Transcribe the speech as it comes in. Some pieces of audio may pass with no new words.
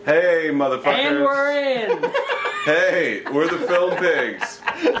Hey, motherfuckers. And we're in. Hey, we're the Film Pigs.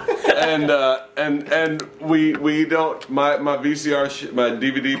 And we don't, my VCR, my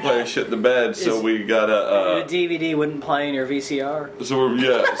DVD player shit the bed, so we gotta, the DVD wouldn't play in your VCR. So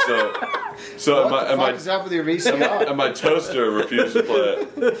What the fuck is up with your VCR? and my toaster refused to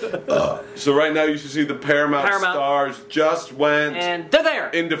play it. So right now you should see the Paramount stars just went And they're there.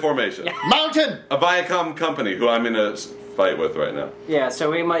 into formation. Yeah. Mountain! A Viacom company who I'm in a fight with right now. Yeah,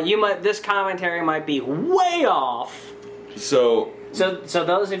 so this commentary might be way off. So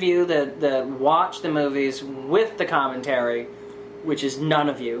those of you that watch the movies with the commentary, which is none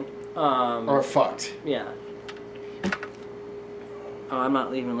of you, Or fucked. yeah. Oh, I'm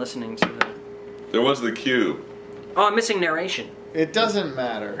not even listening to that. there was the cue. Oh, I'm missing narration. It doesn't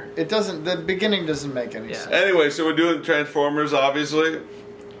matter. The beginning doesn't make any sense. Anyway, so we're doing Transformers, obviously,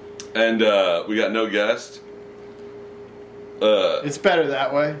 and we got no guest. It's better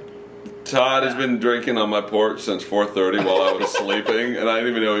that way. Todd has been drinking on my porch since 4:30 while I was sleeping, and I didn't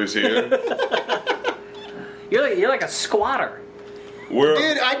even know he was here. You're like a squatter.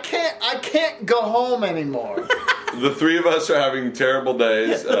 Dude, I can't go home anymore. The three of us are having terrible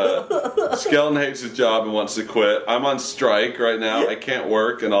days. Skeleton hates his job and wants to quit. I'm on strike right now. I can't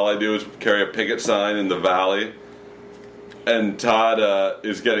work, and all I do is carry a picket sign in the valley. And Todd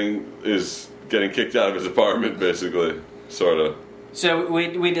is getting kicked out of his apartment, basically, sort of. So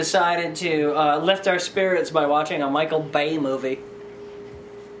we decided to lift our spirits by watching a Michael Bay movie.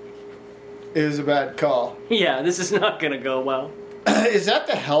 It was a bad call. Yeah, this is not going to go well. Is that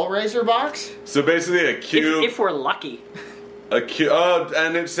the Hellraiser box? So basically, a cube. If we're lucky. Oh,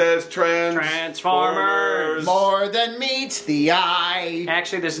 and it says Transformers. More than meets the eye.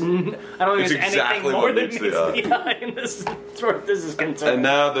 Actually, I don't think there's anything more than meets the eye in this, as far as this is concerned. And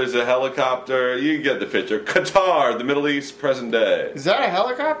now there's a helicopter. You get the picture. Qatar, the Middle East, present day. Is that a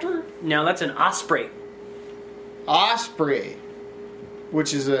helicopter? No, that's an Osprey. Osprey.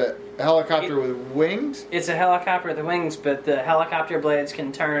 Which is a helicopter with wings? It's a helicopter with wings, but the helicopter blades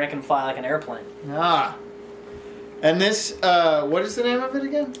can turn. It can fly like an airplane. Ah. And this, what is the name of it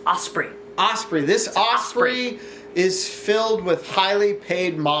again? Osprey. Osprey. This Osprey is filled with highly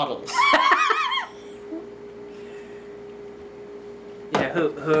paid models. Yeah,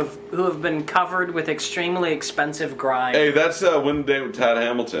 who have been covered with extremely expensive grime. Hey, that's Win a Date with Tad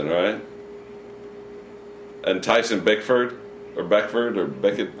Hamilton, right? And Tyson Beckford, or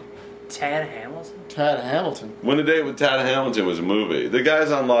Beckett. Tad Hamilton? Tad Hamilton. Win a Date with Tad Hamilton was a movie. The guy's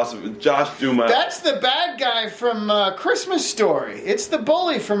on Lost. Josh Duhamel. That's the bad guy from Christmas Story. It's the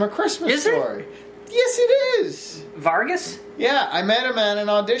bully from A Christmas Story. Yes, it is. Vargas? Yeah, I met him at an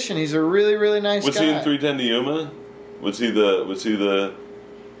audition. He's a really, really nice Was guy. he in 310 to Yuma? Was he the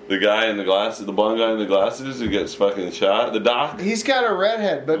guy in the glasses, the blonde guy in the glasses who gets fucking shot? The doc? He's got a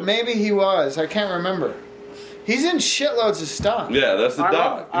redhead, but maybe he was. I can't remember. He's in shitloads of stuff. Yeah, that's the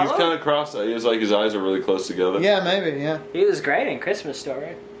doc. I He's love kind of cross-eyed. He's like his eyes are really close together. Yeah, maybe, yeah. He was great in Christmas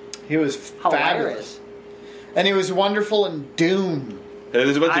Story. He was fabulous. And he was wonderful in Doom. Hey,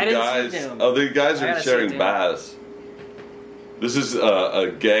 there's a bunch I of didn't guys. see Doom. Oh, the guys I are gotta sharing see Doom. baths. This is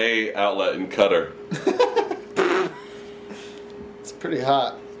a gay outlet in Qatar. It's pretty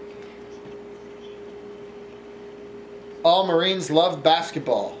hot. All Marines love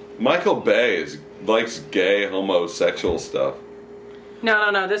basketball. Michael Bay likes gay homosexual stuff.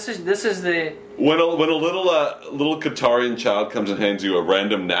 No. This is the When a little Qatarian child comes and hands you a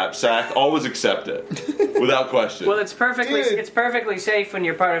random knapsack, always accept it without question. well. It's perfectly safe when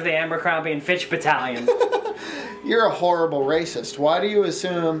you're part of the Abercrombie and Fitch battalion. You're a horrible racist. Why do you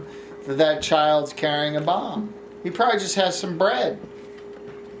assume that child's carrying a bomb? He probably just has some bread.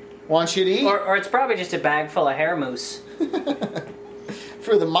 Wants you to eat. or it's probably just a bag full of hair mousse.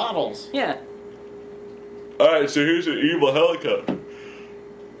 For the models. Yeah. All right, so here's an evil helicopter.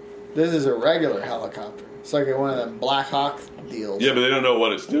 This is a regular helicopter. It's like one of them Black Hawk deals. Yeah, but they don't know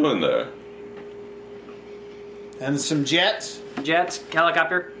what it's doing there. And some jets. Jets,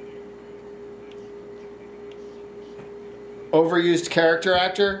 helicopter. Overused character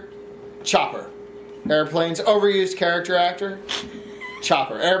actor. Chopper. Airplanes. Overused character actor.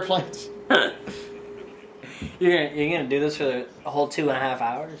 Chopper. Airplanes. You're gonna do this for a whole 2.5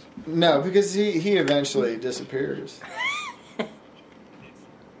 hours? No, because he eventually disappears.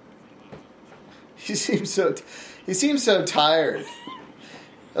 He seems so tired.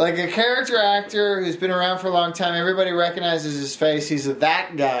 Like a character actor who's been around for a long time, everybody recognizes his face. He's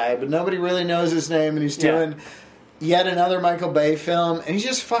that guy, but nobody really knows his name, and he's doing yet another Michael Bay film, and he's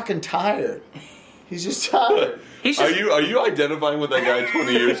just fucking tired. He's just tired. Are you identifying with that guy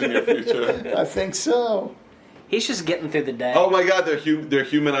 20 years in your future? I think so. He's just getting through the day. Oh my God, they're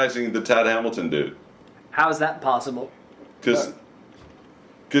humanizing the Tad Hamilton dude. How is that possible? Because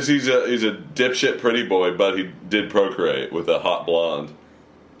he's a dipshit pretty boy, but he did procreate with a hot blonde,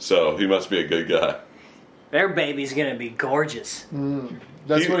 so he must be a good guy. Their baby's gonna be gorgeous.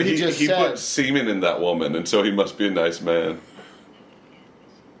 That's what he just said. He put semen in that woman, and so he must be a nice man.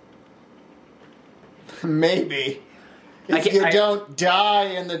 Maybe. If you don't die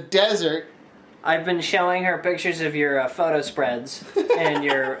in the desert. I've been showing her pictures of your photo spreads and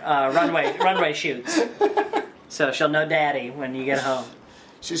your runway shoots. So she'll know Daddy when you get home.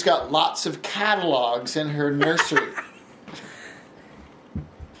 She's got lots of catalogs in her nursery.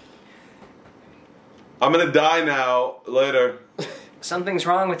 I'm gonna die now. Later. Something's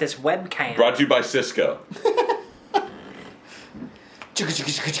wrong with this webcam. Brought to you by Cisco.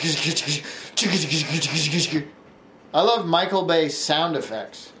 I love Michael Bay's sound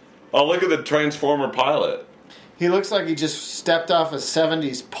effects. Oh, look at the Transformer pilot. He looks like he just stepped off a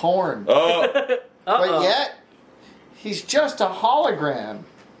 70s porn. Oh. But yet, he's just a hologram.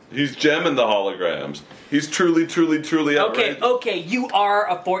 He's gemming the holograms. He's truly, truly, truly outrageous. Okay, you are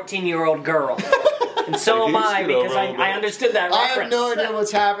a 14-year-old girl. And so am I, because I understood that reference. I have no idea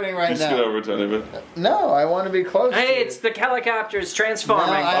what's happening right Just now. get over a tiny bit. No, I want to be close to Hey, you. it's the helicopters transforming.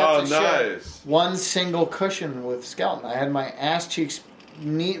 No, I have to share nice. one single cushion with Skeleton. I had my ass cheeks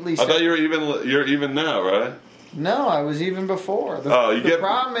neatly I set. thought you're even now, right? No, I was even before. The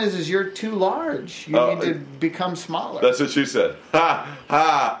problem is you're too large. You need to become smaller. That's what she said. Ha!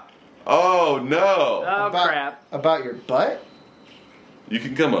 Ha! Oh, no. Oh, crap. About your butt? You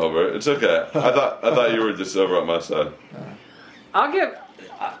can come over. It's okay. I thought you were just over on my side. I'll give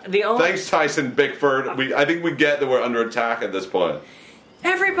the only... Thanks, Tyson Bickford. I think we get that we're under attack at this point.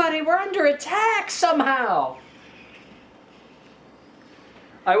 Everybody, we're under attack somehow.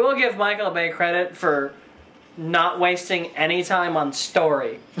 I will give Michael Bay credit for not wasting any time on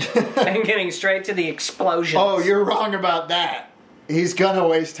story and getting straight to the explosions. Oh, you're wrong about that. He's gonna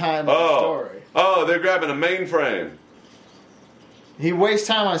waste time on story. Oh, they're grabbing a mainframe. He wastes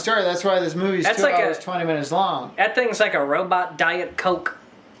time on story. That's why this movie's That's 2 like hours, 20 minutes long. That thing's like a robot Diet Coke.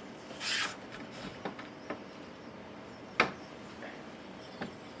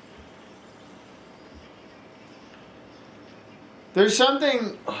 There's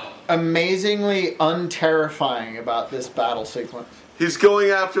something amazingly unterrifying about this battle sequence. He's going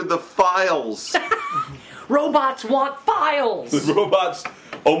after the files. Robots want files! The robots...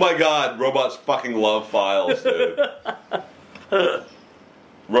 Oh my God, robots fucking love files, dude.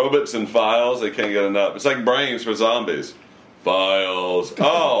 Robots and files, they can't get enough. It's like brains for zombies. Files.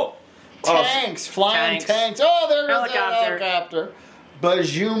 Oh. Tanks, flying tanks. Oh, there goes that helicopter.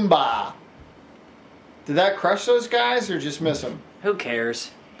 Bajoomba. Did that crush those guys or just miss them? Who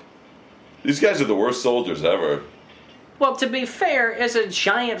cares? These guys are the worst soldiers ever. Well, to be fair, it's a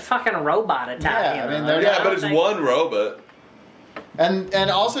giant fucking robot attacking Yeah, I mean, them. Yeah, but it's one robot. And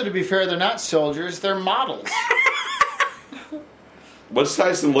also, to be fair, they're not soldiers, they're models. What's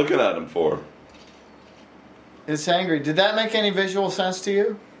Tyson looking at him for? It's angry. Did that make any visual sense to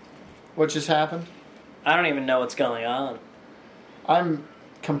you? What just happened? I don't even know what's going on. I'm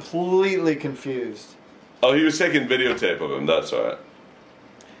completely confused. Oh, he was taking videotape of him. That's all right.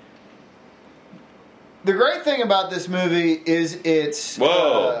 The great thing about this movie is it's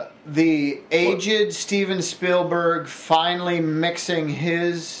the aged Steven Spielberg finally mixing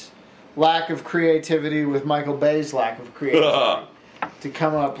his lack of creativity with Michael Bay's lack of creativity to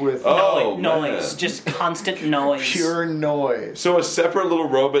come up with noise. Just constant noise. Pure noise. So a separate little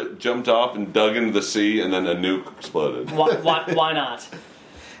robot jumped off and dug into the sea, and then a nuke exploded. Why not?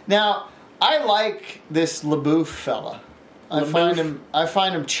 Now, I like this LaBouffe fella. I find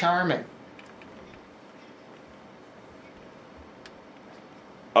him charming.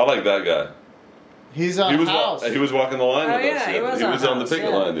 I like that guy. He's on House. He was walking the line with us. Yeah, He was on the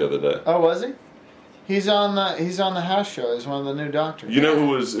picket line the other day. Oh, was he? He's on the House show. He's one of the new doctors. You know who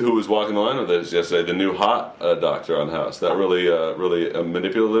was walking the line with us yesterday? The new hot doctor on House. That really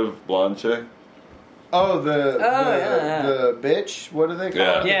manipulative blonde chick. Oh, the bitch. What do they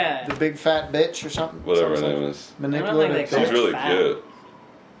call it? Yeah. The big fat bitch or something. Whatever her name is. Manipulative. She's really cute.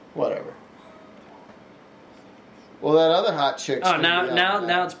 Whatever. Well, that other hot chick. Oh,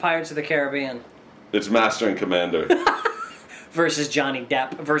 now it's Pirates of the Caribbean. It's Master and Commander. Versus Johnny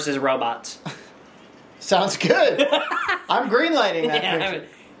Depp versus robots. Sounds good. I'm greenlighting that picture.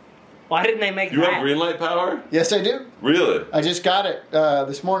 Why didn't they make that? You have green light power? Yes, I do. Really? I just got it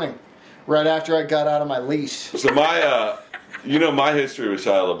this morning, right after I got out of my lease. So my, my history with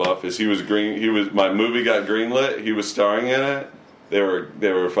Shia LaBeouf is my movie got greenlit. He was starring in it. They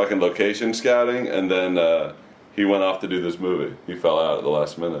were fucking location scouting, and then he went off to do this movie. He fell out at the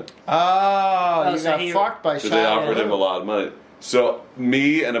last minute. Oh, so got fucked by Shia. So they offered him a LaBeouf. lot of money. So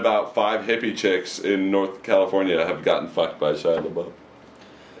me and about 5 hippie chicks in North California have gotten fucked by Shia LaBeouf.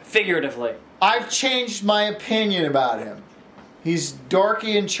 Figuratively. I've changed my opinion about him. He's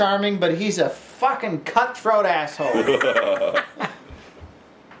dorky and charming, but he's a fucking cutthroat asshole.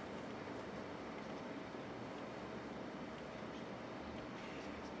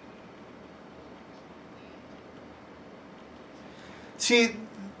 See,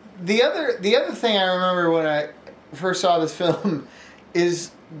 the other thing I remember when I first saw this film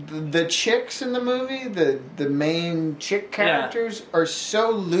is the chicks in the movie, the main chick characters, are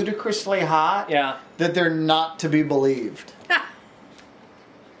so ludicrously hot that they're not to be believed.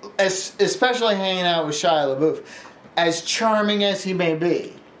 Especially hanging out with Shia LaBeouf. As charming as he may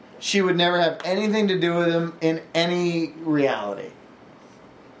be, she would never have anything to do with him in any reality.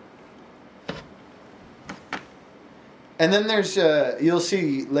 And then there's you'll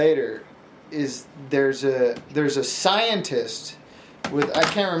see later there's a scientist with, I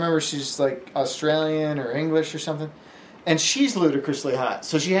can't remember, she's like Australian or English or something, and she's ludicrously hot.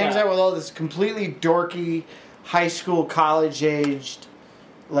 So she hangs out with all this completely dorky high school, college aged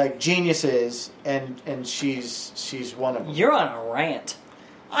like geniuses, and she's one of them. You're on a rant.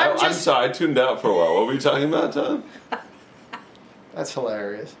 I'm sorry, I tuned out for a while. What were you talking about, Tom? That's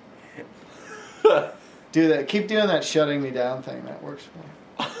hilarious. Do that. Keep doing that shutting me down thing. That works for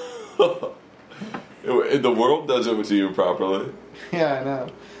me. The world does it to you properly. Yeah, I know.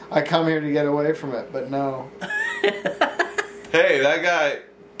 I come here to get away from it, but no. Hey, that guy,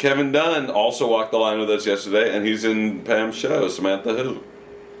 Kevin Dunn, also walked the line with us yesterday, and he's in Pam's show, Samantha Who.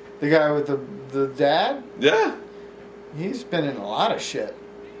 The guy with the dad? Yeah. He's been in a lot of shit.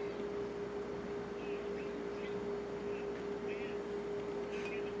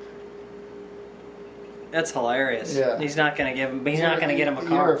 That's hilarious. Yeah. He's not gonna give him. He's not gonna get him a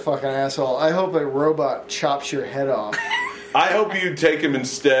car. You're a fucking asshole. I hope a robot chops your head off. I hope you take him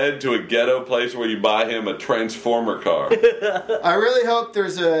instead to a ghetto place where you buy him a Transformer car. I really hope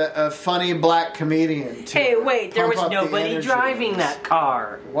there's a funny black comedian to Hey, wait! There pump was up the nobody energy driving levels. that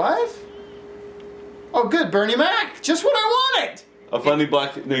car. What? Oh, good, Bernie Mac. Just what I wanted. A funny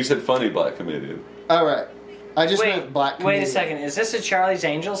black... No, you said funny black comedian. All right. I just meant black comedian. Wait a second. Is this a Charlie's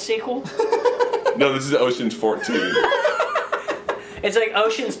Angels sequel? No, this is Ocean's 14. It's like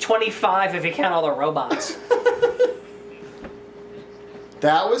Ocean's 25 if you count all the robots.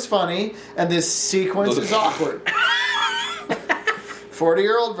 That was funny, and this sequence is awkward.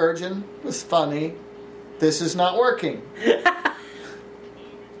 40-year-old virgin was funny. This is not working.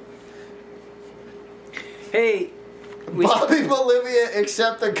 Hey, Bobby Bolivia,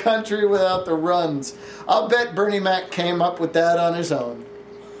 accept the country without the runs. I'll bet Bernie Mac came up with that on his own.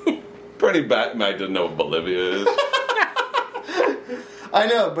 Bernie Mac doesn't know what Bolivia is. I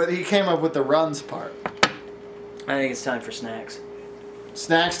know, but he came up with the runs part. I think it's time for snacks.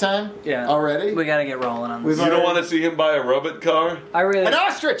 Snacks time? Yeah. Already? We gotta get rolling on this. You don't want to see him buy a robot car? I really. An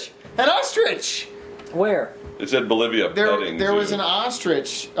ostrich! An ostrich! Where? It said Bolivia petting There zoo. was an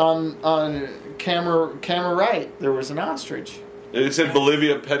ostrich on camera right. There was an ostrich. It said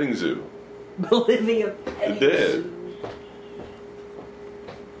Bolivia petting zoo. Bolivia. It did.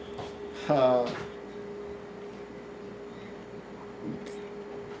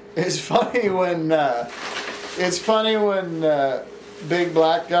 It's funny when big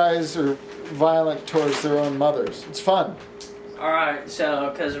black guys are violent towards their own mothers. It's fun. All right, so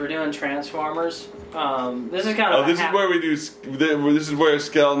because we're doing Transformers, this is kind of. Oh, this is where we do. This is where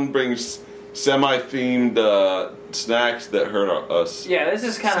Skeleton brings semi-themed snacks that hurt us. Yeah, this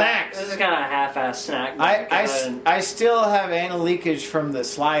is kind of Snacks. This is kind of a half-ass snack. I still have anal leakage from the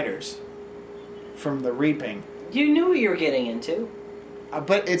sliders, from the reaping. You knew what you were getting into.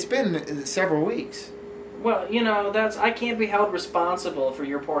 But it's been several weeks. Well, you know I can't be held responsible for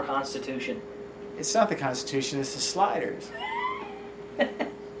your poor constitution. It's not the Constitution, it's the sliders.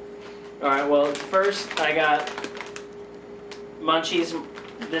 Alright, well, first I got munchies,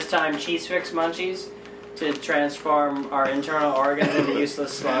 this time Cheese Fix munchies, to transform our internal organs into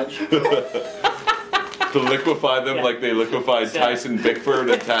useless sludge. To liquefy them like they liquefied Tyson Bickford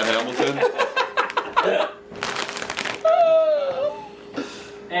and Tad Hamilton.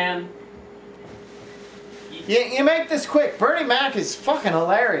 And... You make this quick. Bernie Mac is fucking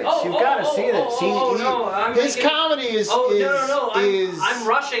hilarious. You've got to see this. His comedy is. I'm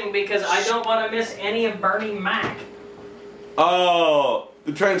rushing because I don't want to miss any of Bernie Mac. Oh,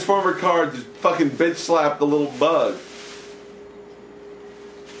 the Transformer car just fucking bitch slapped the little bug.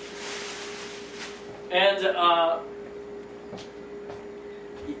 And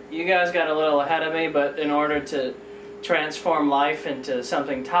you guys got a little ahead of me, but in order to transform life into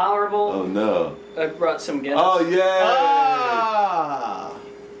something tolerable, Oh no! I brought some Guinness. Oh yeah! Ah!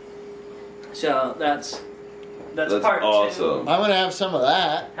 So that's part awesome. I'm gonna have some of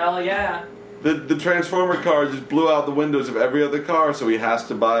that. 2. Hell yeah! The Transformer car just blew out the windows of every other car, so he has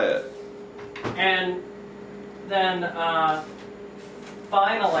to buy it. And then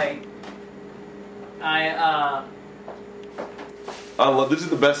finally, I love this is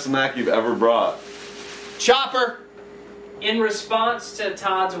the best snack you've ever brought. Chopper! in response to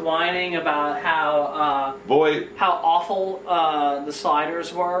Todd's whining about how Boy, how awful the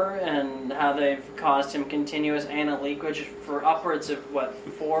sliders were and how they've caused him continuous anal leakage for upwards of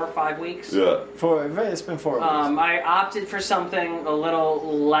 4 or 5 weeks. yeah. It's been 4 weeks. I opted for something a little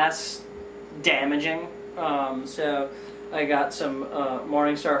less damaging, so I got some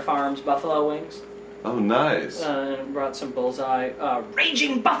Morningstar Farms buffalo wings. Oh, nice. And brought some Bullseye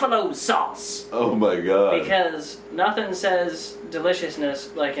Raging Buffalo sauce. Oh my god. Because nothing says deliciousness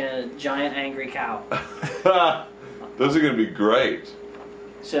like a giant angry cow. Those are gonna be great.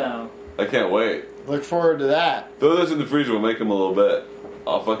 So I can't wait. Look forward to that. Throw those in the freezer. We'll make them a little bit.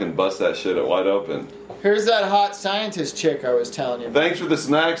 I'll fucking bust that shit at wide open. Here's that hot scientist chick I was telling you about. Thanks for the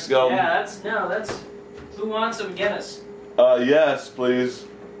snacks, Golden. yeah, that's who wants some Guinness? Yes, please.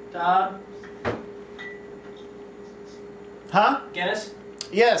 Todd, Huh? Guinness?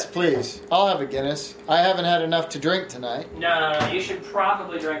 Yes, please. I'll have a Guinness. I haven't had enough to drink tonight. No, you should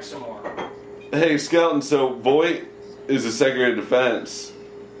probably drink some more. Hey, Skelton. So Voight is the Secretary of Defense,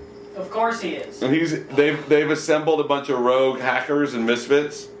 Of course he is. and they've assembled a bunch of rogue hackers and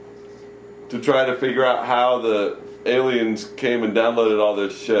misfits to try to figure out how the aliens came and downloaded all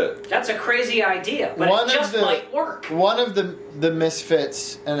this shit. That's a crazy idea, but it just might work. One of the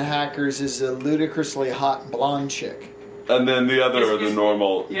misfits and hackers is a ludicrously hot blonde chick. And then the other are the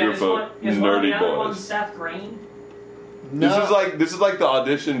normal group of nerdy one boys. Seth Green? No. This is like the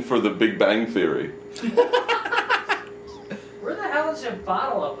audition for the Big Bang Theory. Where the hell is your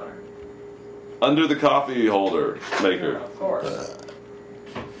bottle opener? Under the coffee holder maker. Of course.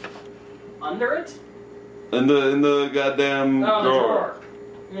 Under it? In the goddamn Oh, drawer.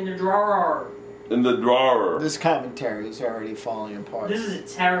 In the drawer. In the drawer. This commentary is already falling apart. This is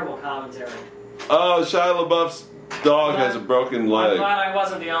a terrible commentary. Oh, Shia LaBeouf's dog has a broken I'm leg. glad I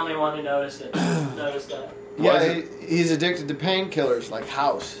wasn't the only one who noticed it. Noticed that. Why Yeah, is he's addicted to painkillers like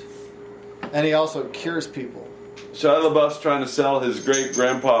House. And he also cures people. Shia LaBeouf's trying to sell his great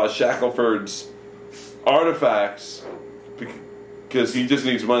grandpa Shackelford's artifacts because he just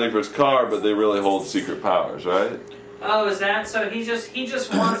needs money for his car, but they really hold secret powers, right? Oh, is that so? He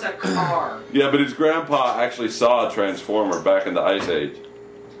just wants a car. Yeah, but his grandpa actually saw a Transformer back in the Ice Age.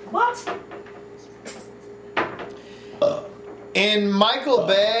 What? In Michael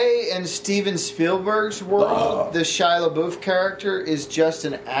Bay and Steven Spielberg's world, the Shia LaBeouf character is just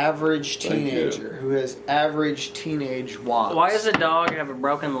an average Thank you. teenager who has average teenage wants. Why does a dog have a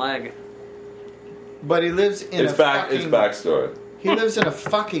broken leg? But he lives in It's a back. fucking... It's backstory. He lives in a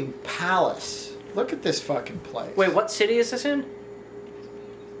fucking palace. Look at this fucking place. Wait, what city is this in?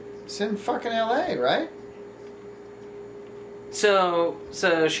 It's in fucking L.A., right? So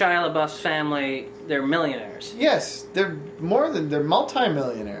Shia LaBeouf's family, they're millionaires. Yes, they're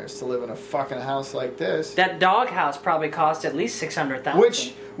multimillionaires to live in a fucking house like this. That doghouse probably cost at least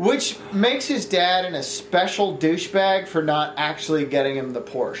 $600,000. Which makes his dad an especial douchebag for not actually getting him the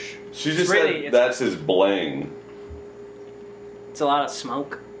Porsche. She just Really, said that's his bling. It's a lot of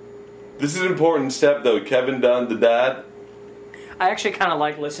smoke. This is an important step, though. Kevin Dunn, the dad. I actually kind of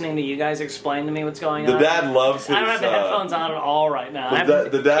like listening to you guys explain to me what's going The on. dad loves his. I don't have the headphones on at all right now. The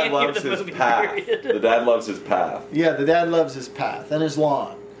dad can't loves hear the his movie, path. period. The dad loves his path. Yeah, the dad loves his path and his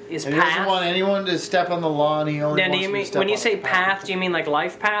lawn. His And he doesn't path? want anyone to step on the lawn. He only Now, do wants you them to mean step when you on say the path? Do you mean like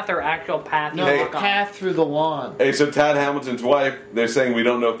life path or actual path? No, you Hey, walk on? path through the lawn. Hey, so Tad Hamilton's wife, they're saying we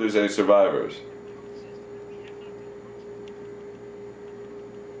don't know if there's any survivors.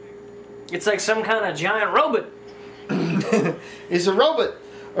 It's like some kind of giant robot. He's a robot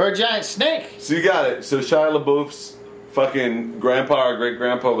or a giant snake. So you got it. So Shia LaBeouf's fucking grandpa or great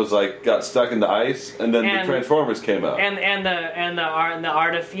grandpa was like got stuck in the ice, and then the Transformers came out.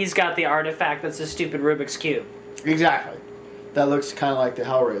 He's got the artifact that's a stupid Rubik's cube. Exactly. That looks kind of like the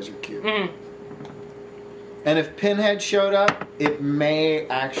Hellraiser cube. Mm-hmm. And if Pinhead showed up, it may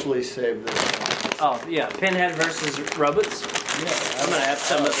actually save this one. Oh yeah, Pinhead versus robots. Yeah, I'm gonna have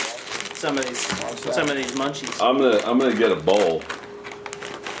some of these munchies. I'm gonna get a bowl.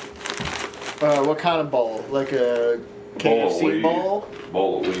 What kind of bowl? Like a Bowl of KFC weed. bowl?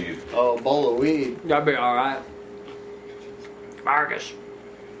 Bowl of weed. Oh, bowl of weed. That'd be all right. Marcus.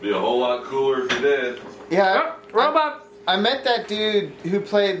 Be a whole lot cooler if you did. Yeah. Robot. I met that dude who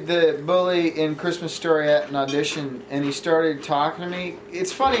played the bully in Christmas Story at an audition, and he started talking to me.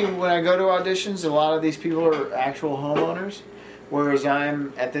 It's funny, when I go to auditions, a lot of these people are actual homeowners, whereas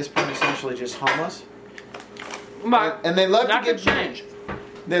I'm, at this point, essentially just homeless. But And they love that to could give change.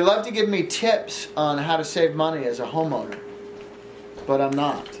 They love to give me tips on how to save money as a homeowner, but I'm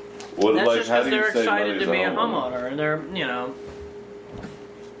not. What, That's like, just how because do you they're save money excited as to be a homeowner? homeowner, and they're, you know.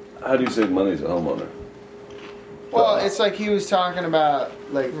 How do you save money as a homeowner? Well, it's like he was talking about,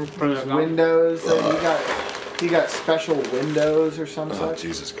 like, these windows that he got special windows or some Oh, such.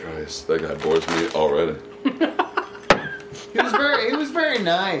 Jesus Christ. That guy bores me already. He was very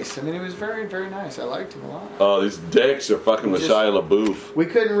nice. I mean, he was very, very nice. I liked him a lot. Oh, these dicks are fucking with Just- Shia LaBeouf. We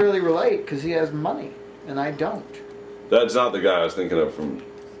couldn't really relate because he has money and I don't. That's not the guy I was thinking of from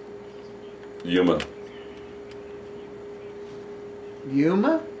Yuma.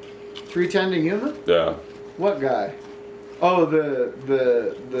 Yuma? 310 to Yuma? Yeah. What guy? Oh,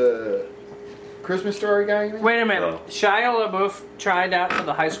 the Christmas Story guy, you mean? Wait a minute. No. Shia LaBeouf tried out for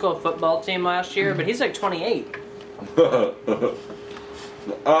the high school football team last year, but he's like 28.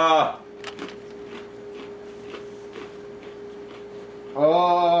 Ah.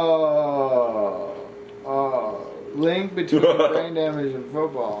 Oh, link between brain damage and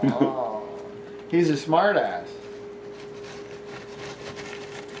football. Oh, he's a smartass.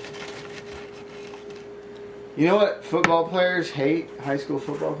 You know what football players hate? High school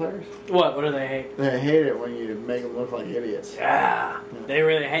football players? What? What do they hate? They hate it when you make them look like idiots. Yeah, they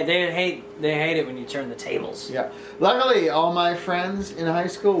really hate. They hate it when you turn the tables. Yeah. Luckily, all my friends in high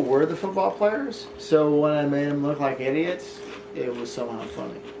school were the football players, so when I made them look like idiots, it was somehow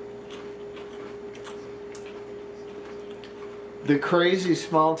funny. The crazy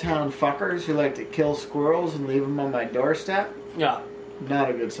small town fuckers who like to kill squirrels and leave them on my doorstep, Yeah. not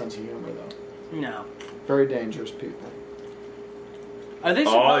a good sense of humor though. No. Very dangerous people. Are they?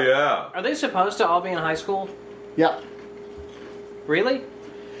 Oh, yeah. Are they supposed to all be in high school? Yeah. Really?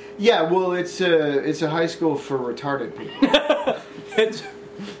 Yeah, well, it's a high school for retarded people. It's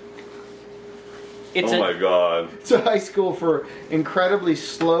Oh my god. It's a high school for incredibly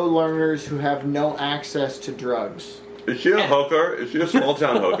slow learners who have no access to drugs. Is she a hooker? Is she a small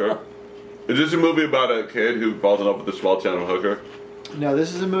town hooker? Is this a movie about a kid who falls in love with a small town hooker? No,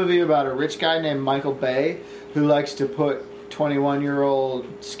 this is a movie about a rich guy named Michael Bay who likes to put 21-year-old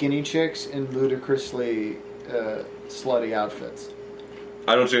skinny chicks in ludicrously slutty outfits.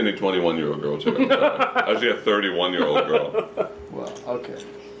 I don't see any 21-year-old girls here. I see a 31-year-old girl. Well, okay.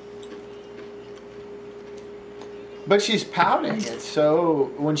 But she's pouting. It's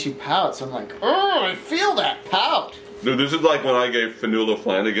so... When she pouts, I'm like, oh, I feel that pout. Dude, this is like when I gave Fanula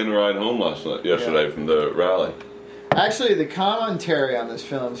Flanagan a ride home yesterday from the rally. Actually, the commentary on this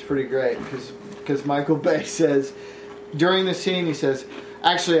film is pretty great because Michael Bay says, during the scene, he says,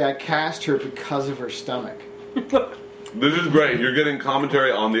 actually, I cast her because of her stomach. This is great. You're getting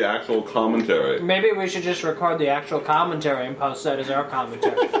commentary on the actual commentary. Maybe we should just record the actual commentary and post that as our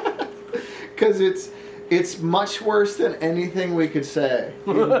commentary. Because it's much worse than anything we could say.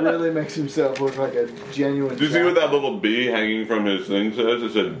 He really makes himself look like a genuine... Do you see what that little bee hanging from his thing says?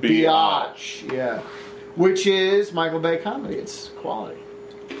 It said biatch. Yeah. Which is Michael Bay comedy. It's quality.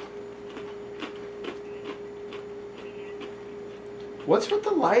 What's with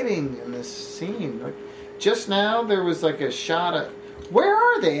the lighting in this scene? Like, just now there was like a shot of... Where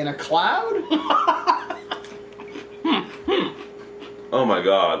are they? In a cloud? Oh my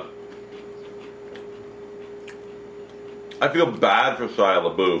god. I feel bad for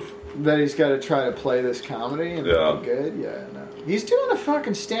Shia LaBeouf. That he's got to try to play this comedy and Yeah. be good? Yeah, no. He's doing a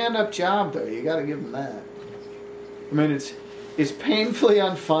fucking stand-up job, though. You got to give him that. I mean, it's painfully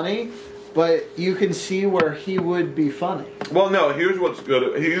unfunny, but you can see where he would be funny. Well, no, here's what's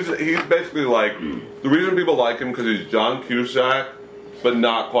good. He's basically like, the reason people like him because he's John Cusack, but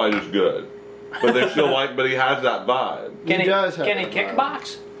not quite as good. But they still but he has that vibe. Can he does have Can he that vibe.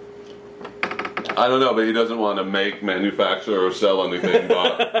 kickbox? I don't know, but he doesn't want to make, manufacture, or sell anything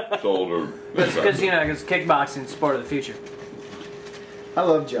but sold or... Because because kickboxing is the sport of the future. I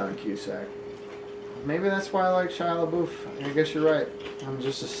love John Cusack. Maybe that's why I like Shia LaBeouf. I guess you're right. I'm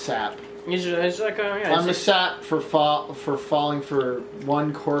just a sap. He's like I'm a sap for falling for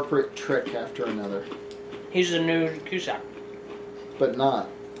one corporate trick after another. He's the new Cusack. But not.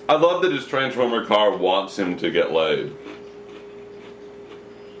 I love that his Transformer car wants him to get laid.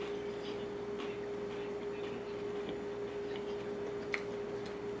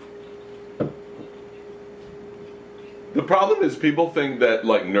 The problem is people think that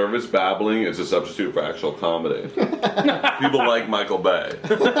like nervous babbling is a substitute for actual comedy. People like Michael Bay.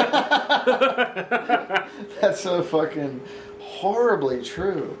 That's so fucking horribly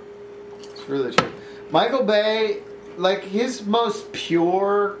true. It's really true. Michael Bay, like his most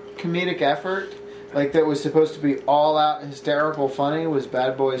pure comedic effort, like that was supposed to be all out hysterical funny, was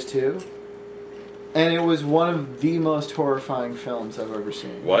Bad Boys 2. And it was one of the most horrifying films I've ever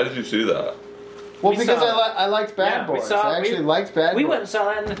seen. Why did you see that? Well, because I liked Bad Boys. I actually liked Bad Boys. We went and saw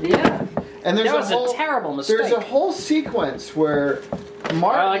that in the theater. And that was a terrible mistake. There's a whole sequence where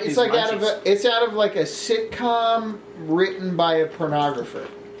Martin, it's like out of like a sitcom written by a pornographer.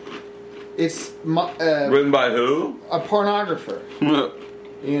 It's written by who? A pornographer.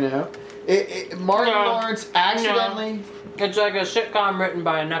 You know, Martin Lawrence accidentally. No. It's like a sitcom written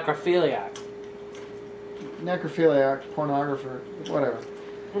by a necrophiliac. Necrophiliac, pornographer, whatever.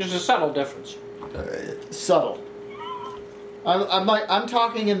 There's a subtle difference. Subtle. I'm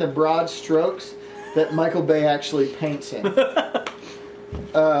talking in the broad strokes that Michael Bay actually paints in.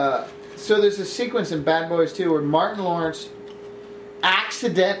 So there's a sequence in Bad Boys 2 where Martin Lawrence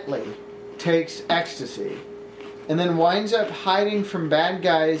accidentally takes ecstasy and then winds up hiding from bad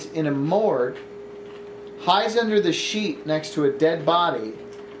guys in a morgue, hides under the sheet next to a dead body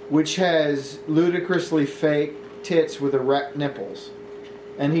which has ludicrously fake tits with erect nipples.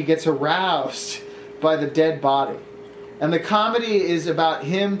 And he gets aroused by the dead body. And the comedy is about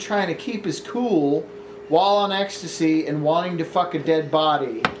him trying to keep his cool while on ecstasy and wanting to fuck a dead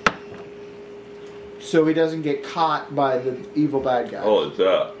body so he doesn't get caught by the evil bad guy. Oh, it's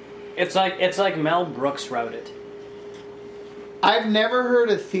that. It's like Mel Brooks wrote it. I've never heard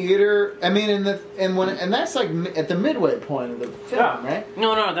a theater. I mean, and that's like at the midway point of the film, right?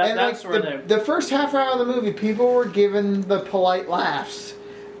 No, that's like where the first half hour of the movie, people were giving the polite laughs,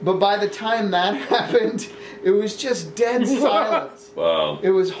 but by the time that happened, it was just dead silence. Wow,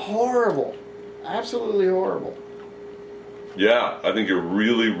 it was horrible, absolutely horrible. Yeah, I think you're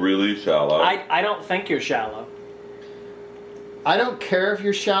really, really shallow. I don't think you're shallow. I don't care if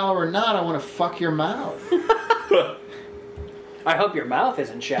you're shallow or not. I want to fuck your mouth. I hope your mouth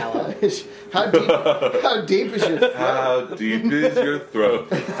isn't shallow. How deep is your throat? How deep is your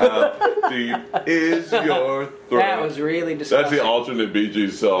throat? How deep is your throat? That was really disgusting. That's the alternate Bee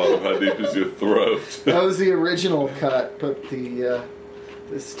Gees song. How deep is your throat? That was the original cut, but the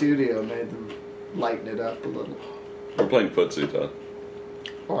studio made them lighten it up a little. We're playing footsie, Todd.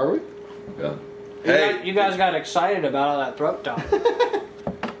 Are we? Yeah. You guys got excited about all that throat talk.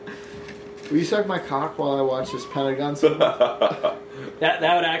 Will you suck my cock while I watch this Pentagon sequence? That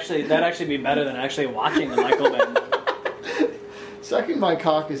would actually be better than actually watching the Michael Bay movie. Sucking my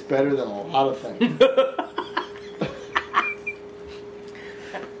cock is better than a lot of things.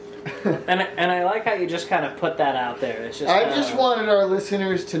 and I like how you just kind of put that out there. It's just I just wanted our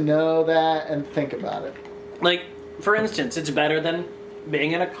listeners to know that and think about it. Like, for instance, it's better than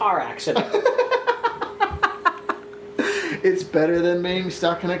being in a car accident. It's better than being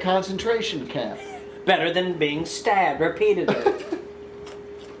stuck in a concentration camp. Better than being stabbed repeatedly.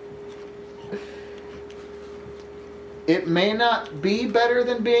 It may not be better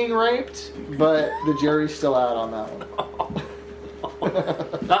than being raped, but the jury's still out on that one.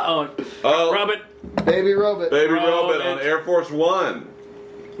 Uh-oh. Oh. Robert. Baby Robot. Baby Robot on Air Force One.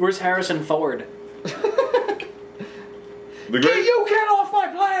 Where's Harrison Ford? Get off my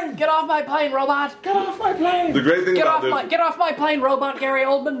plane! Get off my plane, robot! Get off my plane! The great thing Get about off my plane, robot, Gary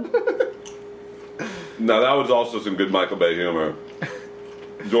Oldman! Now that was also some good Michael Bay humor.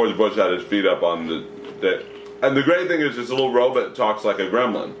 George Bush had his feet up on the and the great thing is this little robot talks like a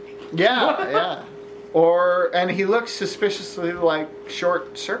gremlin. Yeah. And he looks suspiciously like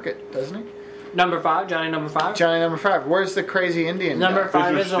Short Circuit, doesn't he? Number 5, Johnny Number 5. Johnny Number 5. Where's the crazy Indian Number guy?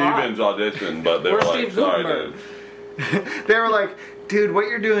 5 This is was alive. Steven's audition, but they Where's were like, Steve sorry, Gutenberg? dude. They were like, dude, what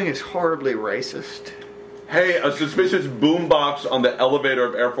you're doing is horribly racist. Hey, a suspicious boombox on the elevator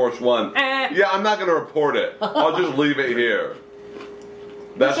of Air Force One. Yeah, I'm not going to report it. I'll just leave it here.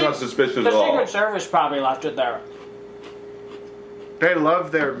 That's not suspicious at The all. Secret Service probably left it there. They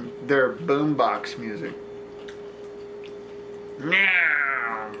love their boombox music.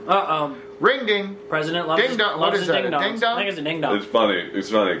 Uh-oh. Ring ding. President loves Ding dong. loves What his is that, ding a dongs. ding dong? I think it's a ding dong. It's funny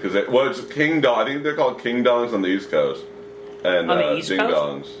because it's King Dong. I think they're called King Dongs on the East Coast. And On the East Ding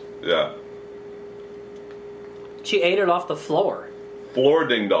Coast? Dongs. Yeah. She ate it off the floor. Floor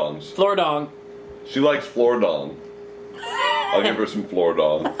Ding Dongs. Floor dong. She likes floor dong. I'll give her some floor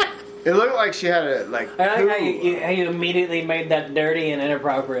dong. It looked like she had a I like how you immediately made that dirty and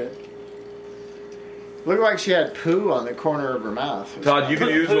inappropriate. Looked like she had poo on the corner of her mouth. Todd, you could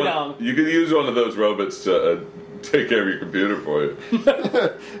use Poo one. dong. You could use one of those robots to take care of your computer for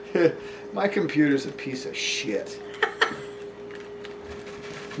you. My computer's a piece of shit.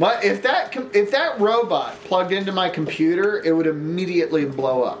 If that robot plugged into my computer, it would immediately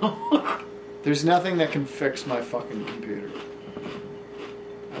blow up. There's nothing that can fix my fucking computer.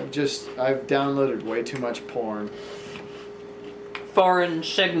 I've downloaded way too much porn. Foreign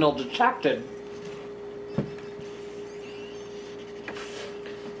signal detected.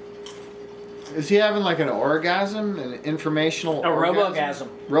 Is he having like an orgasm? An informational robogasm.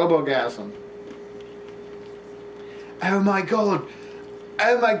 Robogasm. Oh my god.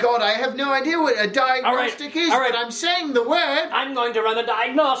 Oh my god, I have no idea what a diagnostic is, but I'm saying the word. I'm going to run a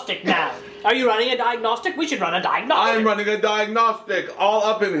diagnostic now. Are you running a diagnostic? We should run a diagnostic. I'm running a diagnostic all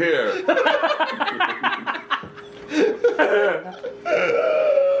up in here.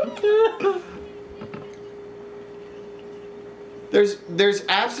 There's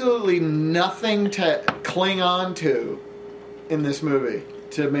absolutely nothing to cling on to in this movie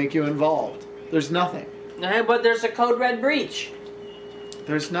to make you involved. There's nothing. But there's a code red breach.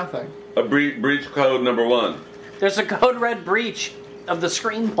 There's nothing. A breach code number 1. There's a code red breach of the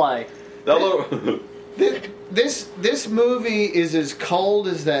screenplay. This movie is as cold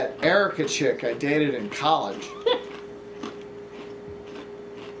as that Erica chick I dated in college.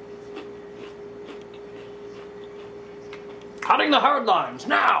 Cutting the hard lines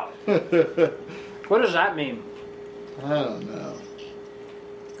now. What does that mean? I don't know.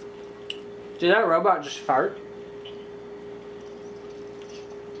 Did that robot just fart?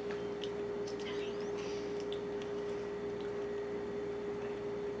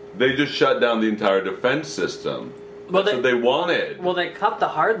 They just shut down the entire defense system. Well, That's what they wanted. Well, they cut the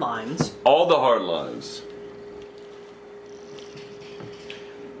hard lines. All the hard lines.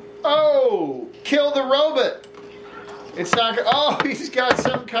 Oh, kill the robot. It's not. Oh, he's got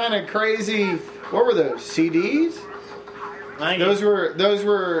some kind of crazy. What were those CDs? Those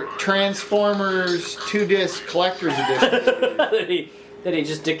were Transformers 2-disc collector's edition. that he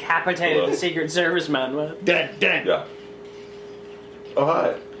just decapitated the Secret Service man with. Dead. Yeah. Oh,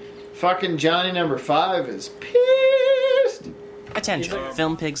 hi. Fucking Johnny number 5 is pissed. Attention,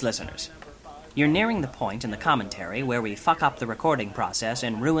 Film Pigs listeners. You're nearing the point in the commentary where we fuck up the recording process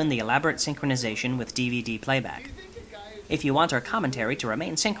and ruin the elaborate synchronization with DVD playback. If you want our commentary to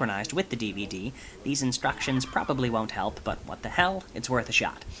remain synchronized with the DVD, these instructions probably won't help, but what the hell, it's worth a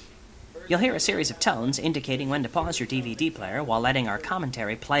shot. You'll hear a series of tones indicating when to pause your DVD player while letting our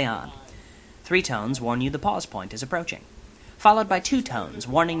commentary play on. 3 tones warn you the pause point is approaching, followed by 2 tones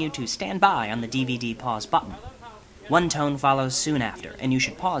warning you to stand by on the DVD pause button. 1 tone follows soon after, and you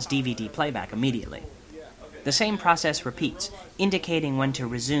should pause DVD playback immediately. The same process repeats, indicating when to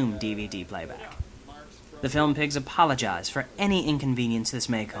resume DVD playback. The Film Pigs apologize for any inconvenience this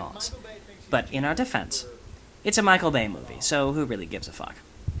may cause. But in our defense, it's a Michael Bay movie, so who really gives a fuck?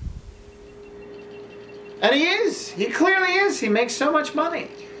 And he is. He clearly is. He makes so much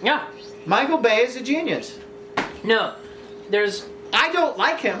money. Yeah. Michael Bay is a genius. No, I don't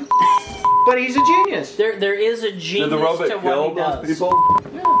like him, but he's a genius. There is a genius Did the robot to kill what he does. those people?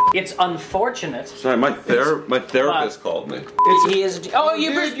 It's unfortunate. Sorry, my therapist called me. He is. Oh,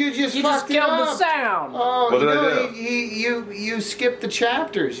 you just you fucked just it killed the up. sound. Oh, What did I no, do? you skipped the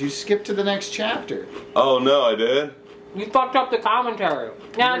chapters. You skipped to the next chapter. Oh, no, I did? You fucked up the commentary.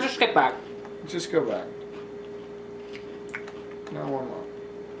 Now just skip back. Just go back. No, one more.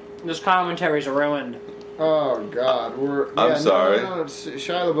 This commentary's ruined. Oh, God. I'm sorry. No, it's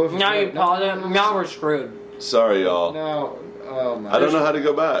Shia LaBeouf. Now you pause it. Now we're screwed. Sorry, y'all. No. Oh, my. I don't know how to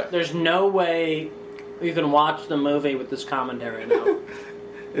go back. There's no way you can watch the movie with this commentary now.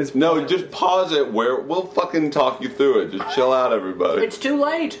 No, just pause it. We'll fucking talk you through it. Just chill out, everybody. It's too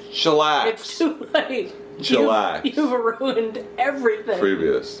late. Chillax. It's too late. Chillax. You've ruined everything.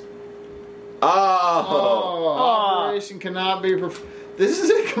 Previous. Operation cannot be. This is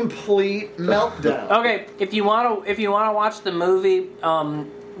a complete meltdown. Okay, if you want to watch the movie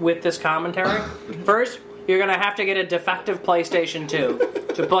with this commentary, first you're gonna have to get a defective PlayStation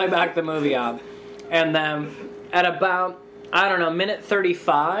 2 to play back the movie on, and then at about minute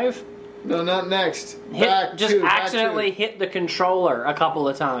 35. No, not next. Accidentally hit the controller a couple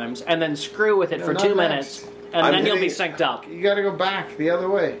of times, and then screw with it for 2 minutes, and then you'll be synced up. You got to go back the other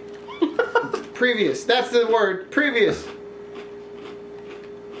way. Previous. That's the word. Previous.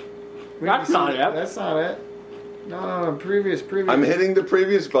 That's not it. That's not it. No, previous. I'm hitting the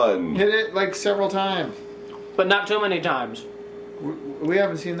previous button. Hit it like several times. But not too many times. We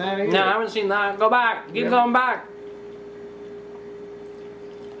haven't seen that either. No, I haven't seen that. Go back. Keep going back.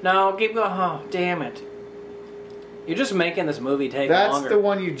 No, keep going. Oh, damn it. You're just making this movie take longer. That's the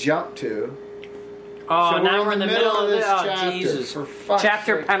one you jumped to. Oh, So now we're in the middle of this Oh, chapter, Jesus. for fuck's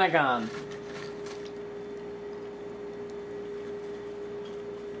Chapter sake. Pentagon.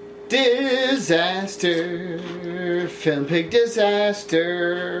 Disaster. Film Pig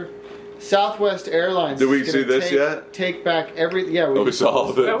disaster. Southwest Airlines. Did we is see gonna this yet? Take back every. Yeah, Oh, we saw all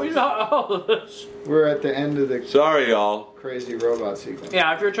of Yeah, it. we saw all of this. we're at the end of the Sorry, y'all. crazy robot sequence.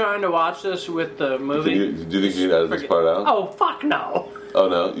 Yeah, if you're trying to watch this with the movie. Do you think you need to edit this part out? Oh, fuck no. Oh,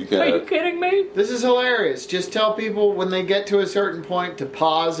 no, you can't. Are you edit. kidding me? This is hilarious. Just tell people when they get to a certain point to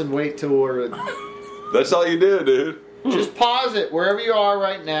pause and wait till we're. That's all you do, dude. Just pause it wherever you are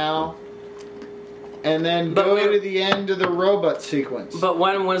right now, and then But go we're- to the end of the robot sequence. But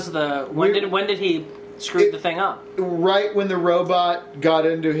when was the when did he screw the thing up? Right when the robot got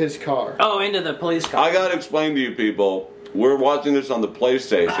into his car. Oh, into the police car. I gotta explain to you people, we're watching this on the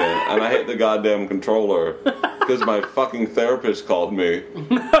PlayStation, and I hit the goddamn controller because my fucking therapist called me.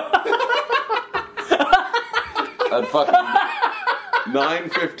 At fucking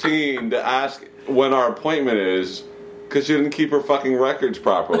 9:15 to ask when our appointment is, because she didn't keep her fucking records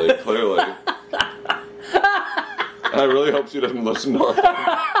properly, clearly. I really hope she doesn't listen to our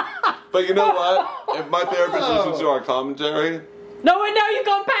But you know what? If my therapist listens to our commentary, No, wait, no, you've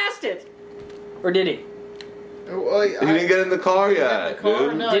gone past it. Or did he? Well, he didn't get in the car Get in yet, the car?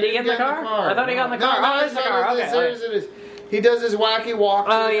 dude. No, Did he he get in didn't the car? I thought he got in the car. No, Oh, it's the car. not. Okay, There's it is. He does his wacky walk.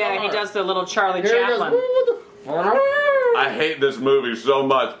 to Oh the yeah, car. he does the little Charlie Here he goes. Chaplin. What the I hate this movie so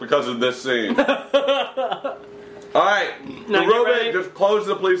much because of this scene. Alright, the Now, get robot ready. just closed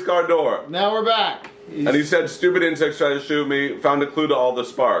the police car door. Now we're back. And he said, stupid insects trying to shoot me, found a clue to all the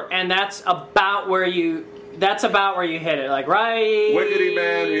spark. And that's about where you hit it, like right. Wickedy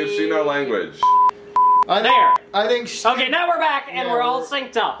man, you've seen our language. There. I think. Okay, now we're back and Yeah, we're all we're-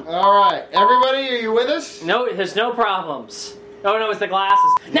 synced up. All right, everybody, are you with us? No, there's no problems. Oh no, it's the glasses.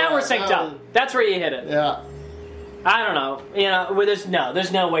 Now Yeah, we're synced no. up. That's where you hit it. Yeah. I don't know. You know, well,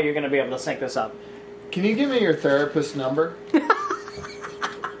 there's no way you're gonna be able to sync this up. Can you give me your therapist number?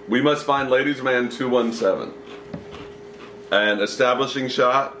 We must find Ladies Man 217. And establishing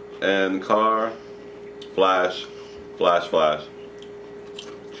shot and car, flash, flash, flash.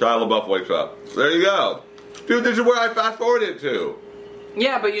 Shia LaBeouf wakes up. There you go. Dude, this is where I fast forwarded to.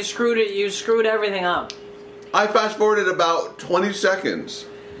 Yeah, but you screwed it. You screwed everything up. I fast forwarded about 20 seconds.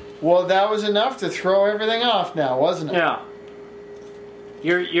 Well, that was enough to throw everything off now, wasn't it? Yeah.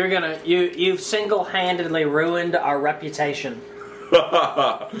 You've single-handedly ruined our reputation.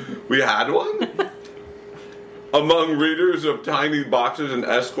 We had one? Among readers of Tiny Boxes and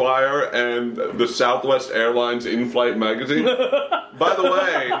Esquire and the Southwest Airlines in-flight magazine. By the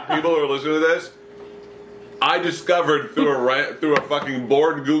way, people who are listening to this, I discovered through a fucking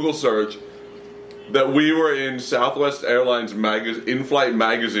bored Google search that we were in Southwest Airlines in-flight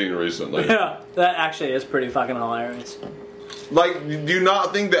magazine recently. Yeah, that actually is pretty fucking hilarious. Like, do you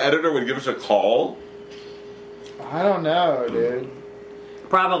not think the editor would give us a call? I don't know, dude.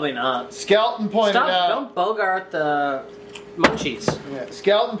 Probably not. Skelton pointed Stop! out. Don't bogart the munchies. Yeah,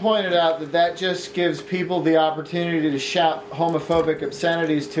 Skelton pointed out that just gives people the opportunity to shout homophobic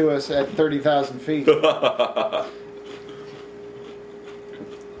obscenities to us at 30,000 feet.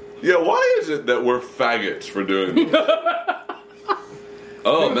 Yeah, why is it that we're faggots for doing this?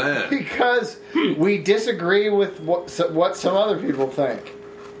 Oh, man. Because we disagree with what some other people think.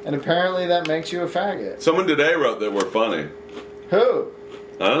 And apparently that makes you a faggot. Someone today wrote that we're funny. Who?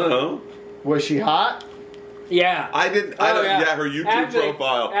 I don't know. Was she hot? Yeah. I didn't. Yeah, her YouTube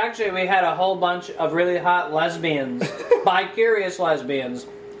profile. Actually, we had a whole bunch of really hot lesbians, bi-curious lesbians,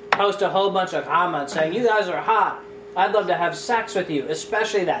 post a whole bunch of comments saying, "You guys are hot. I'd love to have sex with you,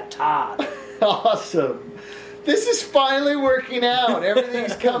 especially that Todd." Awesome. This is finally working out.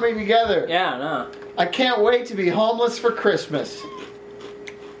 Everything's coming together. Yeah, no. I can't wait to be homeless for Christmas.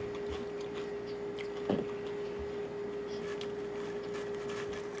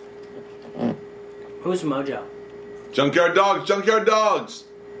 Who's Mojo? Junkyard Dogs, Junkyard Dogs!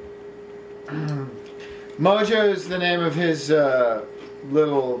 Mojo is the name of his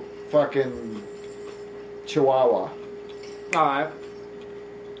little fucking chihuahua. Alright.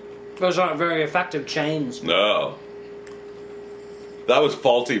 Those aren't very effective chains. No. That was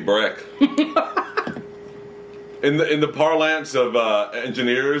faulty brick. In the parlance of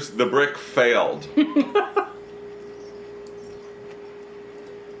engineers, the brick failed.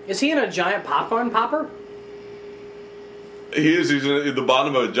 Is he in a giant popcorn popper? He's at the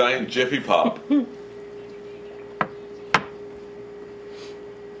bottom of a giant Jiffy Pop.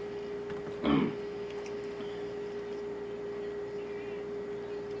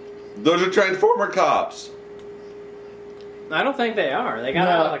 Those are Transformer cops. I don't think they are. They got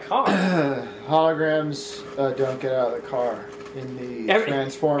out of the car. Holograms don't get out of the car in the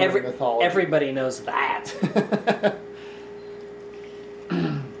Transformer mythology. Everybody knows that.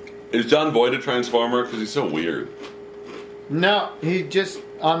 Is John Boyd a Transformer? Because he's so weird. No, he just,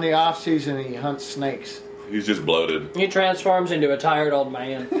 on the off season, he hunts snakes. He's just bloated. He transforms into a tired old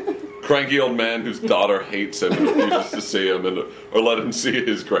man. Cranky old man whose daughter hates him and refuses to see him or let him see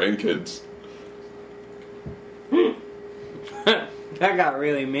his grandkids. That got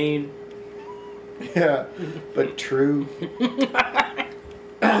really mean. Yeah, but true.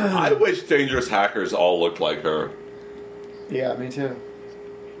 I wish Dangerous Hackers all looked like her. Yeah, me too.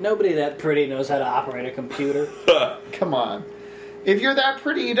 Nobody that pretty knows how to operate a computer. Come on. If you're that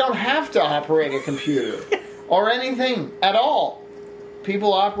pretty, you don't have to operate a computer. Or anything at all.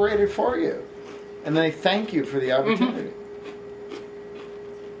 People operate it for you. And they thank you for the opportunity.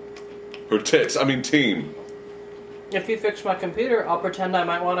 Her tits, I mean team. If you fix my computer, I'll pretend I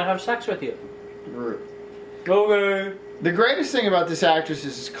might want to have sex with you. Okay. The greatest thing about this actress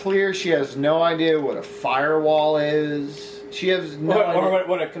is it's clear she has no idea what a firewall is. She has no idea. Or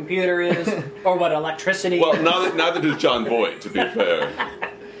what a computer is. Or what electricity is. Well, neither does John Boyd, to be fair.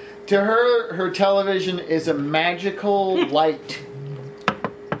 To her, her television is a magical light.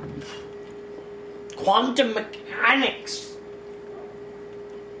 Quantum mechanics.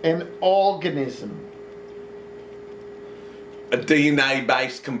 An organism. A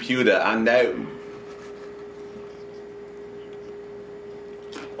DNA-based computer, I know.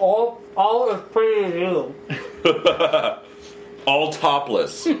 All is pretty as you. All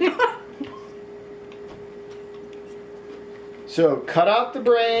topless. So cut out the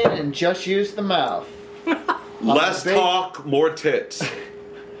brain and just use the mouth. Less talk, more tits.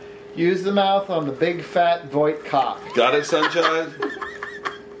 Use the mouth on the big fat Voight cock. Got it, Sunshine?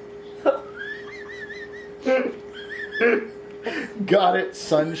 Got it,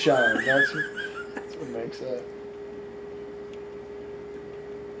 sunshine. That's what makes that.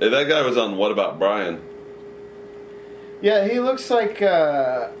 Hey, that guy was on What About Brian? Yeah, he looks like.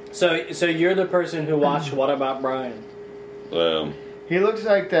 So you're the person who watched What About Brian? He looks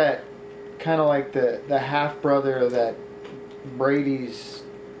like that, kind of like the half brother of that Brady's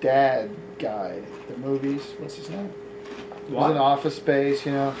dad guy. The movies. What's his name? He was in Office Space.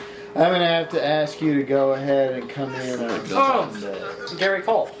 You know. I'm gonna have to ask you to go ahead and come in. Gary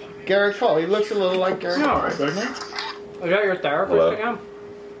Cole. Gary Cole. He looks a little like Gary Cole, doesn't he? Is that your therapist Hello? again?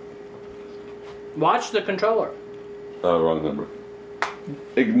 Watch the controller. Oh, wrong number.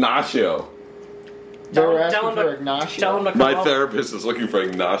 Ignacio. They were Tell asking him for to- Ignacio. Tell him to come My over. therapist is looking for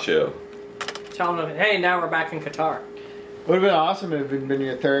Ignacio. Tell him to, hey, now we're back in Qatar. Would have been awesome if it had been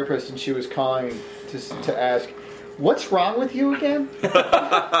your therapist and she was calling to ask, "What's wrong with you again?"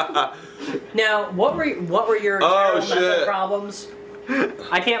 Now, what were your Oh, mental shit. problems?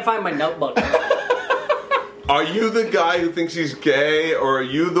 I can't find my notebook. Are you the guy who thinks he's gay, or are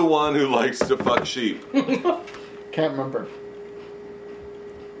you the one who likes to fuck sheep? Can't remember.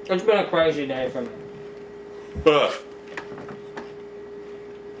 It's been a crazy day for me. Ugh.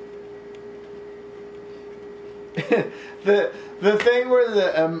 The thing where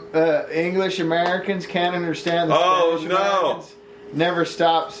the English Americans can't understand the Oh, Spanish no. Americans never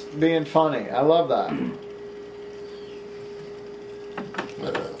stops being funny. I love that.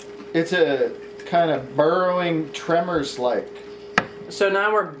 It's a kind of burrowing Tremors-like. So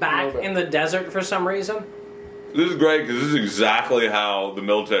now we're back in the desert for some reason? This is great because this is exactly how the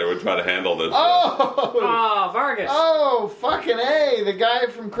military would try to handle this. Oh! Vargas. Oh, fucking A! The guy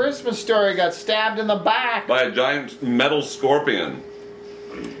from Christmas Story got stabbed in the back. By a giant metal scorpion.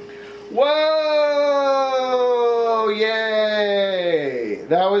 Whoa! Yay!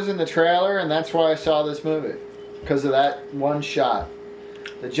 That was in the trailer, and that's why I saw this movie. Because of that one shot.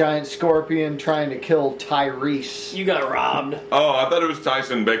 The giant scorpion trying to kill Tyrese. You got robbed. Oh, I thought it was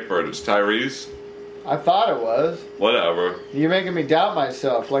Tyson Bickford. It's Tyrese. I thought it was. Whatever. You're making me doubt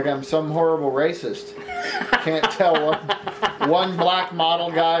myself, like I'm some horrible racist. Can't tell one black model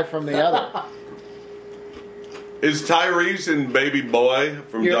guy from the other. Is Tyrese in Baby Boy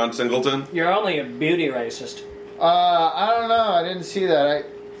from John Singleton? You're only a beauty racist. I don't know. I didn't see that.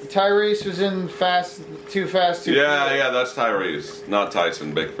 Tyrese was in Too Fast, Too Yeah, Furious. yeah, that's Tyrese, not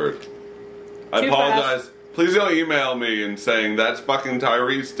Tyson Bickford. I Too apologize. Please don't email me and saying that's fucking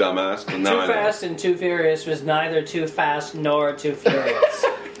Tyrese, dumbass. And now I Too know. Fast and Too Furious was neither Too Fast nor Too Furious.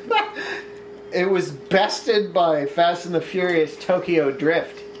 It was bested by Fast and the Furious Tokyo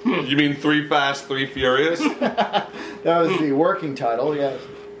Drift. You mean 3 Fast, 3 Furious? That was the working title, yes.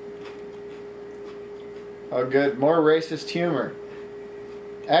 Oh, good. More racist humor.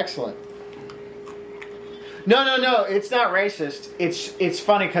 Excellent. No. It's not racist. It's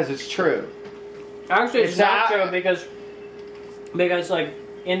funny because it's true. Actually, it's not It's- true because like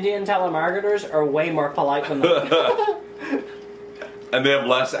Indian telemarketers are way more polite than that. And they have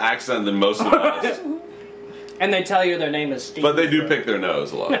less accent than most of us. And they tell you their name is Steve. But they do pick their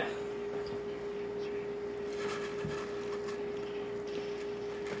nose a lot.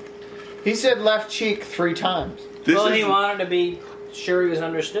 He said left cheek 3 times. Well, he wanted to be sure he was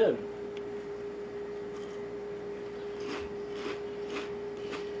understood.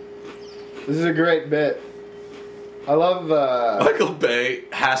 This is a great bit. I love. Michael Bay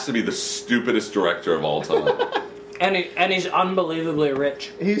has to be the stupidest director of all time. And he's unbelievably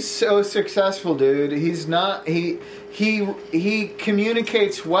rich. He's so successful, dude. He's not. He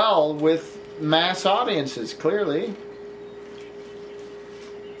communicates well with mass audiences. Clearly,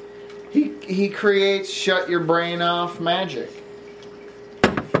 he creates shut your brain off magic.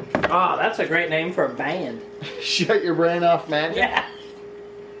 Oh, that's a great name for a band. Shut your brain off magic. Yeah.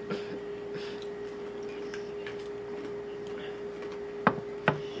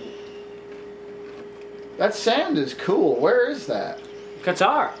 That sand is cool. Where is that?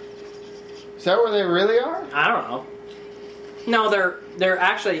 Qatar. Is that where they really are? I don't know. No, they're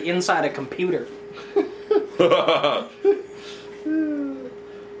actually inside a computer.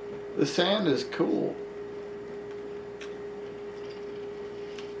 The sand is cool.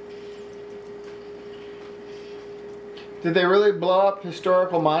 Did they really blow up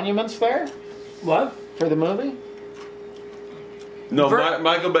historical monuments there What? for the movie? No,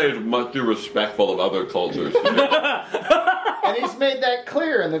 Michael Bay is much too respectful of other cultures. And he's made that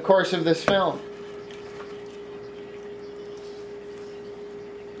clear in the course of this film.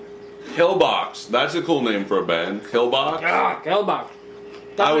 Killbox. That's a cool name for a band. Killbox. Ah, Killbox.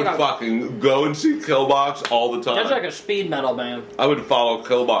 I would fucking go and see Killbox all the time. That's like a speed metal band. I would follow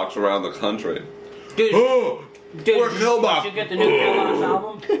Killbox around the country. Dude, Oh, dude, we're Killbox. you should get the new Killbox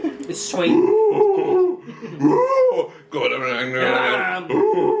album. It's sweet.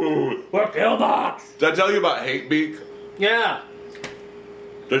 We're Killbox. Did I tell you about Hatebeak? Yeah.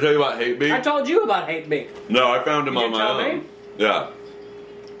 Did I tell you about Hatebeak? I told you about Hatebeak. No, I found him You on my tell own. me? Yeah.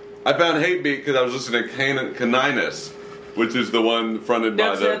 I found Hatebeak because I was listening to Caninus, which is the one fronted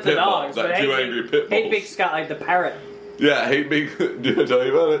by the That's the Pitbull, dogs. that but two angry Pitbulls. Hatebeak's got like the parrot. Yeah, Hatebeak. Did I tell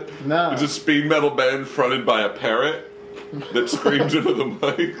you about it? No. It's a speed metal band fronted by a parrot that screams into the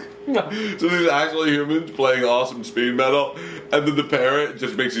mic. So these actual humans playing awesome speed metal, and then the parrot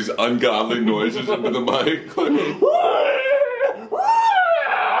just makes these ungodly noises into the mic.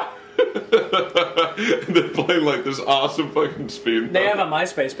 And they're playing like this awesome fucking speed metal. They have a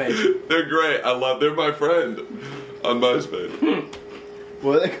MySpace page. They're great. They're my friend on MySpace.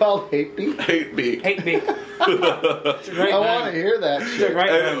 What are they called? Hatebeak? Hatebeak. Hatebeak. It's a great I name. want to hear that It's a shit.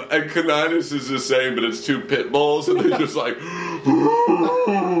 great name. And Caninus is the same, but it's two pit bulls, and they're just like.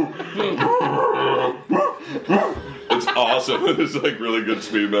 It's awesome. There's like really good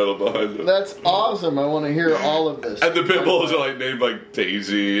speed metal behind it. That's awesome. I want to hear all of this. And the pit bulls are like named like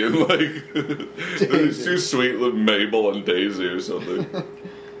Daisy and like these two sweet little Mabel and Daisy or something.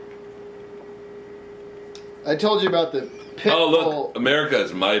 I told you about the pit Oh bull. look, America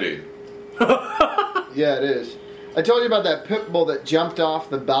is mighty. Yeah, it is. I told you about that pit bull that jumped off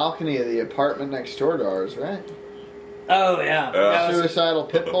the balcony of the apartment next door to ours, right? Oh, yeah. That was, Suicidal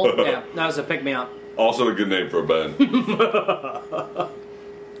pit bull. yeah, that was a pick-me-up. Also a good name for a band.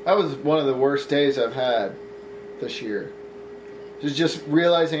 That was one of the worst days I've had this year. Just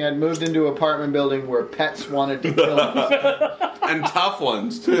realizing I'd moved into an apartment building where pets wanted to kill me. And tough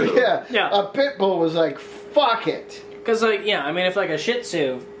ones too. Yeah. Yeah. A pit bull was like, fuck it. Because, like, yeah, I mean, if, like, a Shih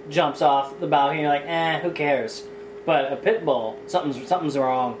Tzu jumps off the balcony, you're like, who cares? But a pit bull, something's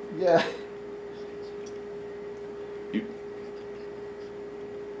wrong. Yeah.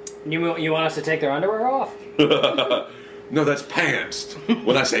 You want us to take their underwear off? No, that's pantsed.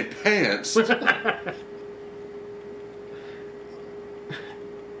 When I say pantsed,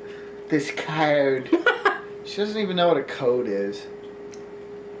 This code. She doesn't even know what a code is.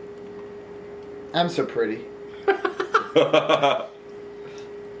 I'm so pretty.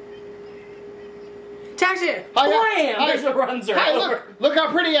 Taxi! Hi, Blam! hi. There's a runs her Hi, over. look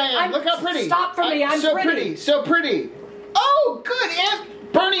how pretty I am. Look how pretty. Stop for me, I'm so pretty. So pretty. Oh, good.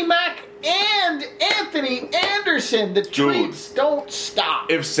 Bernie Mac and Anthony Anderson. The treats don't stop.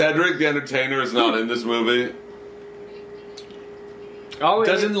 if Cedric the Entertainer is not in this movie, Oh,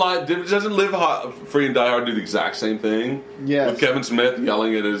 doesn't Live Free and Die Hard do the exact same thing? Yes. With Kevin Smith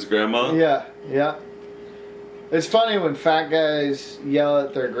yelling at his grandma? Yeah, yeah. It's funny when fat guys yell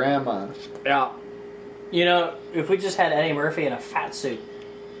at their grandmas. Yeah. You know, if we just had Eddie Murphy in a fat suit.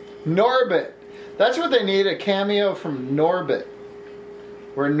 Norbit. That's what they need, a cameo from Norbit.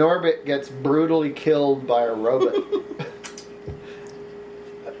 Where Norbit gets brutally killed by a robot.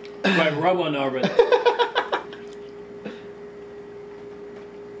 By Robo-Norbit.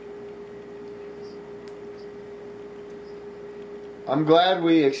 I'm glad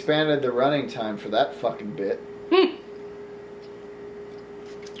we expanded the running time for that fucking bit.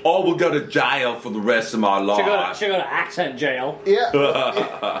 Oh, we'll go to jail for the rest of our lives. Should go to accent jail. Yeah.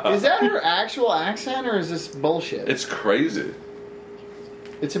 Is that her actual accent or is this bullshit? It's crazy.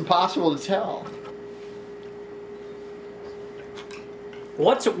 It's impossible to tell.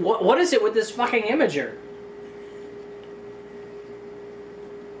 What is it with this fucking imager?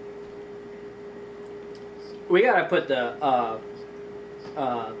 We gotta put the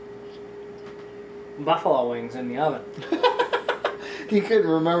buffalo wings in the oven. He couldn't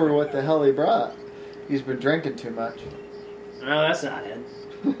remember what the hell he brought. He's been drinking too much. No, that's not it.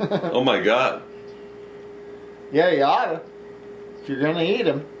 Oh my god. Yeah, you oughta. If you're gonna eat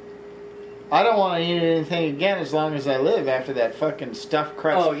them. I don't want to eat anything again as long as I live after that fucking stuffed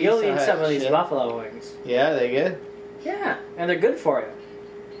crust. Oh, you'll Pizza eat Hut some of these shit. buffalo wings. Yeah, they good? Yeah, and they're good for you.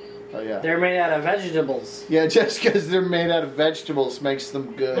 Oh, yeah. They're made out of vegetables. Yeah, just because they're made out of vegetables makes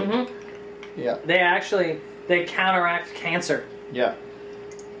them good. Mm-hmm. Yeah. They counteract cancer. Yeah.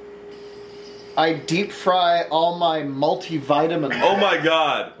 I deep fry all my multivitamins. Oh my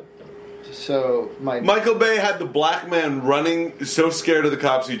god. So Michael Bay had the black man running, so scared of the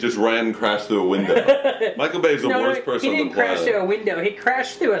cops he just ran and crashed through a window. Michael Bay is the worst person on the He didn't crash planet. through a window. He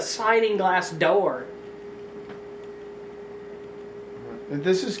crashed through a sliding glass door.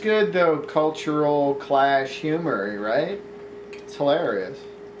 This is good though, cultural clash humor, right? It's hilarious.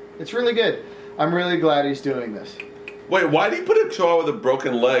 It's really good. I'm really glad he's doing this. Wait, why did he put a child with a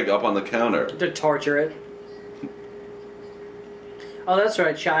broken leg up on the counter? To torture it. Oh, that's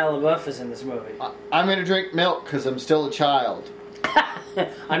right. Shia LaBeouf is in this movie. I'm going to drink milk because I'm still a child.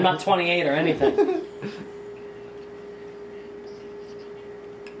 I'm not 28 or anything.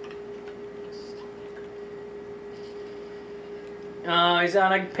 Oh, he's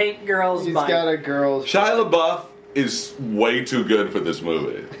on a pink girl's He's bike. got a girl's... Shia LaBeouf is way too good for this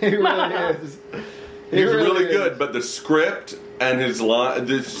movie. He really is. He's really good, but the script and his line,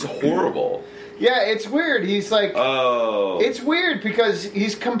 it's horrible. Yeah, it's weird. He's like... Oh. It's weird because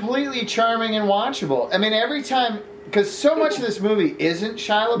he's completely charming and watchable. I mean, every time... Because so much of this movie isn't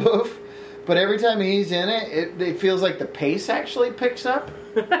Shia LaBeouf, but every time he's in it, it feels like the pace actually picks up.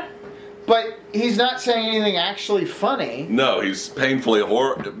 But he's not saying anything actually funny. No, he's painfully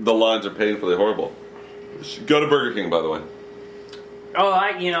the lines are painfully horrible. Go to Burger King, by the way. Oh,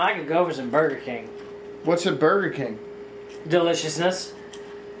 I could go for some Burger King. What's a Burger King? Deliciousness.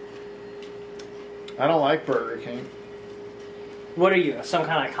 I don't like Burger King. What are you, some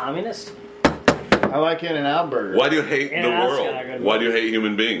kind of communist? I like In-N-Out Burger. Why do you hate the In-N-Out's got a world? good Why one. do you hate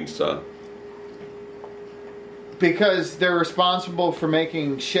human beings, son? Because they're responsible for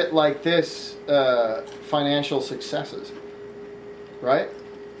making shit like this financial successes. Right?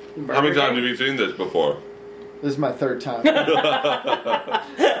 How many times have you seen this before? This is my third time.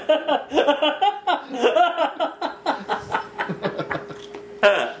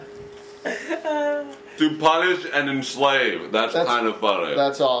 To punish and enslave. That's kind of funny.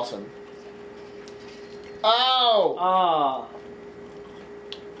 That's awesome. Oh! Oh.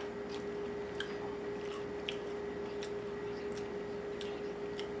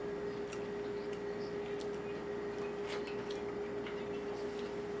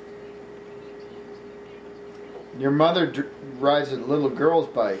 Your mother rides a little girl's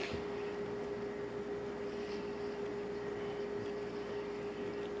bike.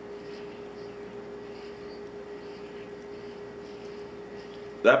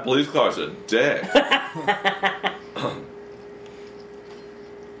 That police car's a dick.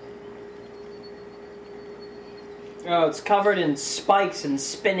 Oh, it's covered in spikes and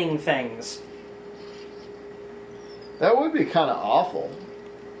spinning things. That would be kind of awful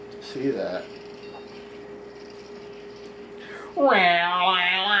to see that.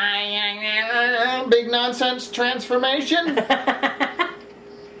 Big nonsense transformation.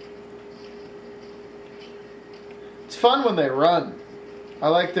 It's fun when they run. I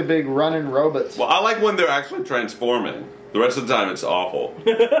like the big running robots. Well, I like when they're actually transforming. The rest of the time, it's awful.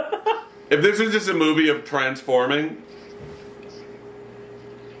 If this is just a movie of transforming...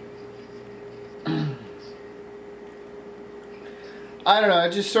 I don't know.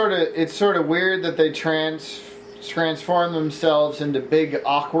 It's sort of weird that they transform themselves into big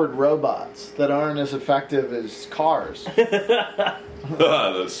awkward robots that aren't as effective as cars.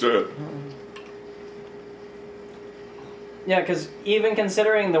 That's true. Yeah, because even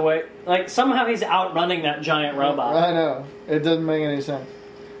considering the way, like, somehow he's outrunning that giant robot. I know. It doesn't make any sense.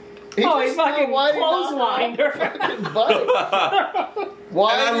 He fucking clotheslined her.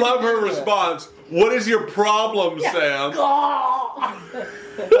 Why? And I love her response. What is your problem, Sam?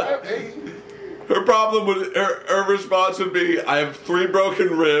 Her problem would, her response would be, I have 3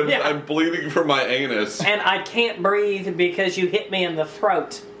 broken ribs, Yeah. I'm bleeding from my anus. And I can't breathe because you hit me in the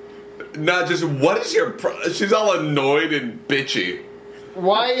throat. Not just, what is your she's all annoyed and bitchy.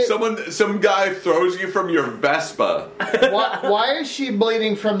 Why? Some guy throws you from your Vespa. Why is she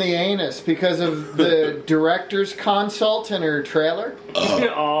bleeding from the anus? Because of the director's consult in her trailer?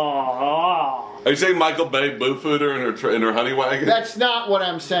 Oh. Are you saying Michael Bay boo-fooed her in her honey wagon? That's not what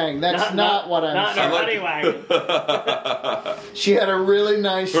I'm saying. That's not what I'm saying. Not in her honey wagon. She had a really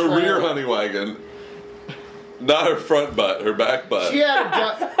nice Her rear trailer. honey wagon. Not her front butt, her back butt. She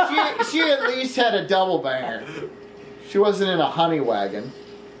had she at least had a double banger. She wasn't in a honey wagon.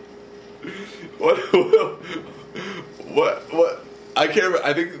 What? I can't.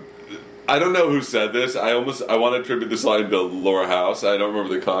 I don't know who said this. I want to attribute this line to Laura House. I don't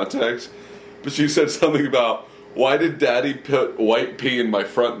remember the context, but she said something about, why did Daddy put white pea in my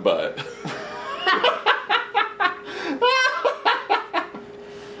front butt?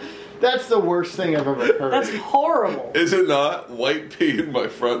 That's the worst thing I've ever heard. That's horrible. Is it not? White pea in my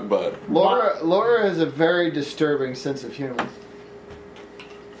front butt. Laura has a very disturbing sense of humor.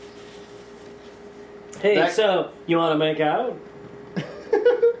 Hey, so, you want to make out?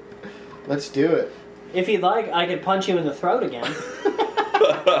 Let's do it. If you'd like, I could punch you in the throat again.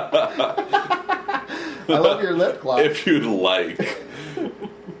 I love your lip gloss. If you'd like.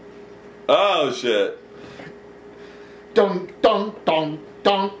 Oh, shit. Dun, dun, dun,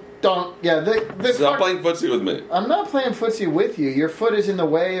 dun, dun. Yeah, Stop playing footsie with me. I'm not playing footsie with you. Your foot is in the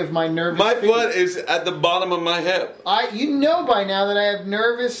way of my nervous My feet. foot is at the bottom of my hip. You know by now that I have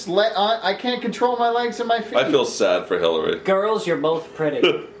nervous... I can't control my legs and my feet. I feel sad for Hillary. Girls, you're both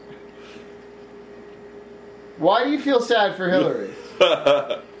pretty. Why do you feel sad for Hillary?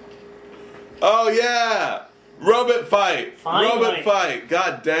 Oh, yeah! Robot fight! Finally. Robot fight!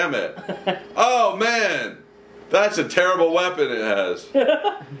 God damn it. Oh, man! That's a terrible weapon it has.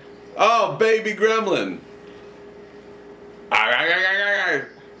 Oh, baby gremlin. I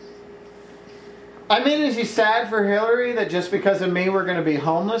mean, is he sad for Hillary that just because of me we're going to be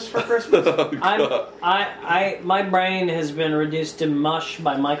homeless for Christmas? Oh, God. My brain has been reduced to mush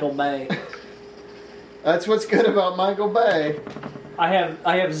by Michael Bay. That's what's good about Michael Bay. I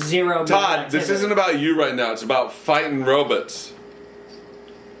have zero. Todd, this isn't about you right now. It's about fighting robots.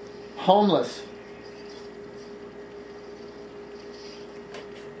 Homeless.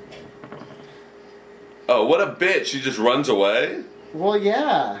 Oh, what a bitch. She just runs away? Well,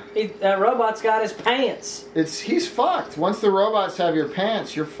 yeah. That robot's got his pants. He's fucked. Once the robots have your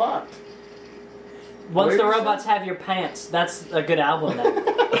pants, you're fucked. Once What the did you robots have your pants, that's a good album then.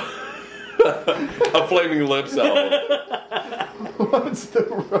 A Flaming Lips album. Once the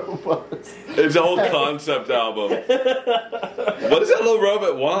robots... It's a whole concept album. What does that little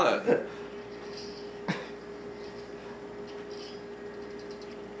robot want?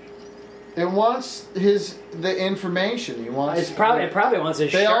 It wants the information. It probably wants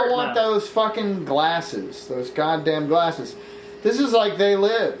his They shirt all want now. those fucking glasses. Those goddamn glasses. This is like They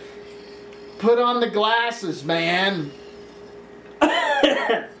Live. Put on the glasses, man.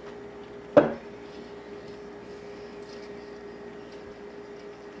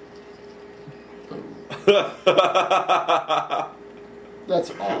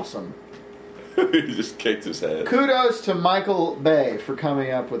 That's awesome. He just kicked his head. Kudos to Michael Bay for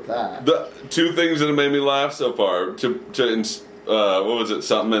coming up with that. The 2 things that have made me laugh so far. What was it?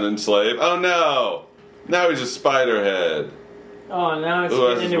 Something and enslave? Oh no! Now he's a spider head. Oh, now it's Who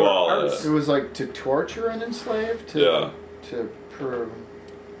has getting his into her wallet? purse. It was like to torture and enslave? To prove.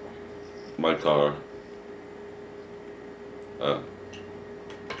 My car. Oh.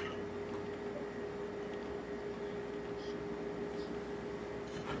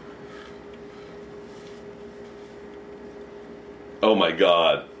 Oh my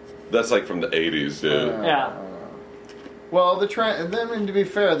god. That's like from the 80s, dude. Yeah. Well, to be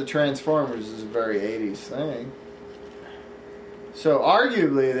fair, the Transformers is a very 80s thing. So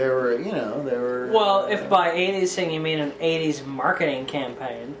arguably, they were. Well, if by 80s thing you mean an 80s marketing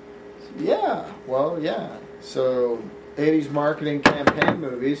campaign. Yeah. Well, yeah. So 80s marketing campaign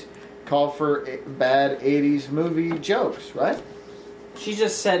movies call for bad 80s movie jokes, right? She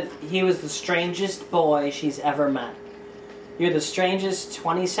just said he was the strangest boy she's ever met. You're the strangest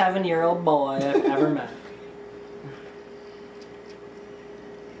 27-year-old boy I've ever met.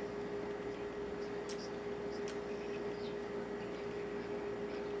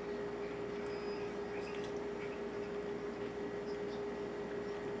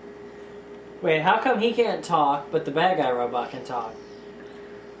 Wait, how come he can't talk, but the bad guy robot can talk?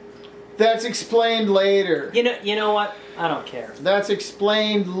 That's explained later. You know what? I don't care. That's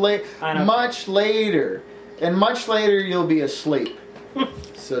explained I don't much later. And much later you'll be asleep.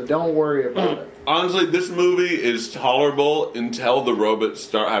 So don't worry about it. Honestly, this movie is tolerable until the robots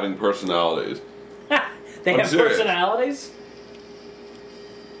start having personalities. They I'm have serious. personalities?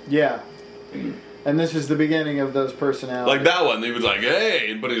 Yeah. And this is the beginning of those personalities. Like that one, he was like, "Hey,"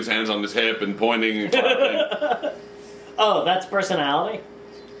 and putting his hands on his hip and pointing and clapping. Oh, that's personality?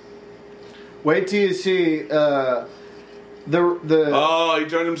 Wait till you see the Oh, he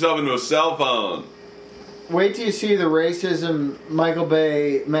turned himself into a cell phone. wait till you see the racism Michael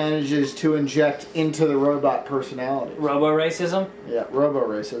Bay manages to inject into the robot personality. Robo-racism? Yeah,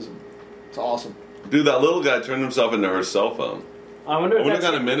 robo-racism. It's awesome. Dude, that little guy turned himself into her cell phone. I wonder if What that's...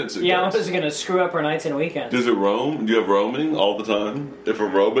 kind of minutes it Yeah, I does. was going to screw up her nights and weekends. Does it roam? Do you have roaming all the time? If a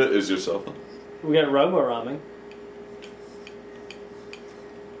robot is your cell phone? We got robo-roaming.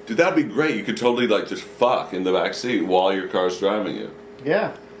 Dude, that'd be great. You could totally like just fuck in the back seat while your car's driving you.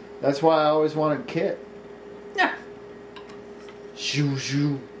 Yeah. That's why I always wanted Kit. Yeah. Shoo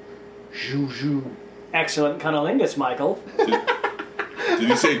shoo. Shoo shoo. Excellent cunnilingus, Michael. Did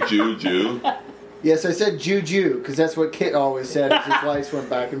you say Jew? Yes, I said Juju, because that's what Kit always said as his lights went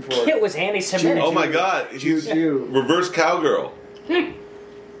back and forth. Kit was anti-Semitic. Oh my god, he's Juju. reverse cowgirl.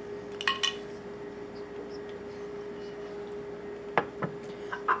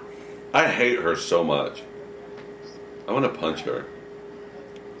 I hate her so much. I want to punch her.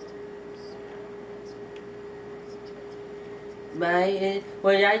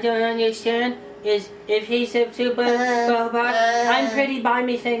 What I don't understand is if he's a super robot, I'm pretty buy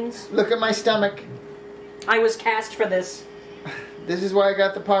me things. Look at my stomach. I was cast for this. This is why I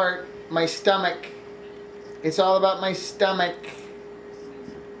got the part. My stomach. It's all about my stomach.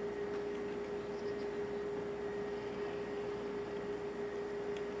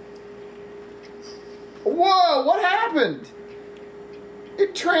 Whoa, what happened?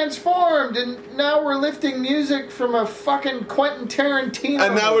 It transformed, and now we're lifting music from a fucking Quentin Tarantino.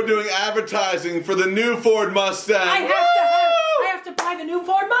 And now we're doing advertising for the new Ford Mustang. I have to buy the new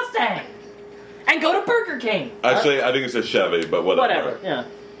Ford Mustang and go to Burger King. Actually, I think it's a Chevy, but whatever. Whatever, yeah.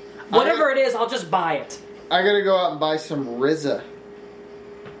 Whatever it is, I'll just buy it. I gotta go out and buy some RZA.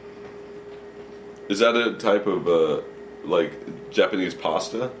 Is that a type of like Japanese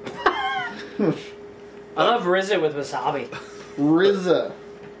pasta? I love RZA with wasabi. RZA.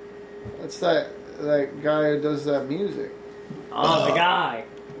 That's that guy who does that music. Oh, the guy.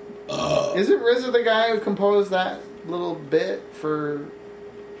 Isn't RZA the guy who composed that little bit for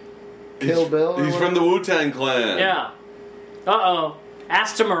Kill Bill? or He's from whatever? the Wu-Tang Clan. Yeah. Uh-oh.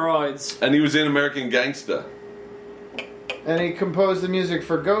 Asteroids. And he was in American Gangsta. And he composed the music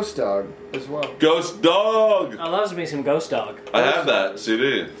for Ghost Dog as well. Ghost Dog! I loves me some Ghost Dog. I have that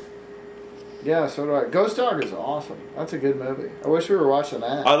CD. Yeah, so do I. Ghost Dog is awesome. That's a good movie. I wish we were watching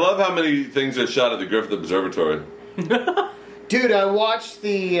that. I love how many things are shot at the Griffith Observatory. Dude, I watched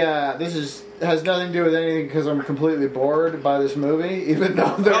the. Has nothing to do with anything because I'm completely bored by this movie, even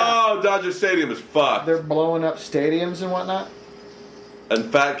though Oh, Dodger Stadium is fucked. they're blowing up stadiums and whatnot. And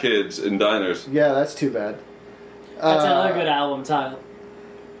fat kids in diners. Yeah, that's too bad. That's another good album title.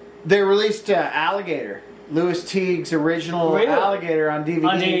 They released Alligator, Louis Teague's original Really? Alligator on DVD.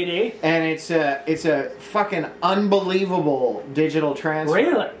 On DVD? And it's a fucking unbelievable digital transfer.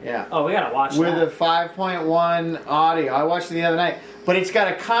 Really? Yeah. Oh, we gotta watch With that. a 5.1 audio. I watched it the other night. But it's got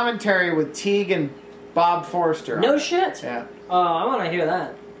a commentary with Teague and Bob Forster. on No it. shit. Yeah. Oh, I want to hear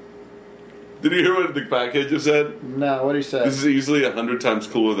that. Did you hear what the fat kid just said? No, what do you say? This is easily 100 times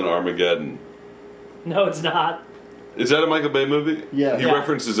cooler than Armageddon. No, it's not. Is that a Michael Bay movie? Yeah. He Yeah.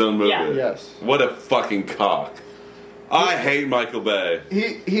 referenced his own movie. Yeah. Yes. What a fucking cock. I hate Michael Bay.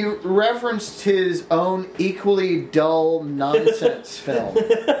 He referenced his own equally dull nonsense film.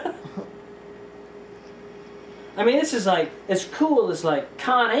 I mean, this is like as cool as like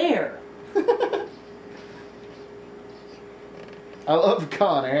Con Air. I love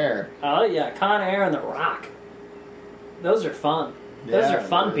Con Air. Oh yeah, Con Air and The Rock. Those are fun. Those Yeah, are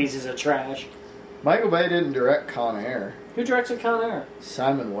fun dude. pieces of trash. Michael Bay didn't direct Con Air. Who directed Con Air?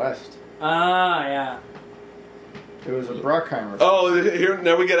 Simon West. Ah, yeah. It was a Bruckheimer. Oh, here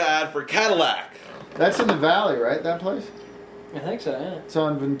now we get an ad for Cadillac. That's in the Valley, right? That place? I think so. Yeah. It's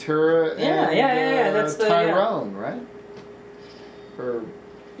on Ventura Yeah, and yeah. That's the Tyrone, right? Or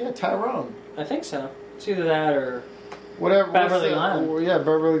yeah, Tyrone. I think so. It's either that or Whatever. what's Beverly the- Glen. Yeah,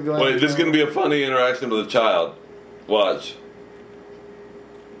 Beverly Glen. Wait, this is going to be a funny interaction with a child. Watch.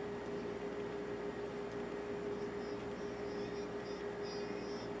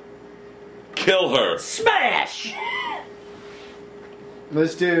 kill her. Smash!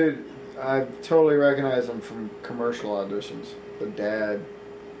 This dude, I totally recognize him from commercial auditions. The dad.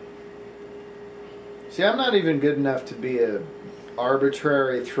 See, I'm not even good enough to be a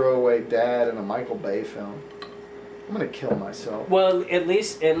arbitrary throwaway dad in a Michael Bay film. I'm gonna kill myself. Well, at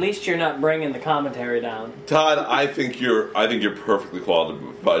least you're not bringing the commentary down. Todd, I think you're perfectly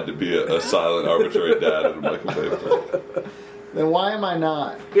qualified to be a silent arbitrary dad in a Michael Bay film. Then why am I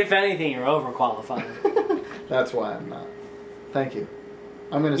not? If anything, you're overqualified. That's why I'm not. Thank you.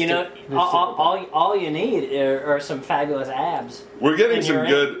 I'm gonna. You know, all you need are some fabulous abs. We're getting And some you're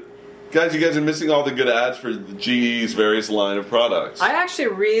good. Guys, you guys are missing all the good ads for the GE's various line of products. I actually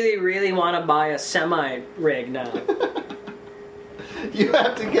really, really want to buy a semi-rig now. You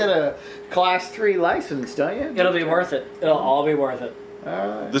have to get a Class 3 license, don't you? It'll be worth it. It'll all be worth it.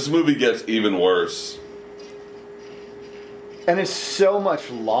 Alright. This movie gets even worse. And it's so much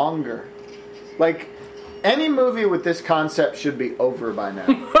longer. Like, any movie with this concept should be over by now.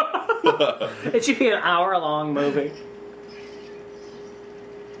 It should be an hour-long movie.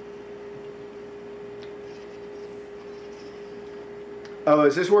 Oh,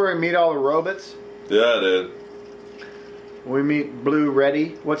 is this where we meet all the robots? Yeah, dude. We meet Blue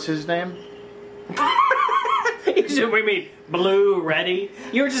Reddy. What's his name? We mean Blue Ready.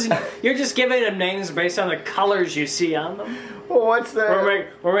 You're just giving them names based on the colors you see on them. Well, what's the...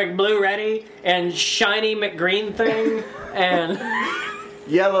 We're making Blue Ready and Shiny McGreen Thing and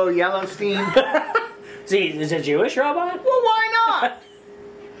Yellow Yellowstein? see, is it a Jewish robot? Well, why not?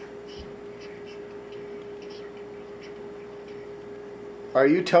 Are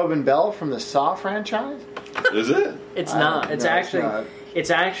you Tobin Bell from the Saw franchise? Is it? It's I not. don't It's know, actually not. It's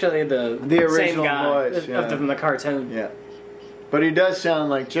actually the original same guy voice, yeah. from the cartoon. Yeah. But he does sound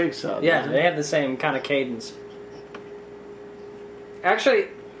like Jigsaw. Yeah, doesn't they he? have the same kind of cadence. Actually,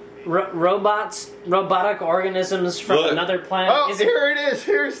 robotic organisms from Look. another planet. Oh, here it is.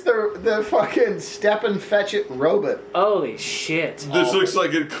 Here's the fucking Step and Fetch It robot. Holy shit! This looks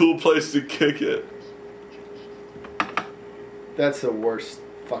like a cool place to kick it. That's the worst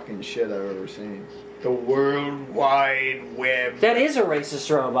fucking shit I've ever seen. The World Wide Web. That is a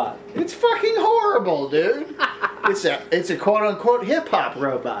racist robot. It's fucking horrible, dude. It's a quote unquote hip hop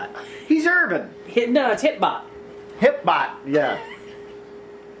robot. He's urban. No, it's Hitbot. Hipbot, yeah.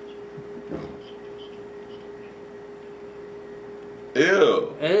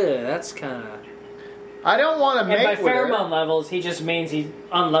 Ew. Ew, that's kind of. I don't want to And by mate with her. pheromone levels, he just means he's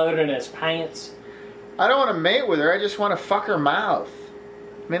unloading his pants. I don't want to mate with her. I just want to fuck her mouth.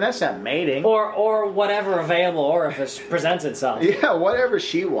 I mean, that's not mating. Or whatever available orifice presents itself. Yeah, whatever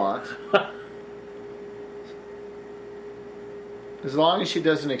she wants. As long as she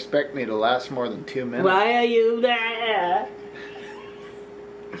doesn't expect me to last more than 2 minutes. Why are you there?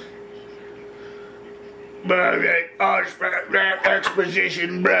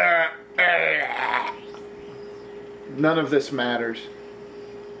 Exposition. None of this matters.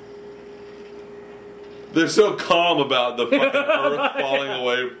 They're so calm about the fucking earth falling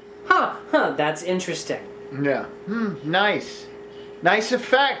away. Huh, that's interesting. Yeah. Nice. Nice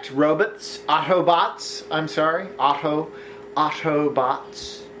effect, robots. Autobots. I'm sorry. Autobots.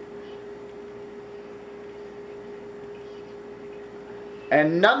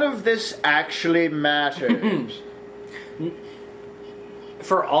 And none of this actually matters.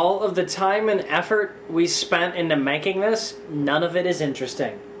 For all of the time and effort we spent into making this, none of it is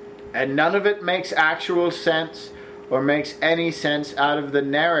interesting. And none of it makes actual sense or makes any sense out of the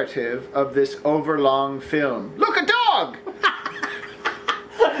narrative of this overlong film. Look, a dog!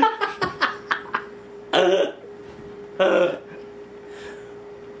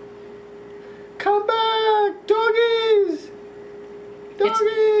 Come back, doggies!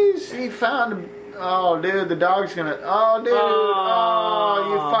 Doggies! He found... Oh, dude, the dog's gonna... Oh, dude! Oh,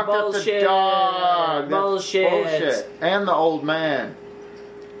 you fucked up the bullshit. dog! That's Bullshit. And the old man.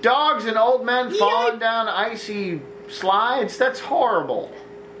 Dogs and old men falling down icy slides? That's horrible.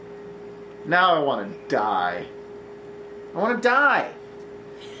 Now I want to die. I want to die.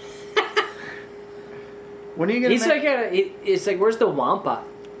 When are you gonna? It's like, where's the Wampa?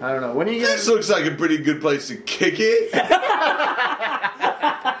 I don't know. When are you This gonna? looks like a pretty good place to kick it.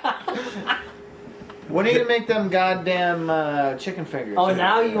 When are you gonna make them goddamn chicken fingers? Oh,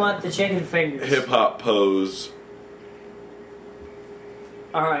 now you want the chicken fingers. Hip hop pose.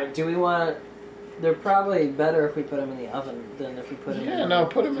 Alright, do we want... They're probably better if we put them in the oven than if we put them in the Yeah, no,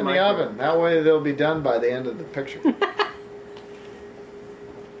 put them in the microwave. oven. That way they'll be done by the end of the picture.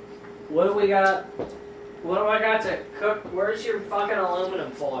 What do we got? What do I got to cook? Where's your fucking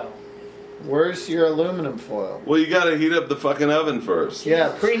aluminum foil? Where's your aluminum foil? Well, you gotta heat up the fucking oven first.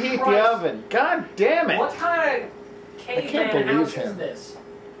 Yeah, Jesus preheat the Christ. oven. God damn it! What kind of can't caveman believe house him. is this?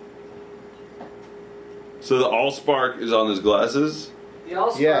 So the allspark is on his glasses? The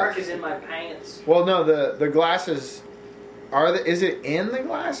allspark is in my pants. Well, no, the glasses is it in the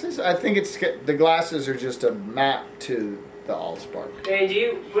glasses? I think it's the glasses are just a map to the allspark.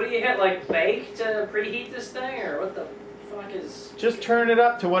 Hey, what do you hit, like bake to preheat this thing, or what the fuck is... Just turn it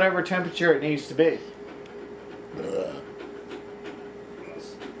up to whatever temperature it needs to be.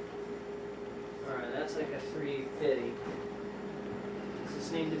 Alright, that's like a 350. Does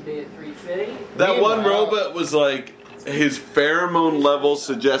this need to be a 350? That one Meanwhile- robot was like, his pheromone levels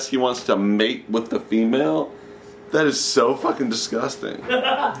suggest he wants to mate with the female. That is so fucking disgusting.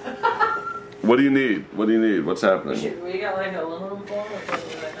 What do you need? What do you need? What's happening? We got like aluminum foil?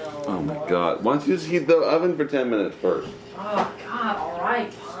 Oh my god. Why don't you just heat the oven for 10 minutes first? Oh god,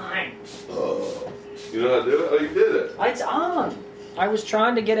 alright, fine. Oh. You know how to do it? Oh, you did it. It's on. I was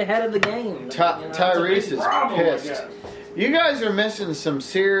trying to get ahead of the game. Tyrese is pissed. You guys are missing some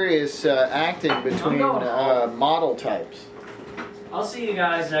serious acting between model types. I'll see you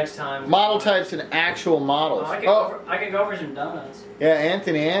guys next time. Model types and actual models. I can go for some donuts. Yeah,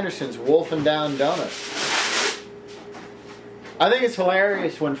 Anthony Anderson's wolfing down donuts. I think it's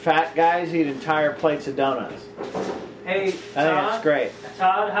hilarious when fat guys eat entire plates of donuts. Hey, I think Todd, it's great.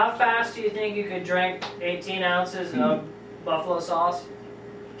 Todd, how fast do you think you could drink 18 ounces of buffalo sauce?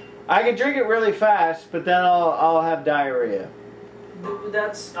 I could drink it really fast, but then I'll have diarrhea.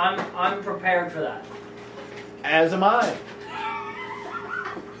 I'm prepared for that. As am I.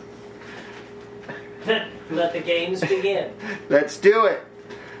 Let the games begin. Let's do it.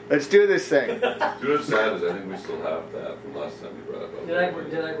 Let's do this thing. You know what's sad is I think we still have that from last time you brought it up.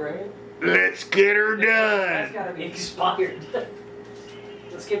 Did I bring it? Let's get her That's done. gotta be expired.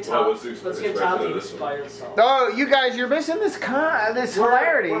 Let's get Well, Todd. what's the Let's get expiration Todd of the this one? expired sauce. Oh, you guys, you're missing this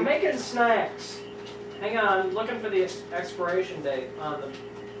hilarity. We're making snacks. Hang on, I'm looking for the expiration date on the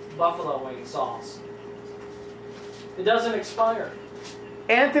buffalo wing sauce. It doesn't expire.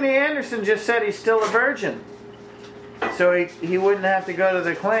 Anthony Anderson just said he's still a virgin, so he wouldn't have to go to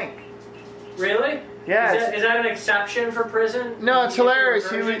the clink. Really? Yeah. Is that an exception for prison? No, it's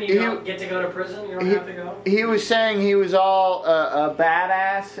hilarious. You don't get to go to prison. You don't have to go. He was saying he was all a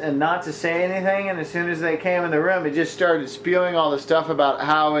badass and not to say anything, and as soon as they came in the room, he just started spewing all the stuff about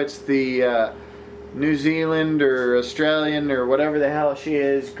how it's the New Zealand or Australian or whatever the hell she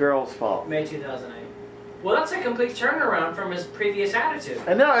is girl's fault. May 2008. Well, that's a complete turnaround from his previous attitude.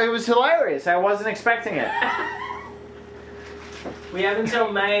 I know, it was hilarious. I wasn't expecting it. We have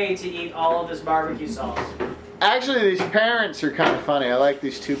until May to eat all of this barbecue sauce. Actually, these parents are kind of funny. I like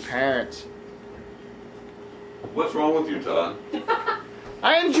these two parents. What's wrong with you, Todd?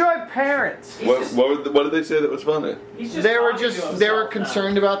 I enjoy parents. What did they say that was funny? They were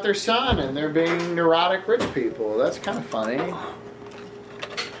concerned about their son, and they're being neurotic rich people. That's kind of funny.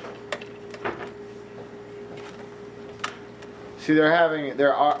 See, they're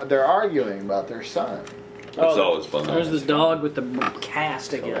arguing about their son. It's always fun. There's this dog with the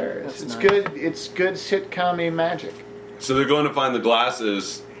cast again. Hilarious. That's It's nice. good. It's good sitcom-y magic. So they're going to find the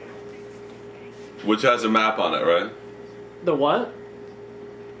glasses, which has a map on it, right? The what?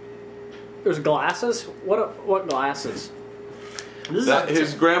 There's glasses? What glasses?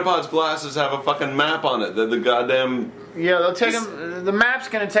 His grandpa's glasses have a fucking map on it. They're the goddamn... Yeah, they'll take him. The map's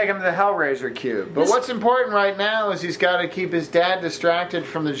going to take him to the Hellraiser cube. But what's important right now is he's got to keep his dad distracted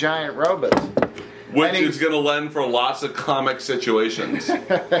from the giant robots. Which is going to lend for lots of comic situations.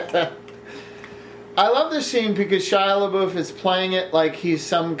 I love this scene because Shia LaBeouf is playing it like he's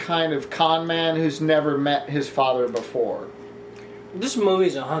some kind of con man who's never met his father before. This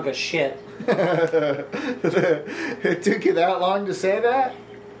movie's a hunk of shit. It took you that long to say that?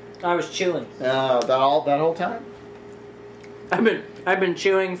 I was chewing. That whole time? I've been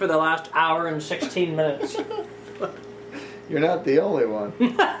chewing for the last hour and 16 minutes. You're not the only one.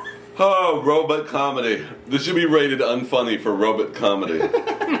 Oh, robot comedy. This should be rated unfunny for robot comedy.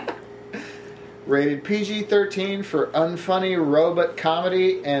 Rated PG-13 for unfunny robot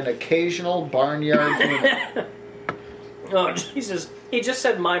comedy and occasional barnyard humor. Oh, Jesus. He just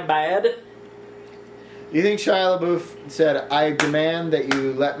said, my bad. You think Shia LaBeouf said, I demand that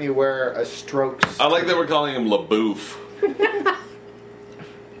you let me wear a Strokes... I like that we're calling him LaBeouf.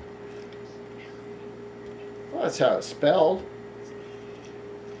 Well, that's how it's spelled.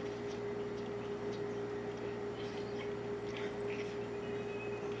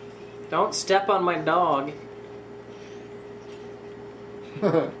 Don't step on my dog.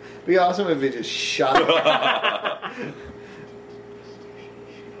 Be awesome if he just shot it.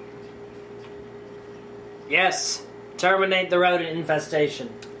 Yes. Terminate the rodent infestation.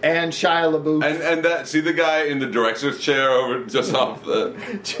 And Shia LaBeouf. And that, see the guy in the director's chair over just off the...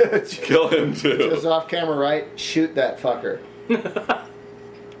 kill him too. Just off camera, right? Shoot that fucker.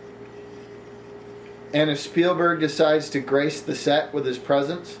 And if Spielberg decides to grace the set with his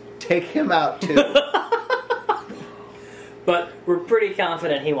presence, take him out too. But we're pretty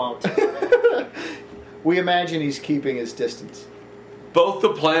confident he won't. We imagine he's keeping his distance. Both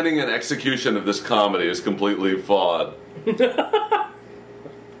the planning and execution of this comedy is completely flawed.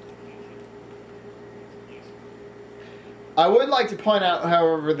 I would like to point out,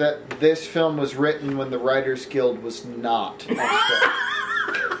 however, that this film was written when the Writers Guild was not.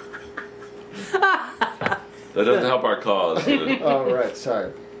 That doesn't help our cause. Oh, right.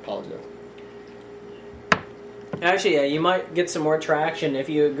 Sorry. Apologize. Actually, yeah, you might get some more traction if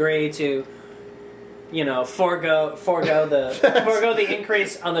you agree to, forego the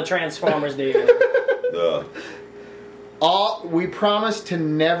increase on the Transformers deal. We promise to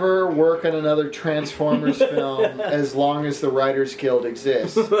never work on another Transformers film as long as the Writers Guild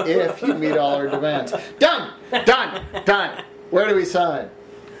exists. If you meet all our demands. Done! Done! Done! Where do we sign?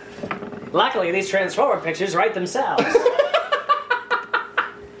 Luckily, these Transformer pictures write themselves.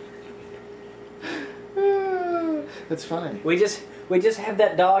 That's funny. We just have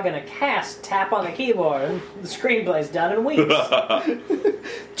that dog in a cast tap on the keyboard, and the screenplay's done in weeks.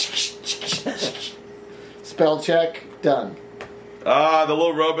 Spell check. Done. The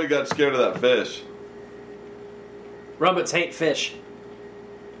little robot got scared of that fish. Robots hate fish.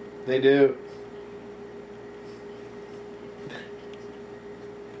 They do.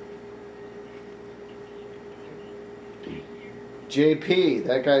 JP,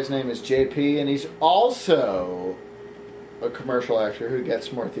 that guy's name is JP, and he's also a commercial actor who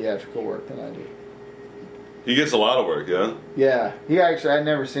gets more theatrical work than I do. He gets a lot of work, yeah? Yeah, I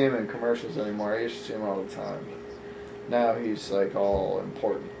never see him in commercials anymore. I used to see him all the time. Now he's like all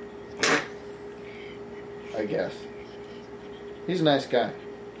important. I guess. He's a nice guy.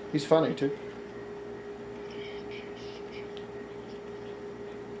 He's funny too.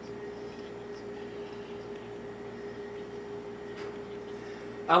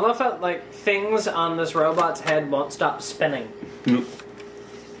 I love how, things on this robot's head won't stop spinning. That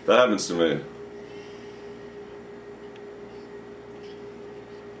happens to me.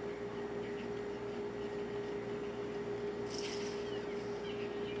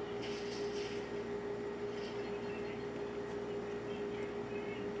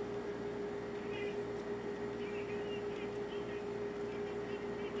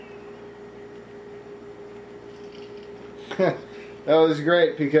 That was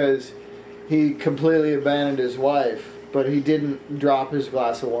great because he completely abandoned his wife, but he didn't drop his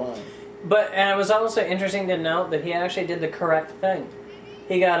glass of wine. And it was also interesting to note that he actually did the correct thing.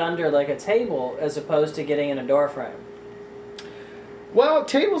 He got under a table as opposed to getting in a door frame. Well,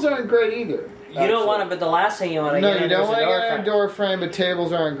 tables aren't great either. You don't want to, but the last thing you want to get under is a door frame. No, you don't want to get in a door frame, but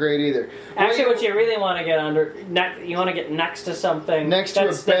tables aren't great either. Actually, what you really want to get under, you want to get next to something. Next to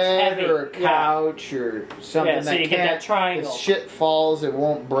a bed or a couch or something so you get that triangle. If shit falls, it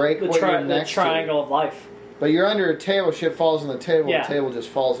won't break what you're next to. The triangle of life. But you're under a table, shit falls on the table, the table just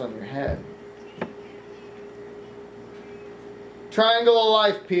falls on your head. Triangle of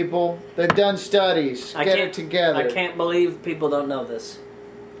life, people. They've done studies. Get it together. I can't believe people don't know this.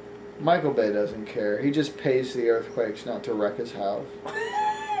 Michael Bay doesn't care. He just pays the earthquakes not to wreck his house.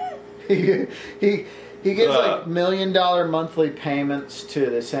 he gets $1 million monthly payments to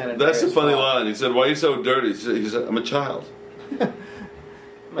the sanitary. That's a funny line. He said, "Why are you so dirty?" He said, "I'm a child."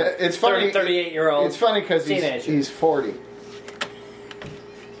 It's funny. 38-year-old. It's funny because he's 40.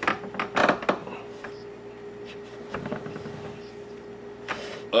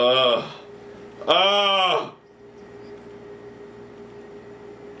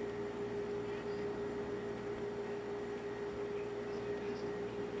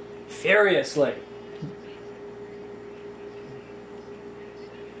 Furiously.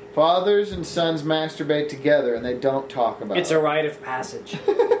 Fathers and sons masturbate together and they don't talk about it. It's a rite of passage.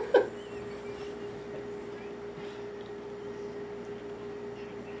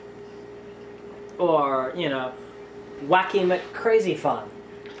 Or, wacky crazy fun.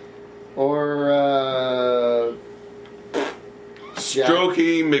 Or,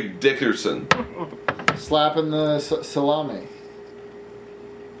 Strokey McDickerson. Slapping the salami.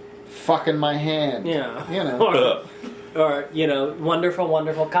 Fucking my hand. Yeah. Or wonderful,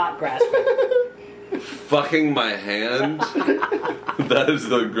 wonderful cock grasping. Fucking my hand? That is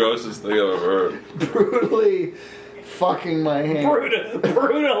the grossest thing I've ever heard. Brutally fucking my hand.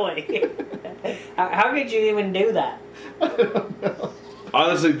 Brutally. How could you even do that? I don't know.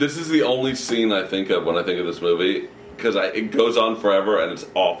 Honestly, this is the only scene I think of when I think of this movie because it goes on forever and it's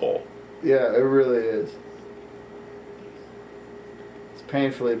awful. Yeah, it really is. It's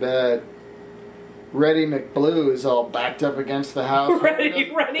painfully bad. Reddy McBlue is all backed up against the house.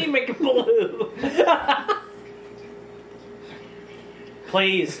 Reddy McBlue.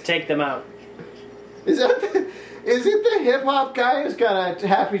 Please take them out. Is it the hip hop guy who's got a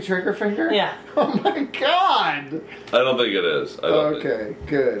happy trigger finger? Yeah. Oh my god. I don't think it is. Okay,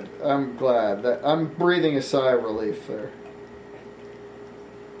 good. I'm glad that I'm breathing a sigh of relief there.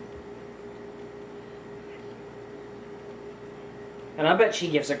 And I bet she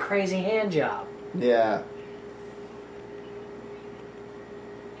gives a crazy hand job. Yeah.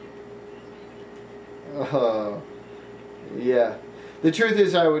 Yeah. The truth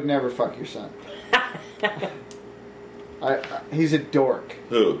is, I would never fuck your son. He's a dork.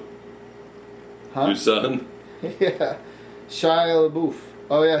 Who? Huh? Your son? Yeah. Shia LaBeouf.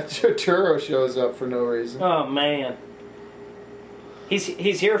 Oh yeah, Turturro shows up for no reason. Oh man. He's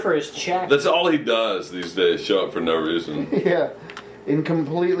here for his check. That's all he does these days, show up for no reason. Yeah. In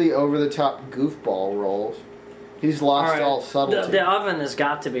completely over-the-top goofball roles. He's lost all subtlety. The oven has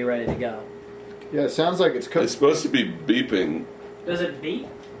got to be ready to go. Yeah, it sounds like it's cooked. It's supposed to be beeping. Does it beep?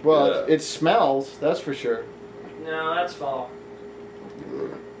 Well, Yeah. it smells, that's for sure. No, that's fall.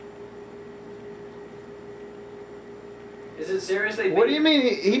 Is it seriously beep? What do you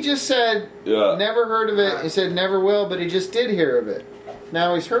mean? He just said, Yeah. never heard of it. He said, never will, but he just did hear of it.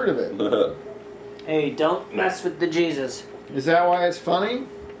 Now he's heard of it. Hey, don't mess with the Jesus. Is that why it's funny?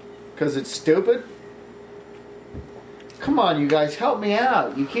 Because it's stupid? Come on, you guys, help me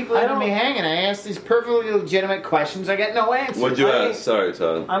out. You keep leaving me hanging. I ask these perfectly legitimate questions. I get no answers. What'd you ask? Sorry,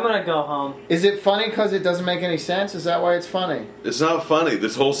 Todd. I'm gonna go home. Is it funny because it doesn't make any sense? Is that why it's funny? It's not funny.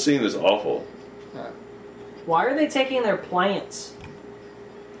 This whole scene is awful. Why are they taking their plants?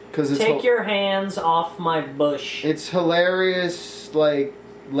 Because Take your hands off my bush. It's hilarious, like,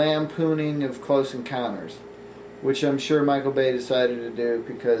 lampooning of Close Encounters. Which I'm sure Michael Bay decided to do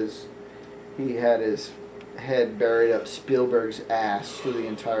because he had his head buried up Spielberg's ass through the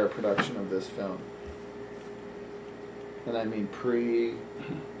entire production of this film. And I mean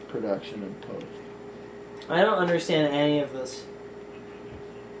pre-production and post. I don't understand any of this.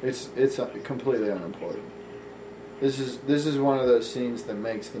 It's completely unimportant. This is one of those scenes that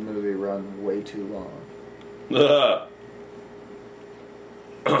makes the movie run way too long.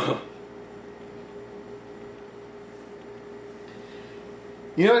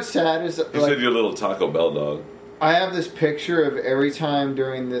 You know what's sad is You said your little Taco Bell dog. I have this picture of every time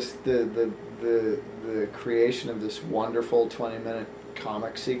during this the creation of this wonderful 20-minute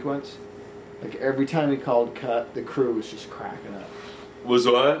comic sequence. Like every time he called cut, the crew was just cracking up. Was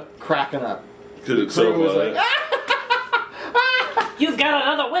what? Cracking up. Because it's so was funny. like, You've got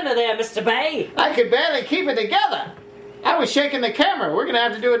another winner there, Mr. Bay. I could barely keep it together. I was shaking the camera. We're gonna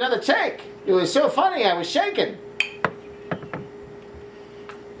have to do another take. It was so funny. I was shaking.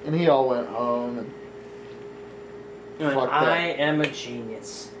 And he all went home and I am a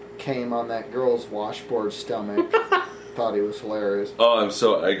genius. came on that girl's washboard stomach. Thought he was hilarious. Oh, I'm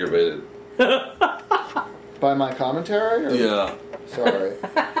so aggravated. By my commentary? Or? Yeah. Sorry.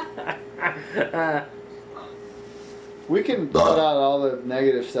 We can cut out all the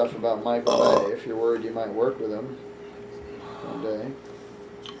negative stuff about Michael Bay if you're worried you might work with him one day.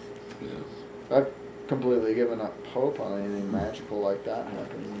 Yeah. I've completely given up hope on anything magical like that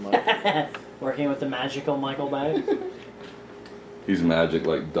happening in my life. Working with the magical Michael Bay. He's magic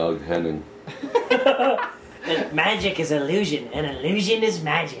like Doug Henning. And magic is illusion, and illusion is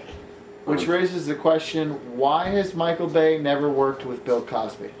magic. Which raises the question, why has Michael Bay never worked with Bill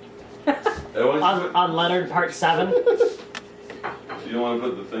Cosby? On Leonard Part 7? You don't want to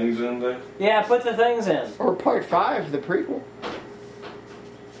put the things in there? Yeah, put the things in. Or Part 5, the prequel.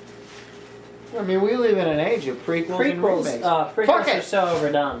 I mean, we live in an age of prequels and remakes. Prequels are so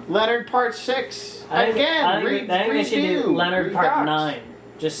overdone. Leonard Part 6. I Again, think they should do Leonard Part 9.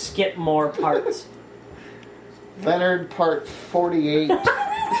 Just skip more parts. Leonard Part 48.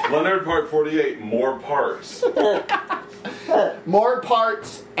 Leonard Part 48, more parts. More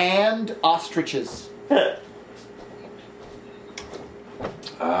parts and ostriches.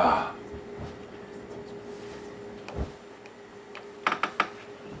 Ah.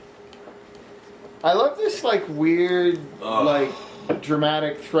 I love this like weird, like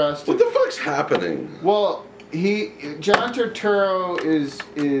dramatic thrust. What the fuck's happening? Well, John Turturro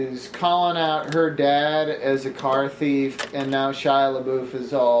is calling out her dad as a car thief, and now Shia LaBeouf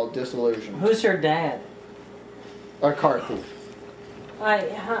is all disillusioned. Who's her dad? A car thief.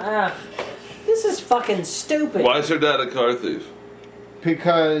 This is fucking stupid. Why is her dad a car thief?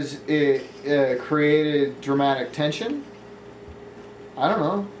 Because it created dramatic tension? I don't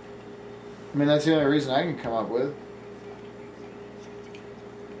know. I mean, that's the only reason I can come up with.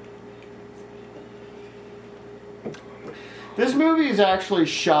 This movie is actually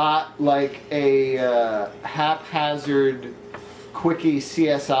shot like a haphazard, quickie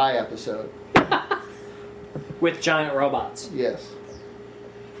CSI episode. With giant robots. Yes.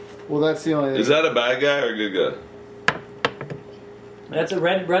 Well, that's the only thing. Is that a bad guy or a good guy? That's a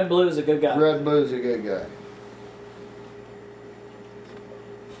Red Blue is a good guy. Red Blue's a good guy.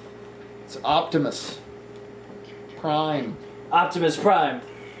 It's Optimus Prime. Optimus Prime.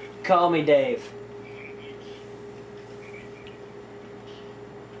 Call me Dave.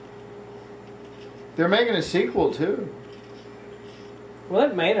 They're making a sequel too. Well,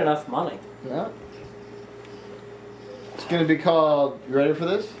 it made enough money. Yeah. It's going to be called, you ready for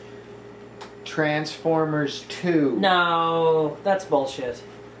this? Transformers 2. No, that's bullshit.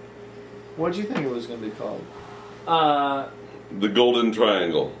 What do you think it was going to be called? The Golden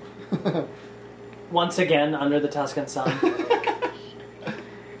Triangle. Once again, Under the Tuscan Sun.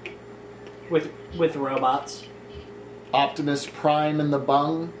 with robots. Optimus Prime and the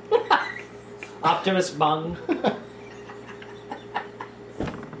Bung. Optimus Bung.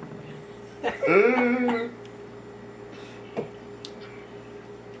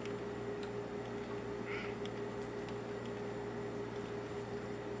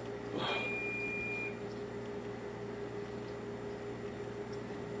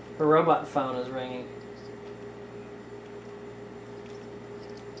 The robot phone is ringing.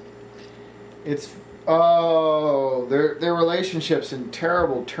 It's their relationship's in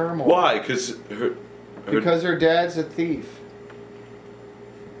terrible turmoil. Why? Because Because her dad's a thief.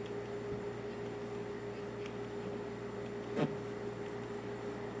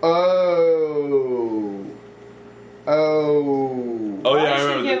 Oh, Oh Why yeah, is I she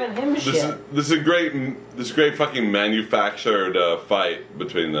remember. giving him shit? This is a great fucking manufactured fight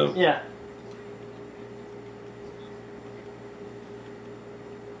between them. Yeah.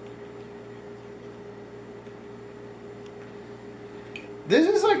 This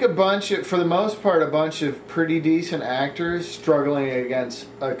is like for the most part, a bunch of pretty decent actors struggling against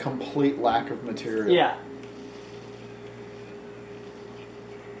a complete lack of material. Yeah.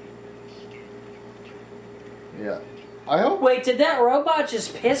 Yeah. I hope. Wait, did that robot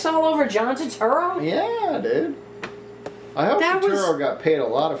just piss all over John Turturro? Yeah, dude. I hope That was- Turturro got paid a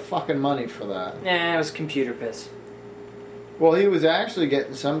lot of fucking money for that. Nah, it was computer piss. Well, he was actually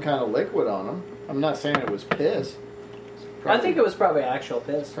getting some kind of liquid on him. I'm not saying it was piss. I think it was probably actual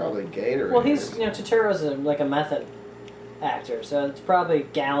piss. Probably Gatorade. Well, Turturro's like a method actor, so it's probably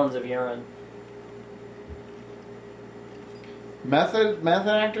gallons of urine. Method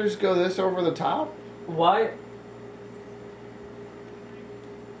actors go this over the top? Why?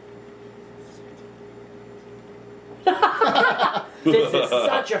 This is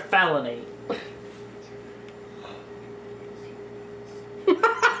such a felony.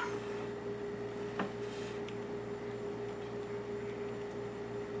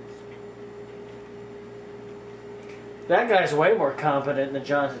 That guy's way more competent than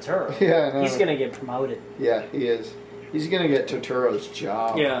John Turturro. Yeah, I know. He's gonna get promoted. Yeah, he is. He's gonna get Turturro's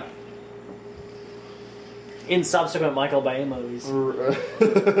job. Yeah. In subsequent Michael Bay movies.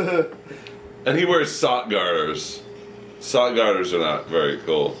 And he wears sock garters. Sock garters are not very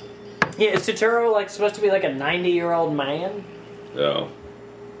cool. Yeah, is Turturro like supposed to be like a 90-year-old man? Yeah.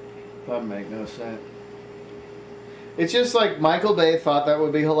 That make no sense. It's just like Michael Bay thought that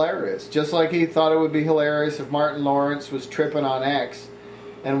would be hilarious. Just like he thought it would be hilarious if Martin Lawrence was tripping on X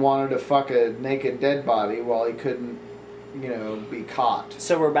and wanted to fuck a naked dead body while he couldn't, be caught.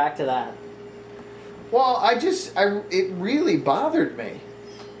 So we're back to that. Well, it really bothered me.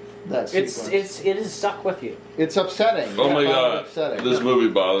 That sequence. It is stuck with you. It's upsetting. Oh my I found it god. upsetting. This movie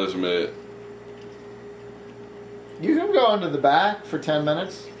bothers me. You can go into the back for 10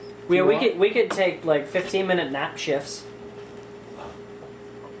 minutes. We could take like 15-minute nap shifts.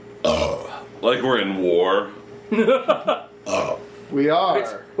 Like we're in war. We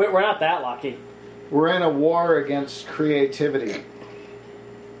are. We're not that lucky. We're in a war against creativity.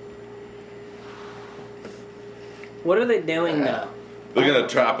 What are they doing now? They're gonna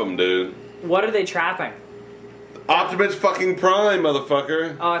trap him, dude. What are they trapping? Optimus fucking Prime,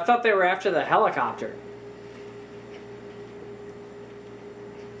 motherfucker. Oh, I thought they were after the helicopter.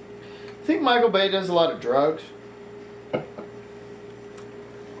 I think Michael Bay does a lot of drugs.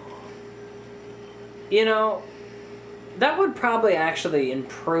 That would probably actually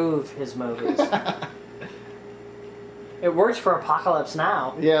improve his movies. It works for Apocalypse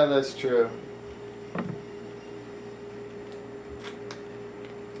Now. Yeah, that's true.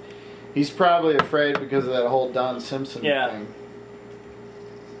 He's probably afraid because of that whole Don Simpson thing.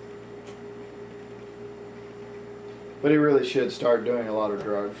 But he really should start doing a lot of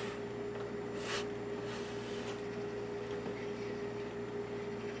drugs.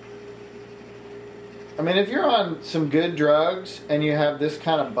 I mean, if you're on some good drugs and you have this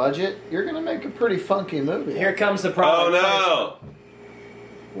kind of budget, you're going to make a pretty funky movie. Here comes the problem. Oh,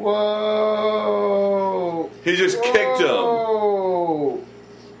 no. Whoa. He just kicked him. Whoa.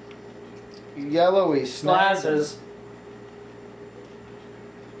 Yellowy snacks. Glasses.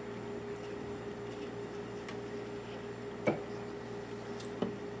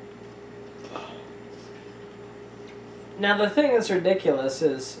 Now, the thing that's ridiculous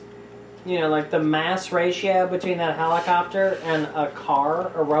is, you know, like the mass ratio between that helicopter and a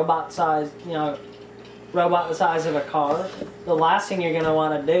car, a robot size, you know, robot the size of a car. The last thing you're going to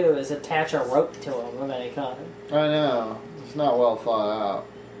want to do is attach a rope to them of any kind. I know. It's not well thought out.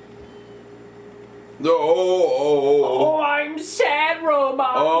 Oh, I'm sad,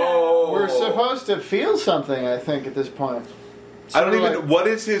 robot. Oh. We're supposed to feel something, I think, at this point. I don't even... what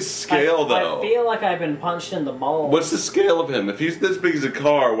is his scale, though? I feel like I've been punched in the balls. What's the scale of him? If he's this big as a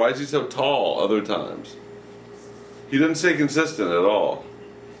car, why is he so tall other times? He doesn't stay consistent at all.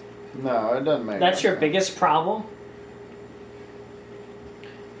 No, it doesn't make That's your sense. biggest problem?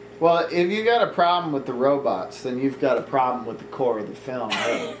 Well, if you got a problem with the robots, then you've got a problem with the core of the film.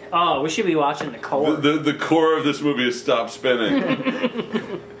 Right? Oh, we should be watching the core. The core of this movie is stop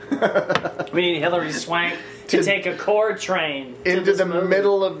spinning. We need Hillary Swank to take a core train into the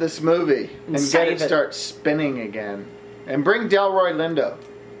middle of this movie and get it save it. start spinning again. And bring Delroy Lindo.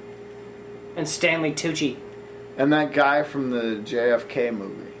 And Stanley Tucci. And that guy from the JFK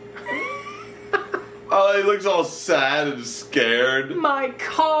movie. Oh, he looks all sad and scared. My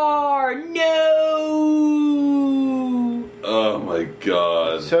car! No! Oh my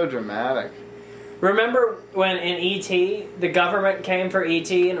god. So dramatic. Remember when in E.T., the government came for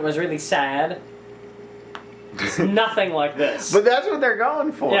E.T. and it was really sad? It's nothing like this. But that's what they're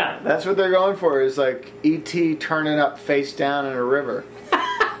going for. Yeah. That's what they're going for, is like E.T. turning up face down in a river.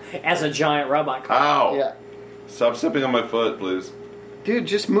 As a giant robot car. Ow. Yeah. Stop stepping on my foot, please. Dude,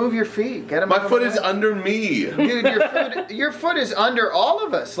 just move your feet. Get 'em My out of foot the is way. under me. Dude, your foot is under all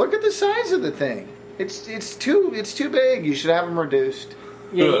of us. Look at the size of the thing. It's too big. You should have them reduced.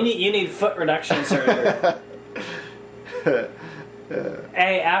 Yeah, you need foot reduction surgery.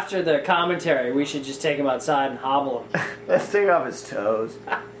 Hey, after the commentary, we should just take him outside and hobble him. Let's take off his toes.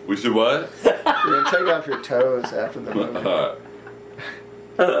 We should what? You're gonna take off your toes after the movie.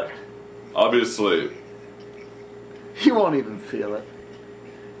 Obviously. You won't even feel it.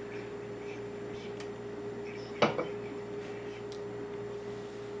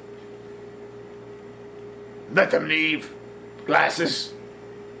 Let them leave. Glasses.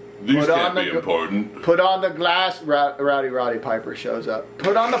 These Put on can't the be gl- important. Put on the glass. Roddy Piper shows up.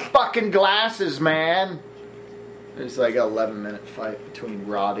 Put on the fucking glasses, man. There's like an 11-minute fight between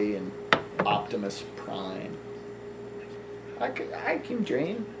Roddy and Optimus Prime. I can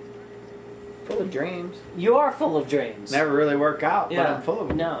dream. Full of dreams. You are full of dreams. Never really work out, but I'm full of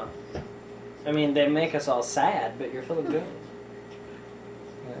them. No. I mean, they make us all sad, but you're full of dreams.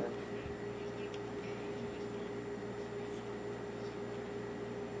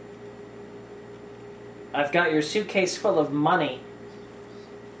 I've got your suitcase full of money.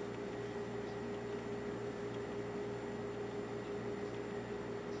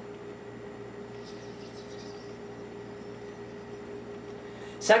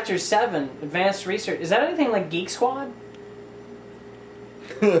 Sector 7, Advanced Research. Is that anything like Geek Squad?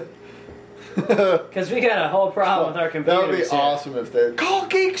 Because we got a whole problem with our computers. That would be here. awesome if they call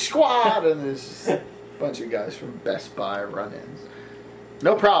Geek Squad and there's just a bunch of guys from Best Buy run-ins.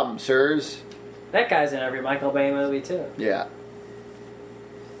 No problem, sirs. That guy's in every Michael Bay movie, too. Yeah.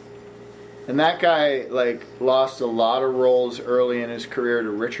 And that guy, like, lost a lot of roles early in his career to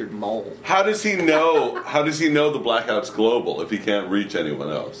Richard Mole. How does he know? How does he know the blackout's global if he can't reach anyone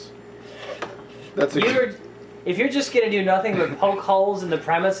else? That's If you're just going to do nothing but poke holes in the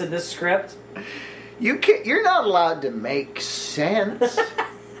premise of this script, you're not allowed to make sense.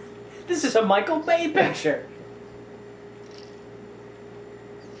 this is a Michael Bay picture.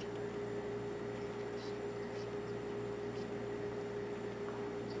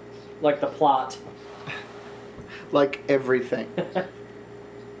 Like the plot. Like everything.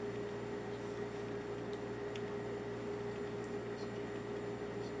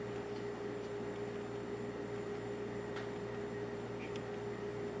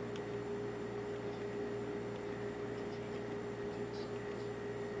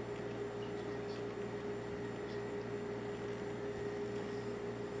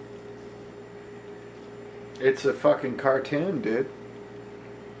 It's a fucking cartoon, dude.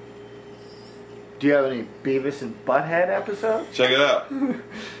 Do you have any Beavis and Butthead episodes? Check it out.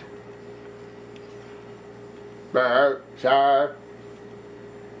 Sharp.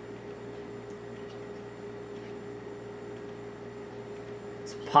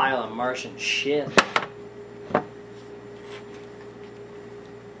 It's a pile of Martian shit.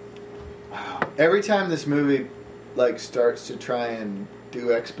 Every time this movie like starts to try and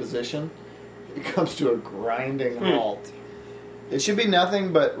do exposition, it comes to a grinding halt. It should be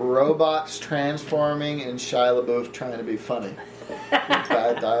nothing but robots transforming and Shia LaBeouf trying to be funny.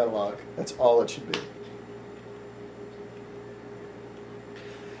 Bad dialogue. That's all it should be.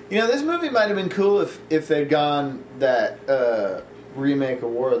 You know, this movie might have been cool if they'd gone that remake of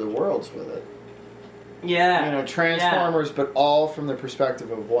War of the Worlds with it. Yeah. You know, Transformers, but all from the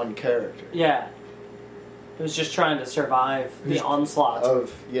perspective of one character. Yeah. It was just trying to survive the onslaught.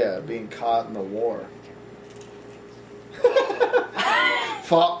 Of, being caught in the war.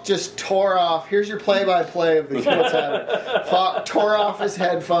 Falk just tore off. Here's your play-by-play of the what's happening. Falk tore off his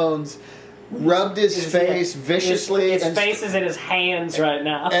headphones, rubbed his face viciously. His face is in his hands right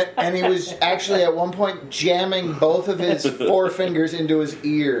now. And he was actually at one point jamming both of his forefingers into his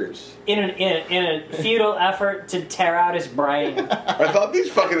ears. In a futile effort to tear out his brain. I thought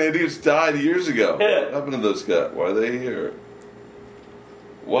these fucking idiots died years ago. What happened to those guys? Why are they here?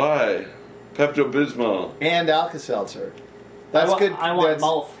 Why? Pepto-Bismol. And Alka-Seltzer. That's good. I want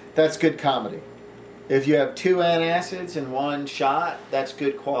both. That's good comedy. If you have 2 antacids in one shot, that's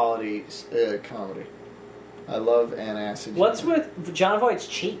good quality comedy. I love antacids. What's with John Voight's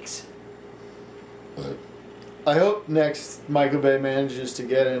cheeks? I hope next Michael Bay manages to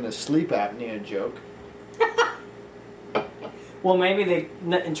get in a sleep apnea joke. Well, maybe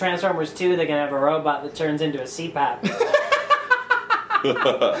in Transformers 2 they can have a robot that turns into a CPAP.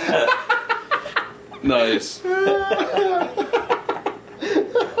 Nice.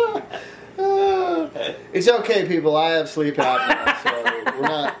 It's okay, people. I have sleep apnea, so we're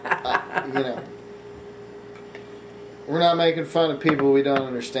not, we're not making fun of people we don't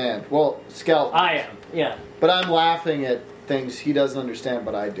understand. Well, Scout. I am, yeah. But I'm laughing at things he doesn't understand,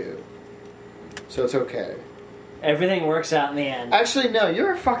 but I do. So it's okay. Everything works out in the end. Actually, no,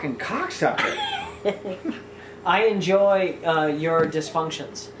 you're a fucking cocksucker. I enjoy your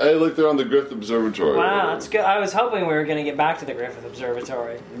dysfunctions. Hey, look, they're on the Griffith Observatory. Wow, that's good. I was hoping we were going to get back to the Griffith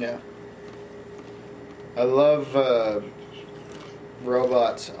Observatory. Yeah. I love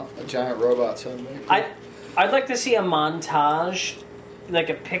robots, giant robots. I'd like to see a montage, like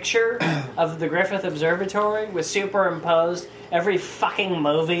a picture of the Griffith Observatory with superimposed every fucking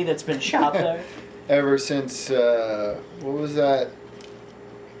movie that's been shot there. Ever since, what was that?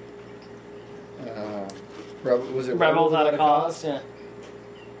 Was it Rebel Without a Cause? Yeah.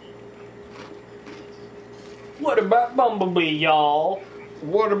 What about Bumblebee, y'all?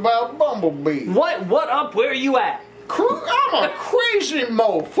 What about Bumblebee? What up? Where you at? I'm a crazy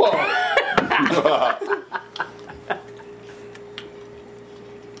mofo.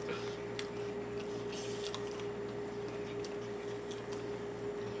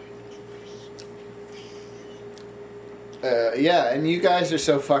 Yeah, and you guys are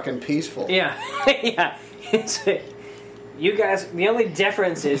so fucking peaceful. Yeah, yeah. You guys, the only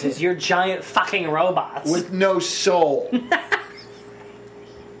difference is you're giant fucking robots. With no soul.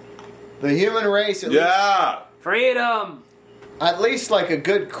 The human race, Freedom! At least like a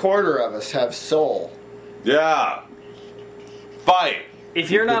good quarter of us have soul. Yeah. Fight.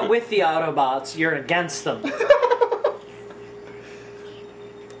 If you're not with the Autobots, you're against them.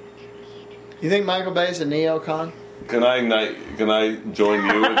 You think Michael Bay's a neocon? Can I join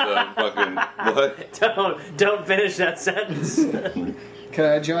you with the fucking what? Don't finish that sentence. Can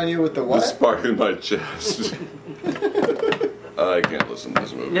I join you with the what? The spark in my chest. I can't listen to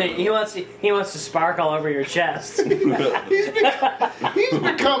this movie. No, he wants to spark all over your chest. He's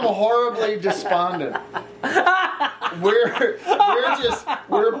become horribly despondent. We're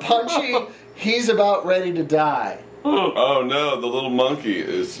punchy. He's about ready to die. Oh no, the little monkey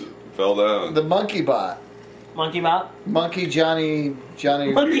fell down. The monkey bot. Monkey bot? Monkey Johnny. Monkey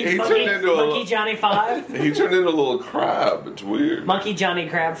Johnny 5? He turned into a little crab. It's weird. Monkey Johnny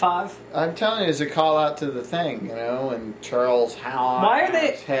Crab 5? I'm telling you, it's a call out to the thing, and Charles Howard. Why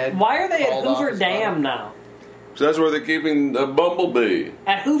are they at Hoover Dam now? So that's where they're keeping the Bumblebee.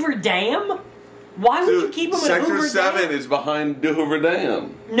 At Hoover Dam? Why would you keep him at Hoover Dam? Sector 7 is behind the Hoover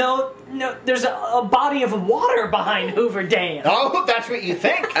Dam. No, there's a body of water behind Hoover Dam. Oh, that's what you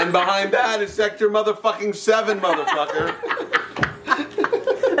think? And behind that is Sector motherfucking 7, motherfucker.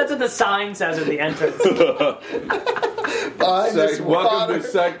 That's what the sign says at the entrance. Welcome to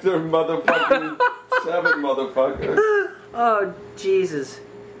Sector motherfucking 7, motherfucker. Oh, Jesus.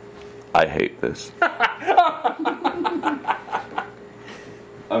 I hate this.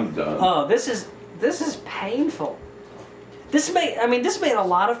 I'm done. Oh, this is painful. This made a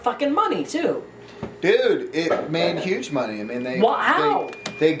lot of fucking money too. Dude, it made huge money. I mean, How?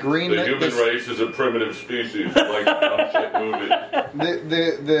 They greenlit the human race is a primitive species, like shit movies.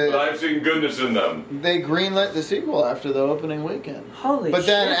 But I've seen goodness in them. They greenlit the sequel after the opening weekend. Holy shit. But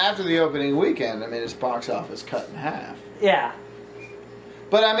then after the opening weekend, I mean, its box office cut in half. Yeah.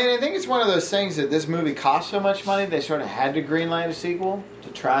 But I mean, I think it's one of those things that this movie cost so much money, they sort of had to greenlight a sequel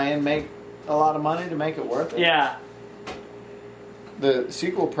to try and make a lot of money to make it worth it. Yeah. The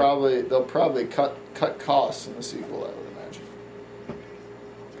sequel they'll probably cut costs in the sequel, I would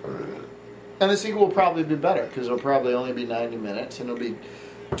imagine. And the sequel will probably be better because it'll probably only be 90 minutes and it'll be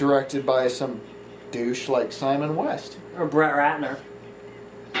directed by some douche like Simon West or Brett Ratner.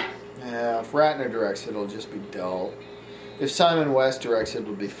 Yeah, if Ratner directs it, it'll just be dull. If Simon West directs it,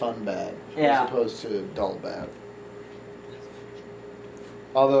 it'll be fun bad as opposed to dull bad.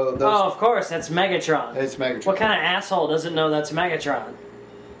 Although of course, that's Megatron. It's Megatron. What kind of asshole doesn't know that's Megatron?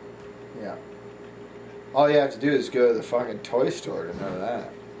 Yeah. All you have to do is go to the fucking toy store to know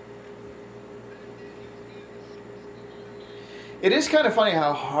that. It is kind of funny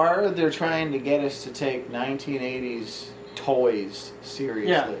how hard they're trying to get us to take 1980s toys seriously.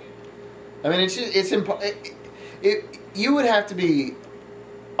 Yeah. I mean, you would have to be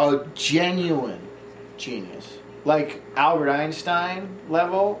a genuine genius. Like Albert Einstein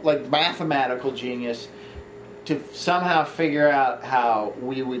level, like mathematical genius, to somehow figure out how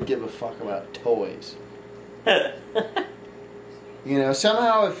we would give a fuck about toys.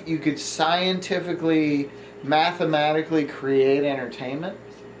 Somehow if you could scientifically, mathematically create entertainment,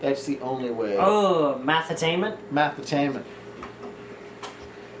 that's the only way. Oh, mathatainment? Mathatainment.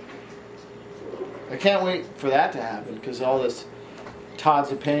 I can't wait for that to happen because all this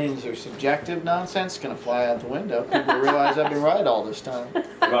Todd's opinions are subjective nonsense is going to fly out the window. People realize I've been right all this time.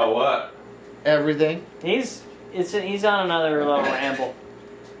 About what? Everything. He's on another little ramble.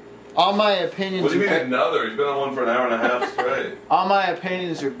 All my opinions. What do you mean another? He's been on one for an hour and a half straight. All my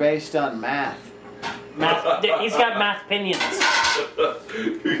opinions are based on math. He's got math opinions.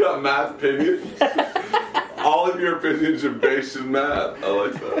 You got math opinions? All of your opinions are based in math. I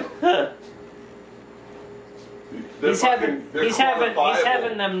like that. He's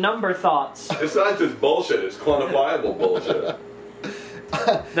having them number thoughts. It's not just bullshit, it's quantifiable bullshit.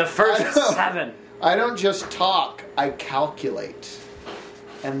 The first 7. I don't just talk, I calculate.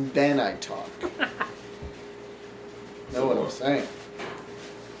 And then I talk. Know what I'm saying?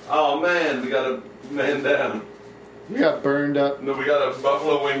 Oh man, we got a man down. We got burned up. No, we got a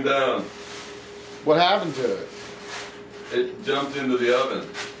buffalo wing down. What happened to it? It jumped into the oven.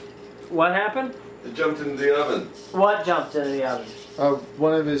 What happened? It jumped into the oven. What jumped into the oven?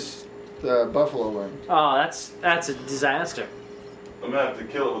 One of his buffalo wings. Oh, that's a disaster. I'm gonna have to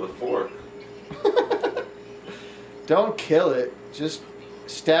kill it with a fork. Don't kill it. Just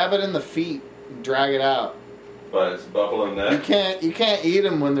stab it in the feet and drag it out. But it's buffalo neck. You can't eat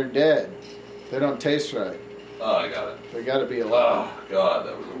them when they're dead. They don't taste right. Oh, I got it. They got to be alive. Oh God,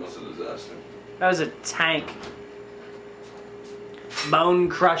 that was almost a disaster. That was a tank. Bone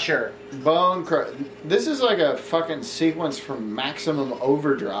Crusher. This is like a fucking sequence from Maximum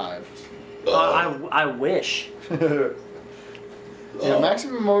Overdrive. I wish. Yeah,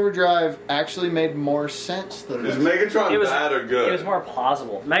 Maximum Overdrive actually made more sense than this. Is Megatron bad or good? It was more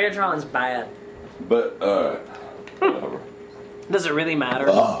plausible. Megatron's bad. But, whatever. Does it really matter?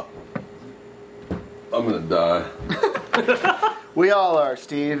 I'm gonna die. We all are,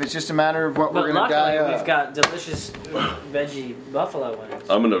 Steve. It's just a matter of what we're gonna die of. We've got delicious veggie buffalo wings.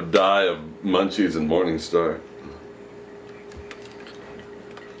 I'm gonna die of Munchies and Morningstar.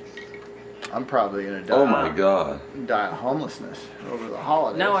 I'm probably gonna die. Oh my God. Die of homelessness over the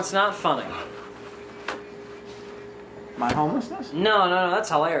holidays. No, it's not funny. My homelessness? No, that's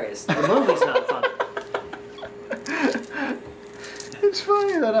hilarious. The movie's not funny. It's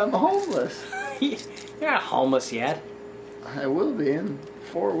funny that I'm homeless. You're not homeless yet. I will be in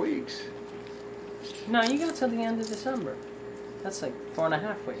 4 weeks. No, you got till the end of December. That's like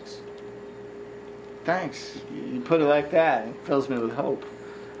 4.5 weeks. Thanks. You put it like that. It fills me with hope.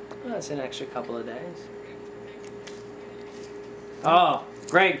 Well, that's an extra couple of days. Oh,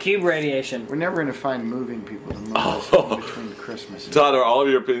 great. Cube radiation. We're never going to find moving people to move us in between Christmas and Todd, are all of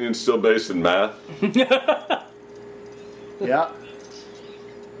your opinions still based in math? Yeah.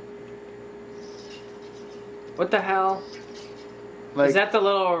 What the hell? Like, is that the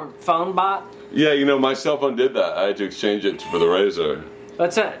little phone bot? Yeah, my cell phone did that. I had to exchange it for the Razor.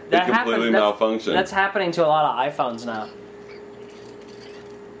 That completely malfunctioned. That's happening to a lot of iPhones now.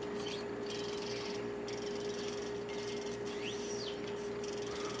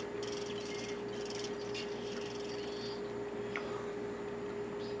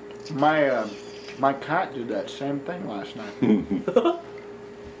 My cat did that same thing last night.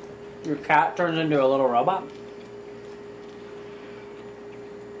 Your cat turns into a little robot?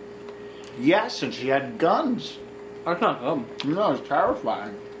 Yes, and she had guns. That's not good. You know, it's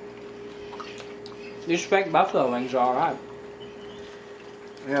terrifying. These fake buffalo wings are alright.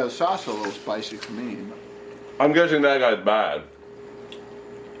 Yeah, the sauce is a little spicy for me. I'm guessing that guy's bad.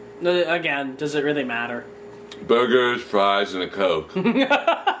 Again, does it really matter? Burgers, fries, and a Coke.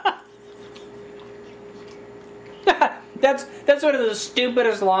 That's one of the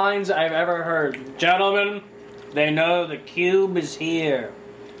stupidest lines I've ever heard. Gentlemen, they know the cube is here.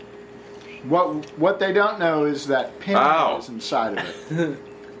 What they don't know is that pinhead is inside of it.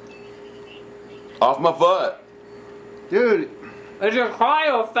 Off my foot. Dude. It's your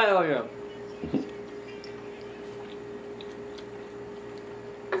cryo failure.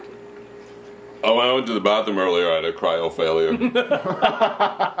 Oh, I went to the bathroom earlier. I had a cryo failure.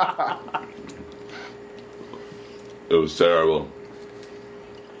 It was terrible.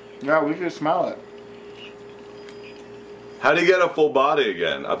 Yeah, we could smell it. How do you get a full body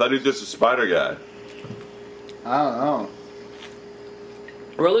again? I thought he was just a spider guy. I don't know.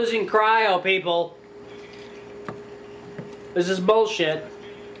 We're losing cryo, people. This is bullshit.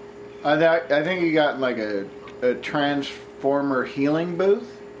 I think he got like a transformer healing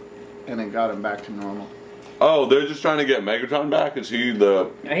booth, and it got him back to normal. Oh, they're just trying to get Megatron back? Is he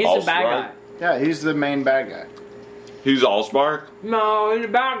the Yeah, he's the bad guy. Yeah, he's the main bad guy. He's Allspark? No, he's a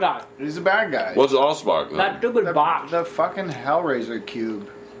bad guy. He's the bad guy. What's Allspark then? That stupid box. The fucking Hellraiser cube.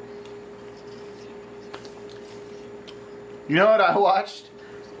 You know what I watched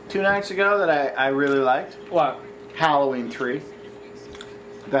 2 nights ago that I really liked? What? Halloween 3.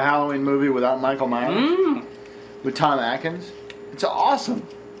 The Halloween movie without Michael Myers. With Tom Atkins. It's awesome.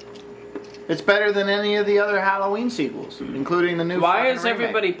 It's better than any of the other Halloween sequels, including the new Why fucking is remake.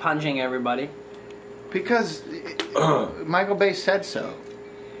 everybody punching everybody? Because Michael Bay said so.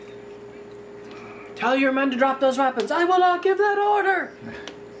 Tell your men to drop those weapons. I will not give that order.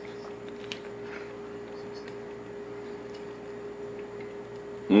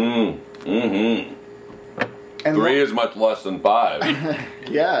 Mm-hmm. And 3 is much less than 5.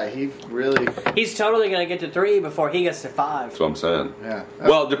 Yeah, he really... He's totally going to get to 3 before he gets to 5. That's what I'm saying. Yeah.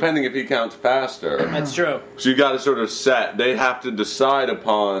 Well, depending if he counts faster. That's true. So you got to sort of set. They have to decide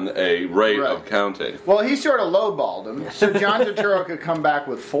upon a rate of counting. Well, he sort of lowballed him. So John Turturro could come back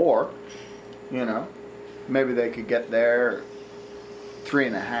with 4. You know. Maybe they could get there.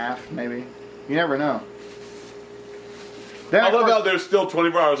 3.5, maybe. You never know. Then, I love course, how they're still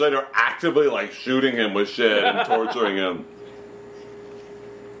 24 hours later actively like shooting him with shit and torturing him.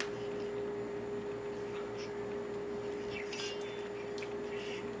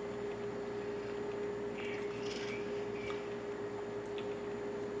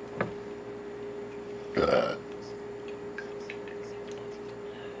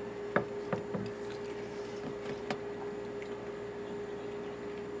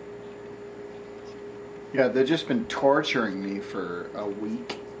 Yeah, they've just been torturing me for a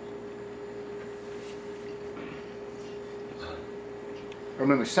week. I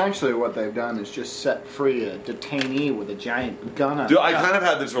mean, essentially what they've done is just set free a detainee with a giant gun on Dude, it. I kind of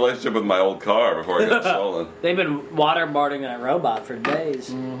had this relationship with my old car before it got stolen. They've been waterboarding that robot for days.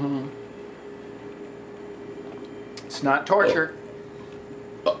 Mm-hmm. It's not torture.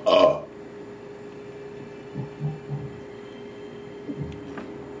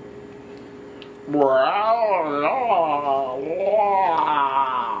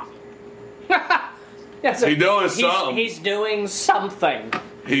 Yeah, so He doing something. He's doing something.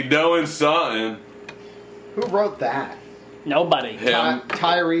 He doing something. Who wrote that? Nobody. Him.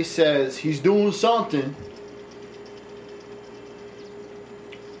 Tyrese says he's doing something.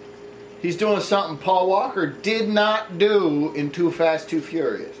 He's doing something Paul Walker did not do in Too Fast, Too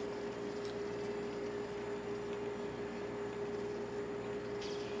Furious.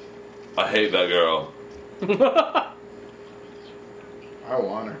 I hate that girl. I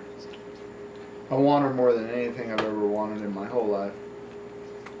want her. I want her more than anything I've ever wanted in my whole life.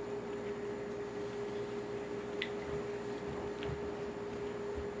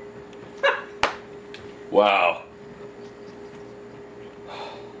 Wow.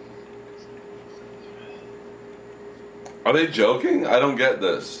 Are they joking? I don't get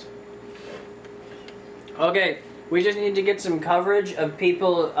this. Okay, we just need to get some coverage of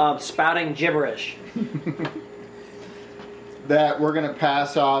people spouting gibberish. that we're going to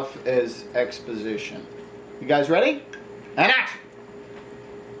pass off as exposition. You guys ready? And action!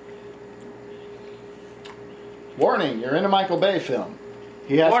 Warning, you're in a Michael Bay film.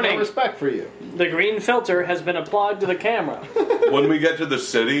 He has Warning. no respect for you. The green filter has been applied to the camera. When we get to the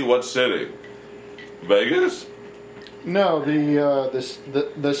city, what city? Vegas? No, the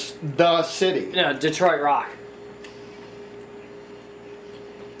city. Yeah, Detroit Rock.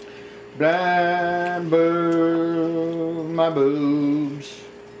 Blind boo, my boobs.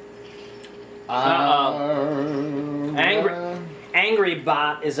 Angry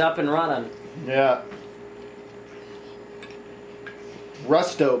Bot is up and running. Yeah.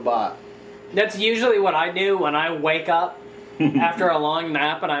 Rustobot. That's usually what I do when I wake up after a long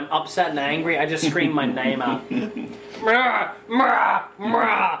nap and I'm upset and angry. I just scream my name out. Mrah, mrah,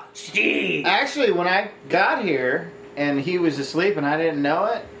 mrah, Steve. Actually, when I got here and he was asleep and I didn't know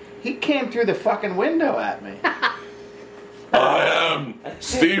it, he came through the fucking window at me. I am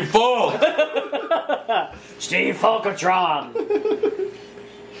Steve Falk. Steve Falkatron.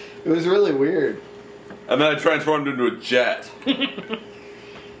 It was really weird. And then I transformed into a jet.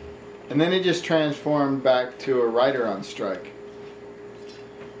 And then he just transformed back to a writer on strike.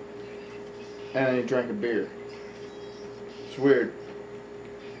 And then he drank a beer. It's weird.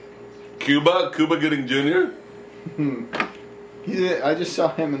 Cuba Gooding Jr.? I just saw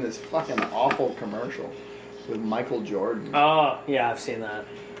him in this fucking awful commercial with Michael Jordan. Oh, yeah, I've seen that.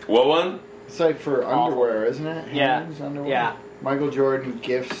 What one? It's like for Awful. underwear, isn't it? Yeah. Hanes underwear? Yeah. Michael Jordan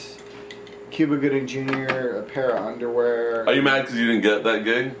gifts Cuba Gooding Jr. a pair of underwear. Are you mad because you didn't get that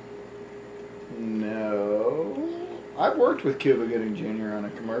gig? No. I've worked with Cuba Gooding Jr. on a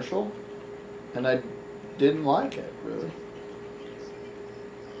commercial, and I didn't like it, really.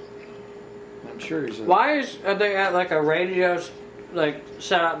 I'm sure he's a... Why are they at like a radio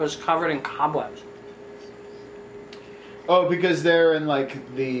setup is covered in cobwebs? Oh, because they're in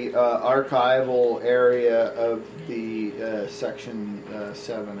like the archival area of the Section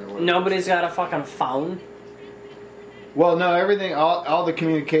 7 or whatever. Nobody's got a fucking phone. Well, no, everything, all the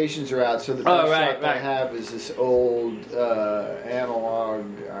communications are out, so the best right, shot they have is this old analog.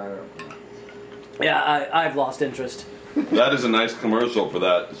 I don't know. Yeah, I've lost interest. That is a nice commercial for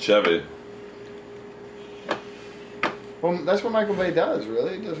that Chevy. Well, that's what Michael Bay does,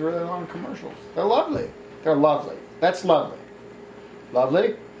 really. He does really long commercials. They're lovely. They're lovely. That's lovely.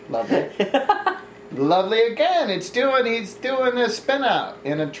 Lovely? Lovely. Lovely again. He's doing a spin out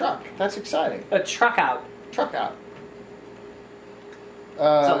in a truck. That's exciting. A truck out. Truck out.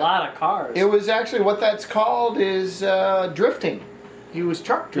 It's a lot of cars. It was actually what that's called is drifting. He was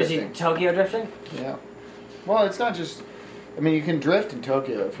truck Is he drifting. Tokyo drifting? Yeah. Well, it's not just... I mean, you can drift in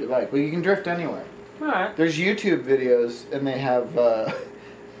Tokyo if you like, but you can drift anywhere. All right. There's YouTube videos, and they have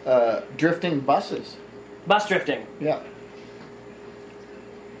drifting buses. Bus drifting. Yeah.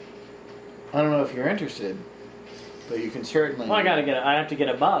 I don't know if you're interested, but you can certainly... Well, I have to get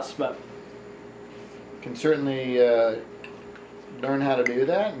a bus, but... Can certainly learn how to do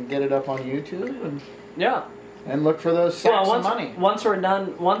that and get it up on YouTube Yeah. and look for those sacks of money. Once we're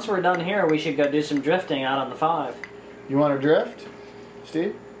done here, we should go do some drifting out on the 5. You want to drift,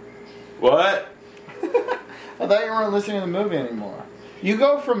 Steve? What? I thought you weren't listening to the movie anymore. You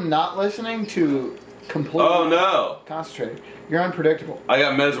go from not listening to completely Oh no! concentrating. You're unpredictable. I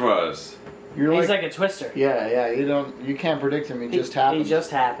got mesmerized. You're He's like a twister. yeah. You can't predict him. He just happens. He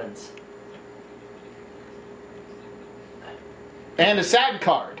just happens. And a SAG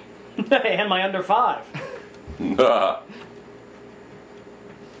card. And my under 5.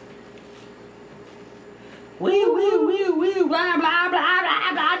 Woo woo woo woo blah blah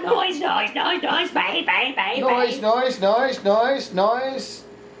blah blah blah noise bang bang bang Noise.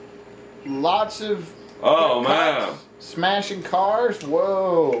 Lots of Oh cuts, man! smashing cars.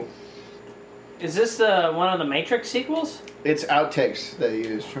 Whoa. Is this one of the Matrix sequels? It's outtakes they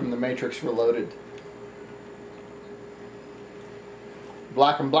use from The Matrix Reloaded.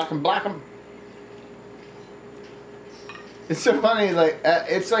 Black 'em. It's so funny,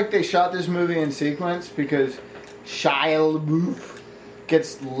 it's like they shot this movie in sequence because Shia LaBeouf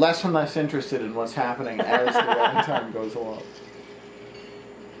gets less and less interested in what's happening as the runtime goes along.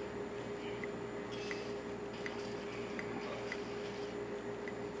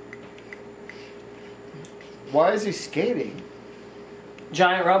 Why is he skating?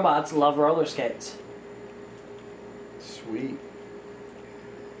 Giant robots love roller skates. Sweet.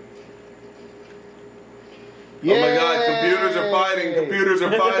 Oh my god, computers are fighting! Computers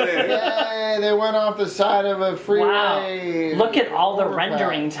are fighting! Yay, they went off the side of a freeway. Wow. Look at all the overpass.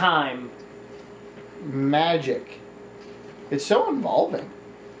 rendering time. Magic. It's so involving.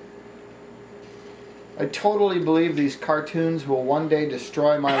 I totally believe these cartoons will one day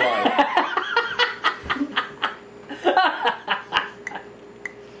destroy my life.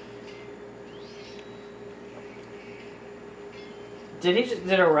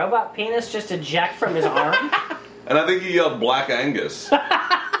 Did a robot penis just eject from his arm? And I think he yelled Black Angus. He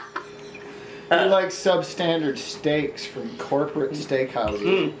likes substandard steaks from corporate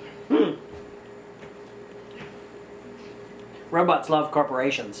steakhouses. Robots love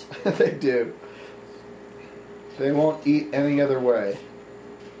corporations. They do. They won't eat any other way.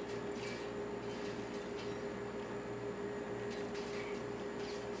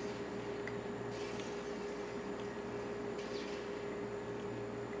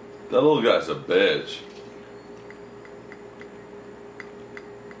 That little guy's a bitch.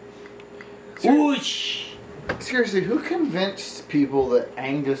 Whoosh! Seriously, who convinced people that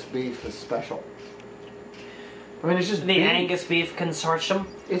Angus beef is special? I mean, it's just The beef. Angus Beef Consortium,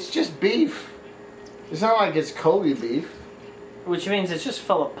 It's just beef. It's not like it's Kobe beef. which means it's just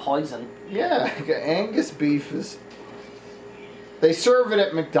full of poison. Yeah, Angus beef is... They serve it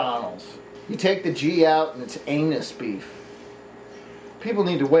at McDonald's. You take the G out and it's anus beef. People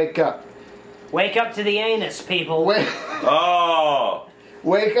need to wake up. Wake up to the anus, people. Wake, Oh!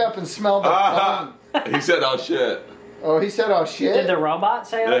 wake up and smell the Ah! bun. He said, oh shit. Oh, he said, oh shit. Did the robot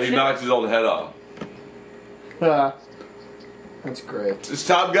say Yeah, that he shit? knocked his old head off. That's great. It's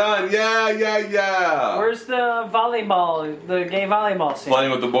Top Gun. Yeah, yeah, yeah. Where's the gay volleyball scene?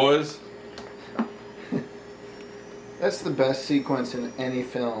 Playing with the boys? That's the best sequence in any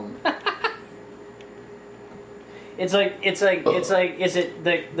film. It's like, is it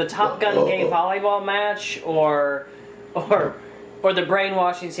the Top Gun gay volleyball match or the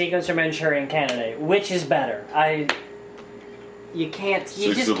brainwashing sequence from Manchurian Candidate? Which is better? You just can't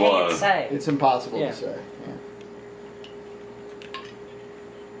say. It's impossible Yeah. to say. Yeah.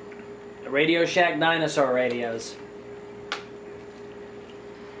 Radio Shack dinosaur radios.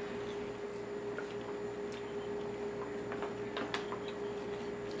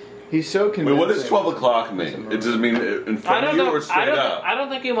 He's so Wait, convincing. what does 12 o'clock mean? It does mean in front of you or straight up? I don't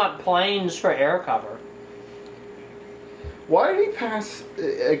think you want planes for air cover. Why did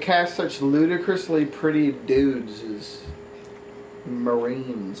he cast such ludicrously pretty dudes as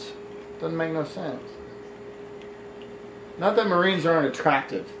Marines? Doesn't make no sense. Not that Marines aren't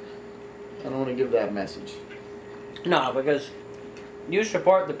attractive. I don't want to give that message. No, because you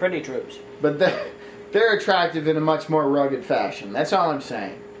support the pretty troops. But they're attractive in a much more rugged fashion. That's all I'm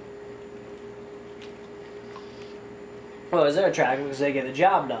saying. Well, they're attractive because they get the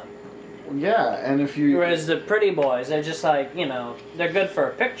job done. Yeah, and if you... Whereas the pretty boys, they're just like, they're good for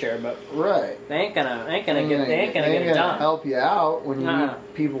a picture, but Right. they ain't gonna get it done. help you out when you Nah. need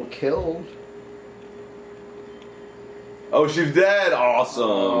people killed. Oh, she's dead. Awesome.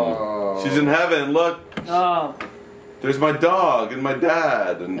 Oh. She's in heaven. Look, Oh, there's my dog and my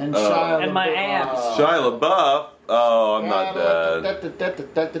dad and Shia And my LaBeouf. abs. Shia LaBeouf. Oh, I'm not dead.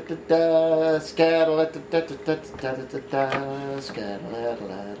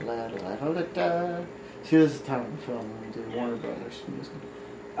 See, this is the time of the film when we do Warner Brothers music.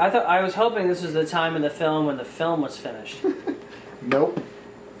 I was hoping this was the time in the film when the film was finished. Nope.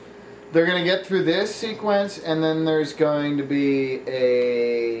 They're going to get through this sequence, and then there's going to be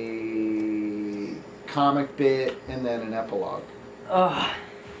a comic bit, and then an epilogue. Ugh.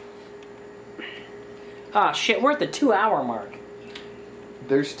 Ah, shit, we're at the 2-hour mark.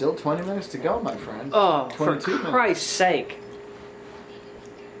 There's still 20 minutes to go, my friend. Oh, for 22 minutes. Christ's sake.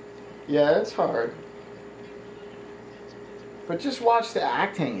 Yeah, it's hard. But just watch the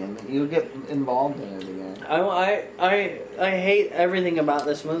acting, and you'll get involved in it again. I hate everything about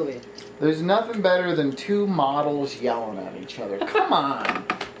this movie. There's nothing better than two models yelling at each other. Come on.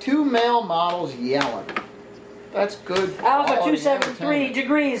 Two male models yelling. That's good. Alpha quality 273 entertainment.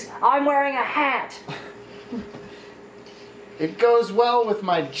 degrees. I'm wearing a hat. It goes well with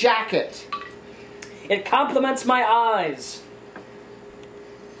my jacket. It complements my eyes.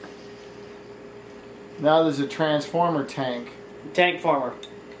 Now there's a transformer tank. Tank former.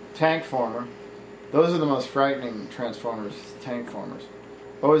 Tank former. Those are the most frightening transformers. Tank formers.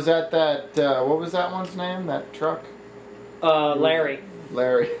 Oh, was that what was that one's name? That truck? Larry.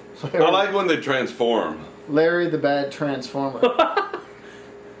 Larry. I like when they transform. Larry the Bad Transformer.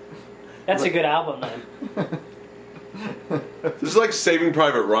 That's a good album name. This is like Saving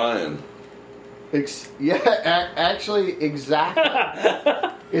Private Ryan. Actually,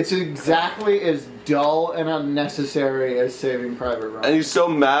 exactly. It's exactly as dull and unnecessary as Saving Private Ryan. And he's so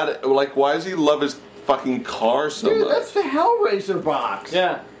mad. Like, why does he love his fucking car so Dude, much? that's the Hellraiser box.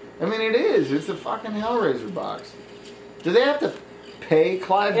 Yeah. I mean, it is. It's the fucking Hellraiser box. Do they have to pay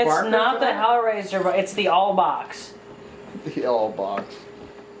Clive It's Barker? not for the that? Hellraiser, but it's the All Box. The all box.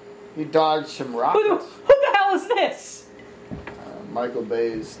 He dodged some Who rockets. the hell is this? Michael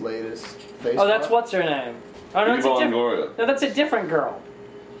Bay's latest face. Oh, that's what's her name. Oh no, it's a Eva different. Longoria. No, that's a different girl.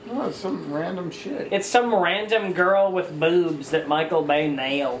 Oh, it's some random shit. It's some random girl with boobs that Michael Bay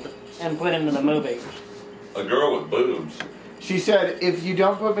nailed and put into the movie. A girl with boobs. She said, "If you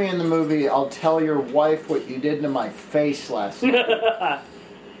don't put me in the movie, I'll tell your wife what you did to my face last night."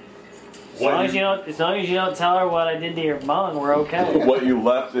 As long as you don't tell her what I did to your bung, we're okay. What you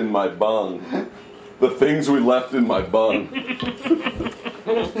left in my bung. The things we left in my bung.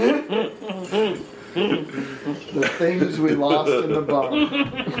 The things we lost in the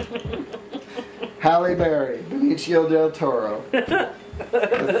bung. Halle Berry, Benicio del Toro.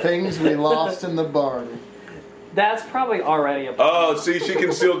 The things we lost in the bung. That's probably already a. Oh, see, she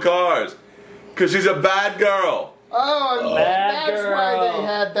can steal cars. Because she's a bad girl. Oh, Bad that's girl. why they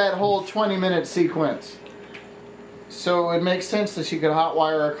had that whole 20-minute sequence. So it makes sense that she could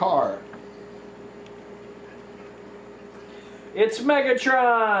hotwire a car. It's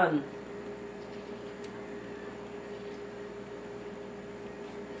Megatron.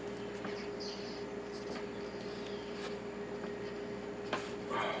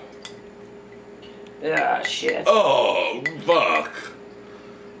 Ah, shit. Oh, fuck.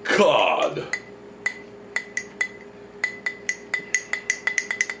 God.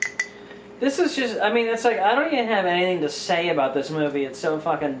 This is just, I mean, it's like, I don't even have anything to say about this movie. It's so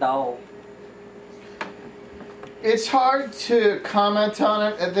fucking dull. It's hard to comment on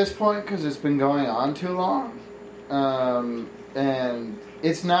it at this point because it's been going on too long. And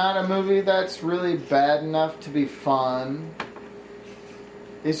it's not a movie that's really bad enough to be fun.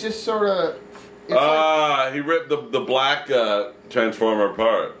 It's just sort of... He ripped the black Transformer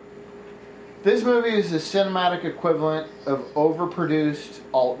apart. This movie is the cinematic equivalent of overproduced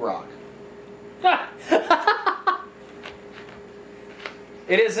alt-rock.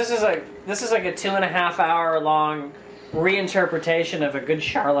 It is. This is like a 2.5 hour long reinterpretation of a good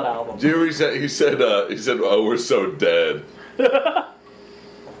Charlotte album. Do you hear he said, oh, we're so dead.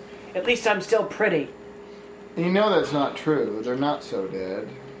 At least I'm still pretty. You know that's not true. They're not so dead.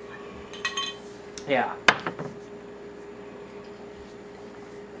 Yeah.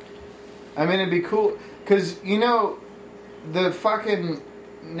 I mean, it'd be cool because you know the fucking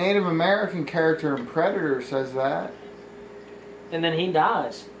Native American character in Predator says that. And then he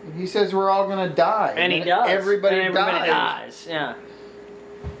dies. He says we're all gonna die, And he then does. Everybody and dies. Yeah.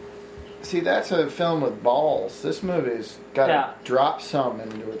 See, that's a film with balls. This movie's got to drop some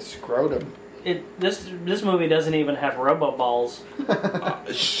into its scrotum. This movie doesn't even have robo balls.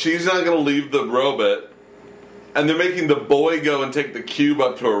 She's not going to leave the robot, and they're making the boy go and take the cube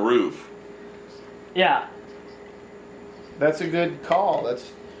up to a roof. Yeah. That's a good call.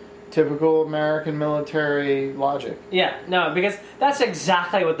 That's typical American military logic. Yeah, no, because that's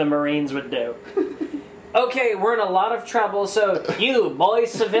exactly what the Marines would do. Okay, we're in a lot of trouble, so you, boy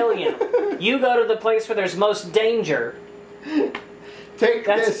civilian, you go to the place where there's most danger. Take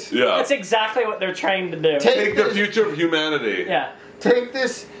this. Yeah. That's exactly what they're trained to do. Take the future of humanity. Yeah. Take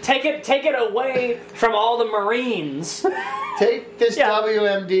this. Take it away from all the Marines. Take this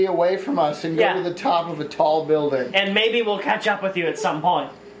WMD away from us and go to the top of a tall building. And maybe we'll catch up with you at some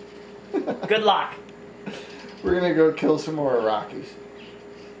point. Good luck. We're gonna go kill some more Iraqis.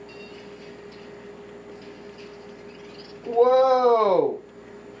 Whoa!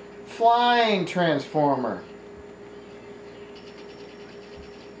 Flying Transformer.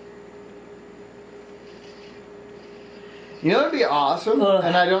 You know what'd be awesome?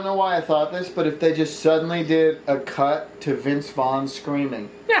 And I don't know why I thought this, but if they just suddenly did a cut to Vince Vaughn screaming.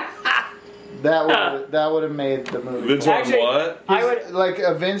 That would have made the movie. Vince Vaughn what? I would like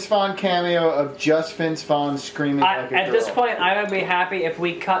a Vince Vaughn cameo of just Vince Vaughn screaming like a girl. At this point, I would be happy if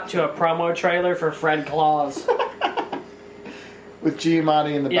we cut to a promo trailer for Fred Claus. With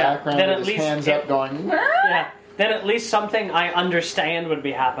Giamatti in the background then with at his least hands up going... Yeah, then at least something I understand would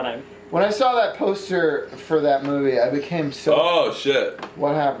be happening. When I saw that poster for that movie, I became so... Oh, shit.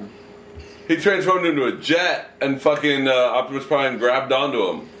 What happened? He transformed into a jet, and fucking Optimus Prime grabbed onto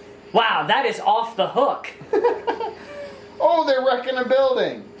him. Wow, that is off the hook. Oh, they're wrecking a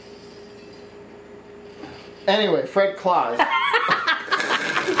building. Anyway, Fred Claus.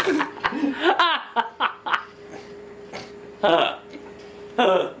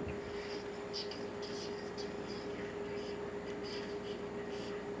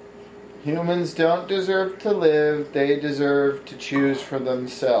 Humans don't deserve to live, they deserve to choose for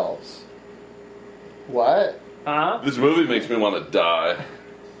themselves. What? Huh? This movie makes me want to die.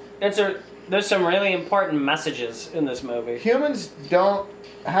 There's some really important messages in this movie. Humans don't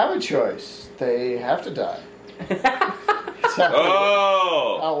have a choice. They have to die. That's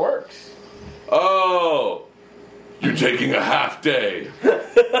how it works. Oh! You're taking a half day.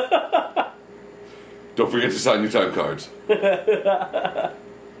 Don't forget to sign your time cards.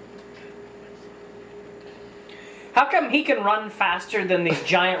 How come he can run faster than these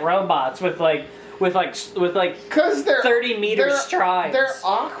giant robots with 'Cause they're 30-meter strides? They're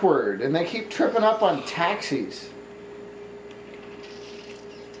awkward and they keep tripping up on taxis.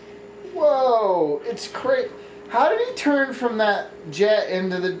 Whoa, it's crazy. How did he turn from that jet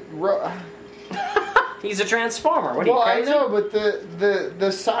into the He's a transformer. What are you crazy? I know, but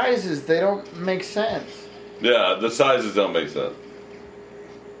the sizes, they don't make sense. Yeah, the sizes don't make sense.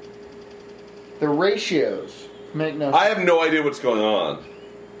 The ratios make no sense. I have no idea what's going on.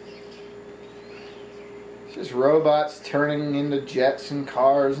 It's just robots turning into jets and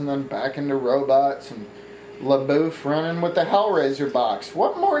cars and then back into robots and LaBouffe running with the Hellraiser box.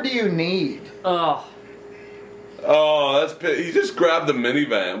 What more do you need? Oh. Oh, he just grabbed the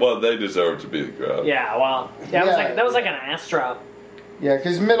minivan. Well, they deserve to be grabbed. Yeah, well, that was like an Astro. Yeah,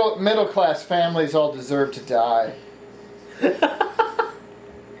 because middle class families all deserve to die.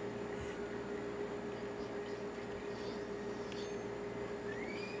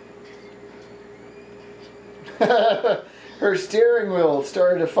 Her steering wheel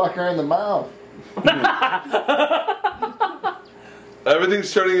started to fuck her in the mouth.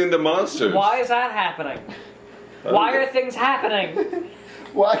 Everything's turning into monsters. Why is that happening? Why are things happening?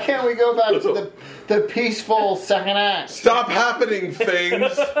 Why can't we go back to the peaceful second act? Stop happening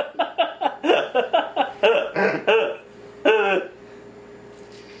things.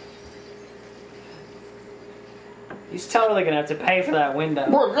 He's totally gonna have to pay for that window.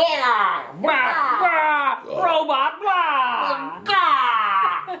 Robot, blah.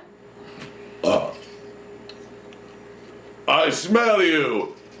 I smell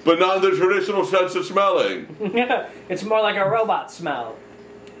you, but not in the traditional sense of smelling. It's more like a robot smell.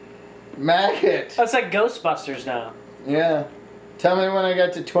 Maggot. That's like Ghostbusters now. Yeah. Tell me when I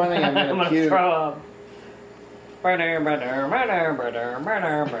get to 20, I'm I'm gonna gonna puke. throw up.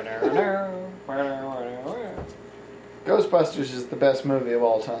 Ghostbusters is the best movie of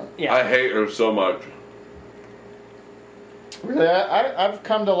all time. Yeah. I hate her so much. Really, I've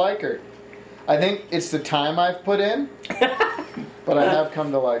come to like her. I think it's the time I've put in, but I have come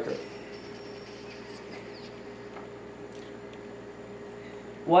to like her.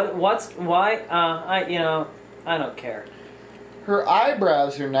 Why? I don't care. Her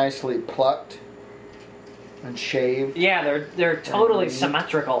eyebrows are nicely plucked and shaved. Yeah, they're totally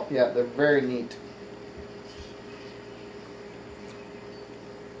symmetrical. Yeah, they're very neat.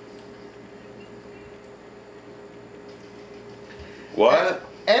 What?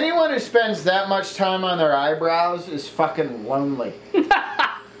 Anyone who spends that much time on their eyebrows is fucking lonely.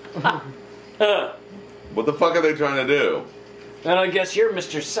 What the fuck are they trying to do? And I guess you're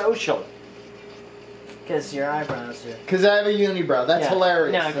Mr. Social. Because your eyebrows are... Because I have a unibrow. That's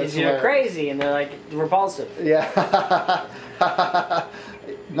hilarious. No, because you're crazy and they're like repulsive. Yeah.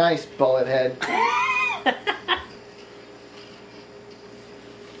 Nice bullet head.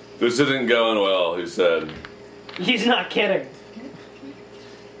 This isn't going well, he said. He's not kidding.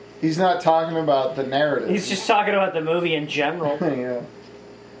 He's not talking about the narrative. He's just talking about the movie in general. Yeah.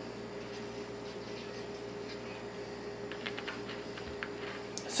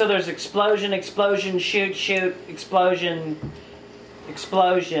 So there's explosion, shoot, explosion,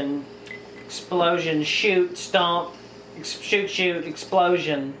 shoot, stomp, shoot,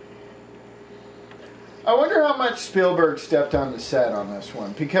 explosion. I wonder how much Spielberg stepped on the set on this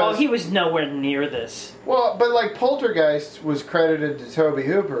one, because... Oh, he was nowhere near this. Well, but like Poltergeist was credited to Tobe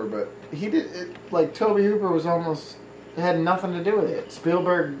Hooper, but he did it, like Tobe Hooper was almost had nothing to do with it.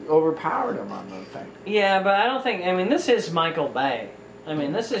 Spielberg overpowered him on the thing. Yeah, but I don't think. I mean, this is Michael Bay. I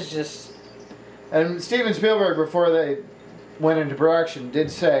mean, this is just. And Steven Spielberg, before they went into production, did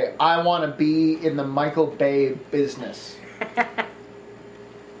say, "I want to be in the Michael Bay business."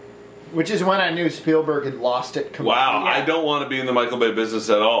 Which is when I knew Spielberg had lost it completely. Wow, I don't want to be in the Michael Bay business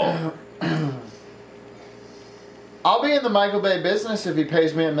at all. I'll be in the Michael Bay business if he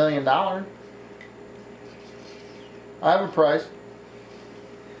pays me $1 million. I have a price.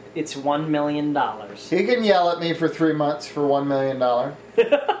 It's $1 million. He can yell at me for 3 months for $1 million.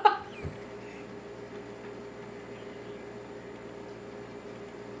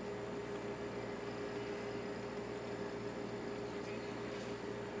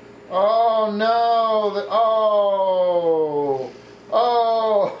 Oh no!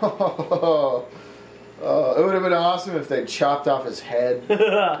 It would have been awesome awesome if they chopped off his head.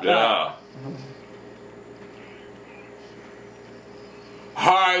 Yeah.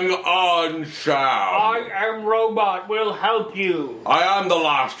 Hang on, Sam. I am robot. Will help you. I am the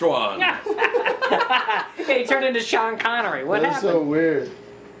last one. He turned into Sean Connery. What That's happened? so weird.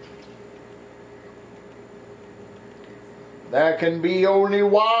 There can be only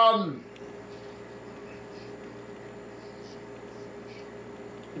one.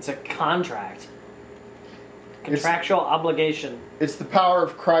 It's a contract. Contractual obligation. It's the power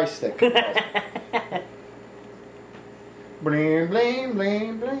of Christ that can help. Bling, bling,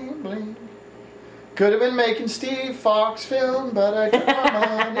 bling, bling, bling. Could have been making Steve Fox film, but I took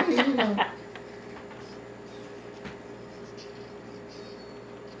my money.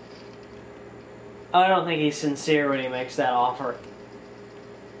 I don't think he's sincere when he makes that offer.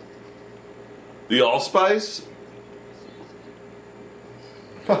 The allspice?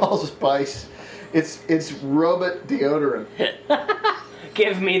 Allspice. It's robot deodorant.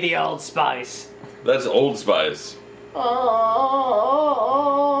 Give me the Old Spice. That's Old Spice. Oh,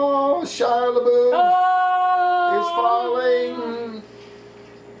 Shia LaBeouf is Oh! falling.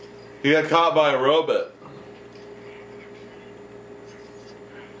 He got caught by a robot.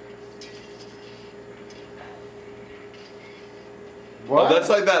 What? Oh, that's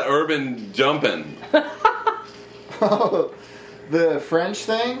like that urban jumping. Oh, the French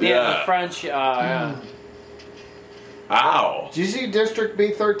thing? Yeah, Yeah. the French. Yeah. Ow. Did you see District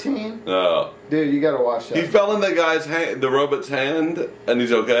B13? Oh. Dude, you gotta watch that. He fell in that guy's hand, the robot's hand, and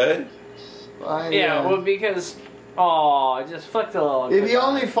he's okay? Yeah, well, because. Oh, I just flicked a little. If you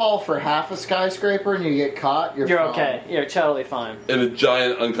only fall for half a skyscraper and you get caught, you're fine. okay. You're totally fine. In a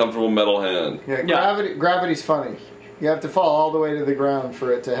giant, uncomfortable metal hand. Yeah, Yeah. gravity's funny. You have to fall all the way to the ground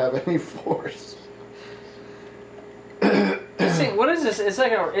for it to have any force. See, what is this? It's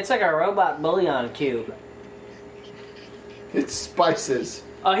like a robot bouillon cube. It's spices.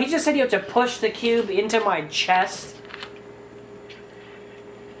 Oh, he just said you have to push the cube into my chest.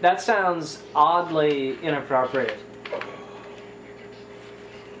 That sounds oddly inappropriate.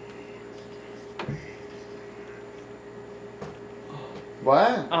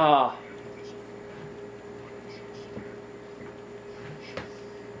 What? Oh.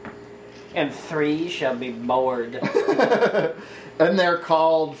 And 3 shall be bored. And they're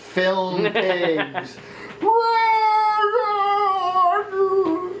called film pigs.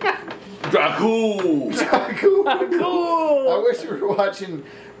 Dracul! Cool. I wish we were watching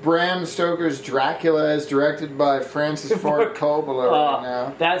Bram Stoker's Dracula as directed by Francis Ford Coppola right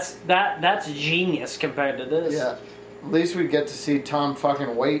now. That's genius compared to this. Yeah. At least we'd get to see Tom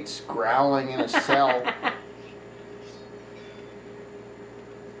fucking Waits growling in a cell.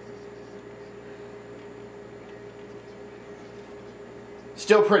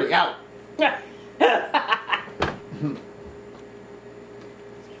 Still pretty. Out.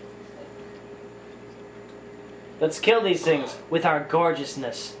 Let's kill these things with our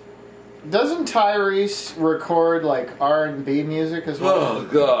gorgeousness. Doesn't Tyrese record like R&B music as well? Oh,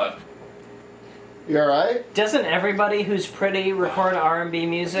 God. You alright? Doesn't everybody who's pretty record R&B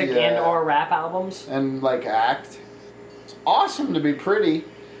music Yeah. and or rap albums? And like act. It's awesome to be pretty.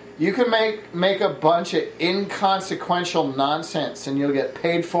 You can make a bunch of inconsequential nonsense and you'll get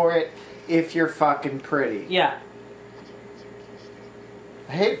paid for it if you're fucking pretty. Yeah.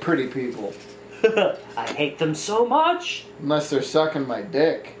 I hate pretty people. I hate them so much. Unless they're sucking my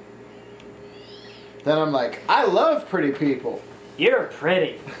dick. Then I'm like, I love pretty people. You're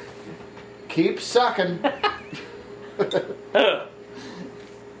pretty. Keep sucking.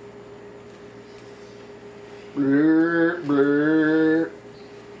 Blur, blur.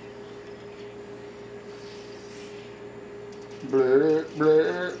 Blur,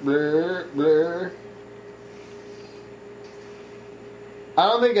 blur, blur, blur. I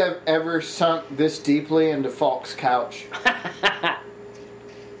don't think I've ever sunk this deeply into Falk's couch.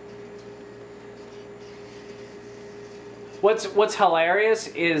 What's hilarious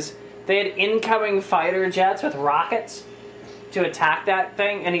is they had incoming fighter jets with rockets to attack that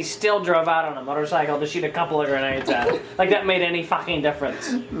thing, and he still drove out on a motorcycle to shoot a couple of grenades at it. Like that made any fucking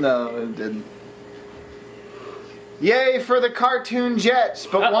difference. No, it didn't. Yay for the cartoon jets,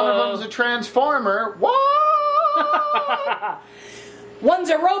 but one of them's a transformer. What? One's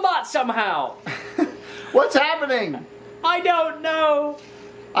a robot somehow. What's happening? I don't know.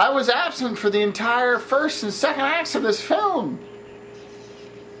 I was absent for the entire first and second acts of this film.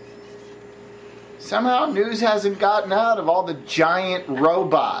 Somehow news hasn't gotten out of all the giant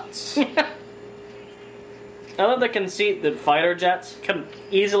robots. I love the conceit that fighter jets can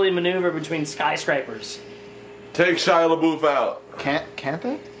easily maneuver between skyscrapers. Take Shia LaBeouf out. Can't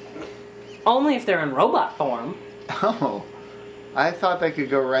they? Only if they're in robot form. Oh, I thought they could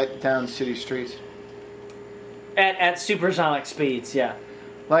go right down city streets. At supersonic speeds, yeah.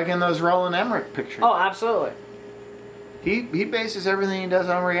 Like in those Roland Emmerich pictures. Oh, absolutely. He bases everything he does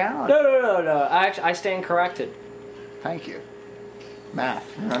on reality. No. I stand corrected. Thank you.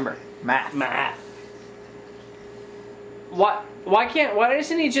 Math. Remember. Math. Why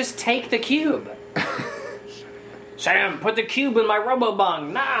doesn't he just take the cube? Sam, put the cube in my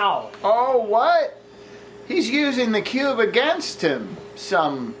Robobong now! Oh, what? He's using the cube against him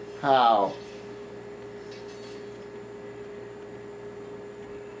somehow.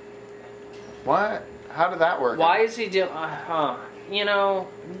 What? How did that work? Why is he doing... you know,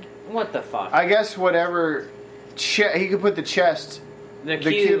 what the fuck? I guess whatever... he could put the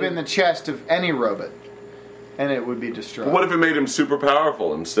cube in the chest of any robot, and it would be destroyed. What if it made him super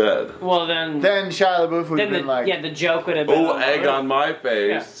powerful instead? Well, then Shia LaBeouf would have been like... Yeah, the joke would have been... Oh, egg on my face.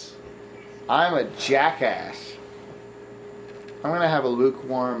 Yeah. I'm a jackass. I'm going to have a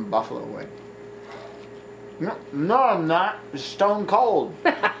lukewarm buffalo wing. No, I'm not. It's stone cold.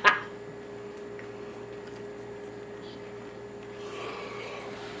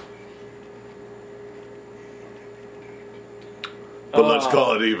 But let's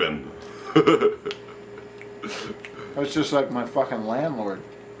call it even. That's just like my fucking landlord.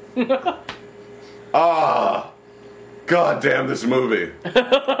 God damn this movie.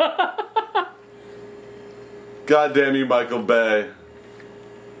 God damn you, Michael Bay.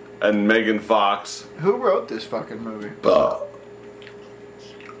 And Megan Fox. Who wrote this fucking movie?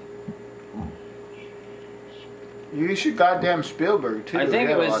 You should goddamn Spielberg too. I think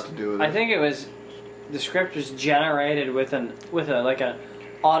he it had was. a lot to do with I think it was. The script was generated with an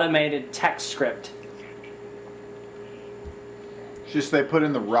automated text script. It's just they put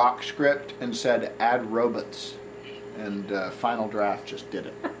in the rock script and said add robots, and Final Draft just did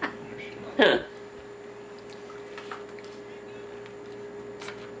it.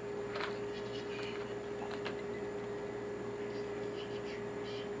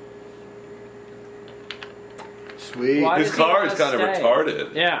 Sweet. Why His does he car wanna is kind of stay?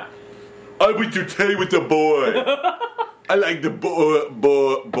 retarded. Yeah. I want to play with the boy. I like the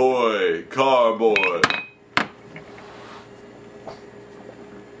boy, car boy.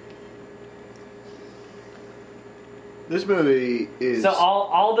 This movie is... So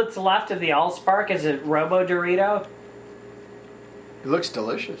all that's left of the Allspark is a Robo Dorito. It looks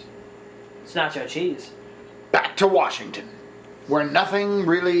delicious. It's nacho cheese. Back to Washington, where nothing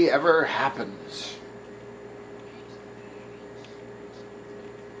really ever happens.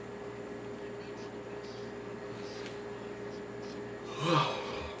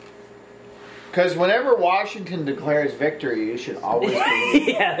 Because whenever Washington declares victory, you should always believe.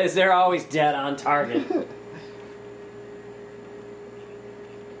 Yeah, they're always dead on target.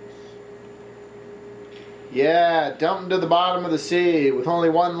 Yeah, dump him to the bottom of the sea with only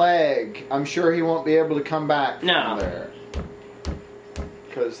one leg. I'm sure he won't be able to come back from there.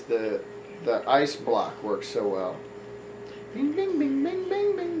 Because the ice block works so well. Bing, bing, bing, bing,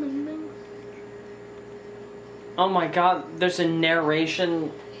 bing, bing, bing, bing. Oh my god, there's a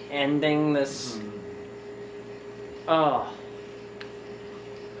narration ending this... Oh.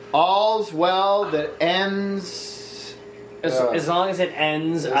 All's well that ends... As long as it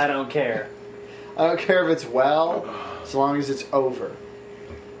ends, I don't care. I don't care if it's well, as long as it's over.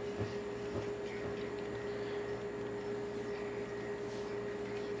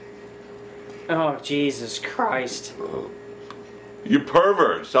 Oh, Jesus Christ. You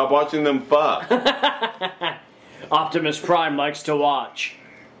pervert. Stop watching them fuck. Optimus Prime likes to watch.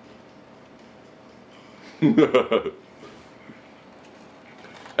 And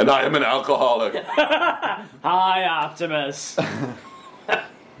I am an alcoholic. Hi, Optimus.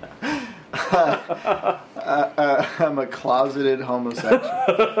 I'm a closeted homosexual.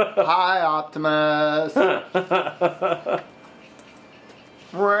 Hi, Optimus.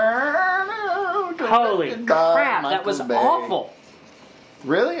 Holy crap, that was awful.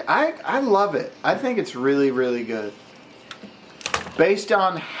 Really? I love it. I think it's really, really good. Based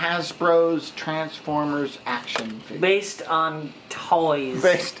on Hasbro's Transformers action figure. Based on toys.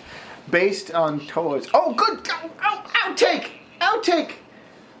 Based on toys. Oh, good. Outtake.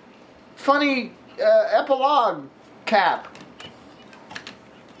 Funny epilogue cap.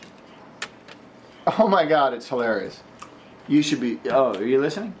 Oh my god, it's hilarious. You should be... Oh, are you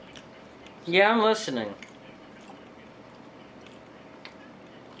listening? Yeah, I'm listening.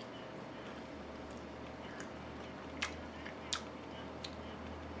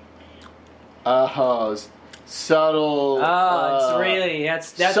 Subtle... it's really... That's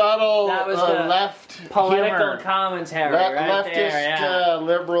subtle that was the left political humor. commentary right Leftist there, yeah.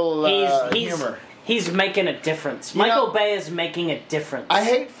 liberal He's humor. He's making a difference. Michael Bay is making a difference. I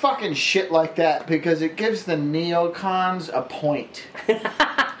hate fucking shit like that because it gives the neocons a point.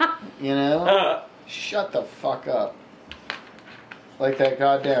 You know? Shut the fuck up. Like that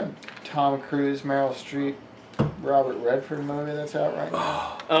goddamn Tom Cruise, Meryl Streep, Robert Redford movie that's out right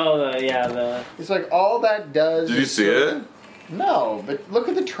now. It's like all that does. Did you see it? No, but look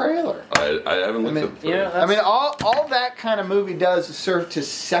at the trailer. I haven't looked at it. I mean, all that kind of movie does is serve to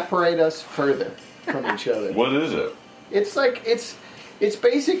separate us further from each other. What is it? It's like it's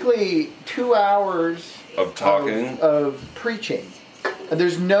basically 2 hours of talking of preaching. And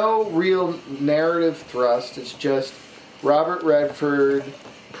there's no real narrative thrust. It's just Robert Redford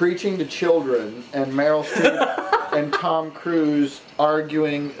preaching to children and Meryl Streep and Tom Cruise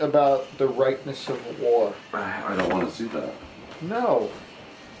arguing about the rightness of war. I don't want to see that. No.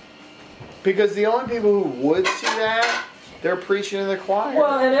 Because the only people who would see that, they're preaching to the choir.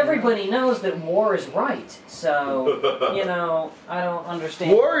 Well, and everybody knows that war is right. So, I don't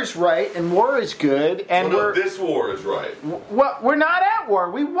understand. War is right, and war is good, and this war is right. Well, we're not at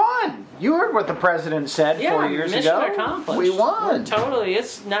war. We won. You heard what the president said 4 years mission ago. Accomplished. We won. Totally.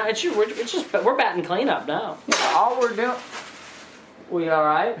 We're batting cleanup now. Yeah, all we're doing. We all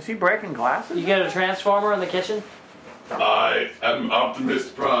right? Is he breaking glasses? You get a transformer in the kitchen? I am Optimus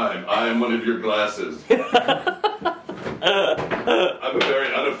Prime. I am one of your glasses. I'm a very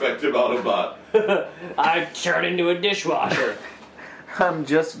ineffective Autobot. I turn into a dishwasher. I'm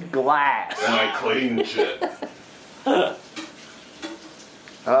just glass. And I clean shit.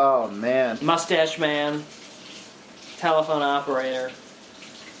 Oh, man. Mustache man. Telephone operator.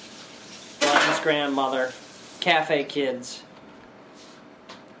 Blind's grandmother. Cafe kids.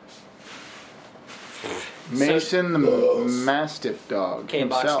 Mason the Mastiff dog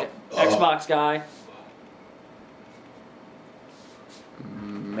himself. Xbox guy.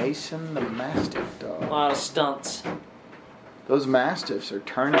 Mason the Mastiff dog. A lot of stunts. Those Mastiffs are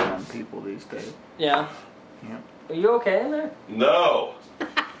turning on people these days. Yeah. Are you okay in there? No.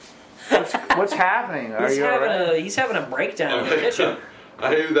 What's happening? Are you alright? He's having a breakdown in the kitchen. I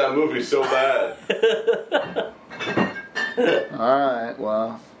hated that movie so bad. Alright,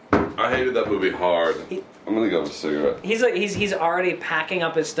 well. I hated that movie hard. I'm gonna go with a cigarette. He's already packing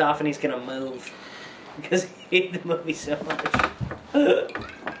up his stuff and he's gonna move because he hated the movie so much.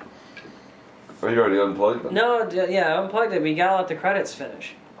 Are you already unplugged them? No, I unplugged it, but you gotta let the credits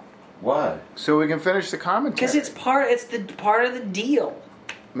finish. Why? So we can finish the commentary. Because it's the part of the deal.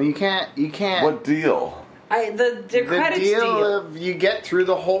 I mean, you can't. What deal? The credits deal. Of you get through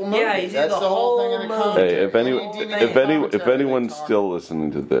the whole movie. Yeah, you do That's the the whole whole thing in a movie. commentary. Hey, if anyone's still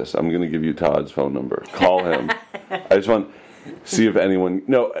listening to this, I'm going to give you Todd's phone number. Call him. I just want to see if anyone.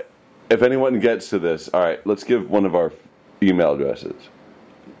 No, if anyone gets to this. All right, let's give one of our email addresses.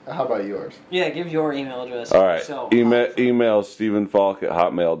 How about yours? Yeah, give your email address. All right, email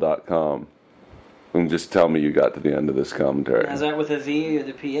StephenFalk@hotmail.com. And just tell me you got to the end of this commentary. Is that with a V or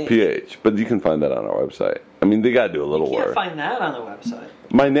the PH? PH, but you can find that on our website. I mean, they got to do a little You can't work. find that on the website.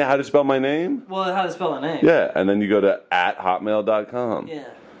 How to spell my name? Well, how to spell the name? Yeah, and then you go to @hotmail.com. Yeah.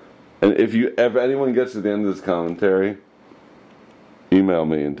 And if anyone gets to the end of this commentary, email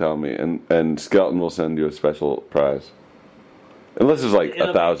me and tell me, and Skelton will send you a special prize. Unless there's like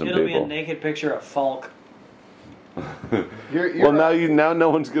 1,000 people. It'll be a naked picture of Falk. Now no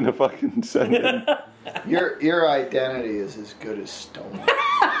one's gonna fucking send it. Your identity is as good as stolen.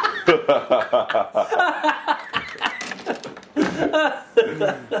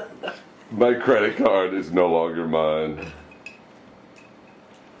 My credit card is no longer mine.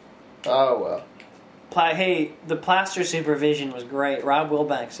 Oh well. Hey, the plaster supervision was great. Rob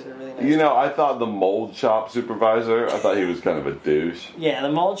Wilbanks did a really nice job. I thought the mold shop supervisor, I thought he was kind of a douche. Yeah,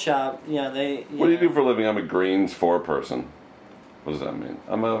 the mold shop, What do you do for a living? I'm a greens 4-person. What does that mean?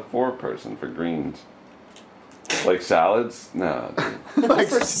 I'm a 4-person for greens. Like salads? No, dude. Like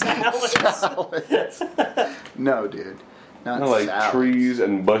for salads. No, dude. Not like salads. trees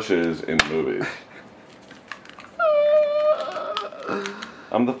and bushes in movies.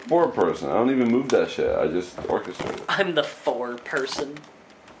 I'm the 4-person. I don't even move that shit. I just orchestrate it. I'm the 4-person.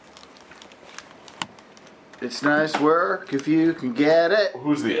 It's nice work if you can get it.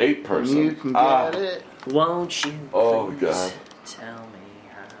 Who's the 8-person? You can get it. Won't you Oh, please God. tell me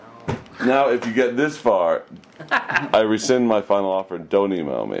how? Now, if you get this far, I rescind my final offer. Don't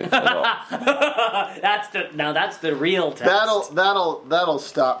email me. That's the real test. That'll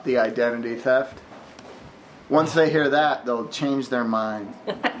stop the identity theft. Once they hear that, they'll change their mind.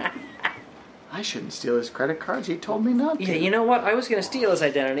 I shouldn't steal his credit cards. He told me not to. Yeah, you know what? I was going to steal his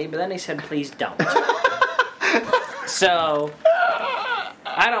identity, but then he said, please don't. So,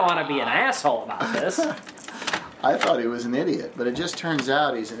 I don't want to be an asshole about this. I thought he was an idiot, but it just turns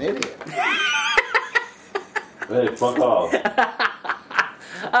out he's an idiot. Hey, fuck off.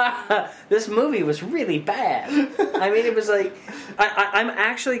 This movie was really bad. I mean, it was like I'm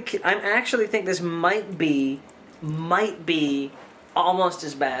actually think this might be almost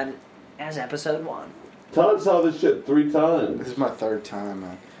as bad as episode 1. Todd saw this shit 3 times. This is my 3rd time,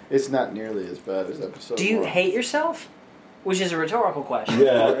 man. It's not nearly as bad as episode 1. Do you hate yourself? Which is a rhetorical question.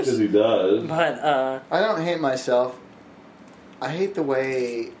 Yeah, because he does. But I don't hate myself. I hate the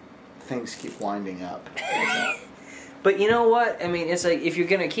way things keep winding up. But you know what? I mean, it's like if you're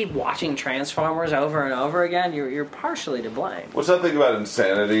gonna keep watching Transformers over and over again, you're partially to blame. What's that thing about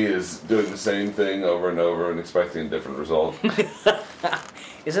insanity is doing the same thing over and over and expecting a different result.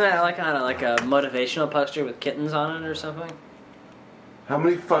 Isn't that like on a motivational poster with kittens on it or something? How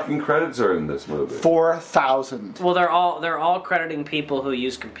many fucking credits are in this movie? 4,000. Well, they're all crediting people who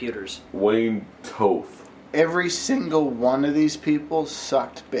use computers. Wayne Toth. Every single one of these people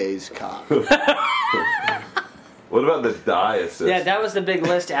sucked Bay's cock. What about the die assist? Yeah, that was the big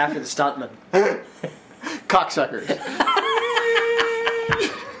list after the stuntman. Cocksuckers.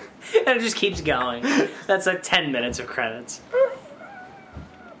 And it just keeps going. That's like 10 minutes of credits.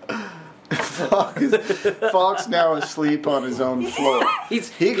 Falk's now asleep on his own floor. He's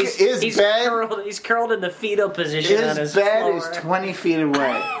curled in the fetal position on his bed floor. is 20 feet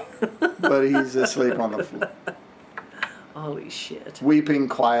away, but he's asleep on the floor. Holy shit. Weeping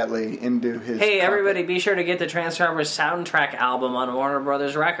quietly into his Hey, carpet. everybody, be sure to get the Transformers soundtrack album on Warner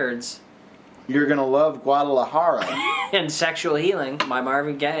Brothers Records. You're gonna love Guadalajara. And Sexual Healing by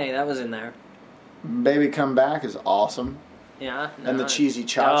Marvin Gaye. That was in there. Baby Come Back is awesome. Yeah. And the cheesy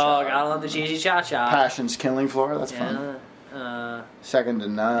cha-cha. Oh, gotta love the cheesy cha-cha. Passion's Killing Floor, that's fun. Second to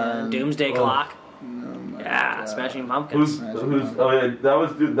None. Doomsday Clock. Oh my Yeah, God. Smashing Pumpkins. Oh yeah,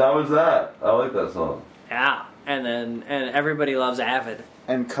 that was that. I like that song. Yeah. And everybody loves Avid.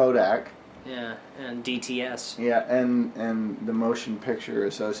 And Kodak. Yeah. And DTS. Yeah, and the Motion Picture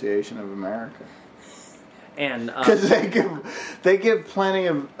Association of America. And because they give plenty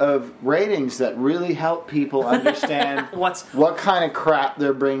of ratings that really help people understand what kind of crap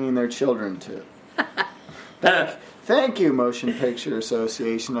they're bringing their children to. Thank you, Motion Picture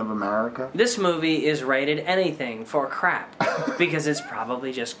Association of America. This movie is rated anything for crap because it's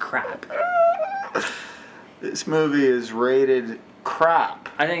probably just crap. This movie is rated crap.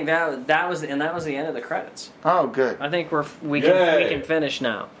 I think that was the end of the credits. Oh, good. I think we can finish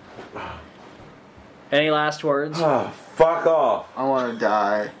now. Any last words? Oh, fuck off. I want to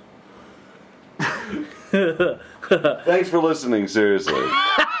die. Thanks for listening, seriously.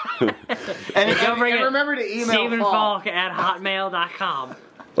 and remember to email Stephen Falk at hotmail.com.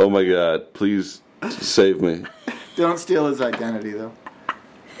 Oh my God, please save me. Don't steal his identity, though.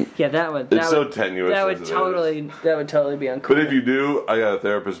 Yeah, that would. It's so tenuous. That would totally be uncool. But if you do, I got a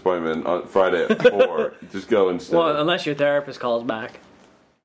therapist appointment on Friday at 4. Just go instead. Well, unless your therapist calls back.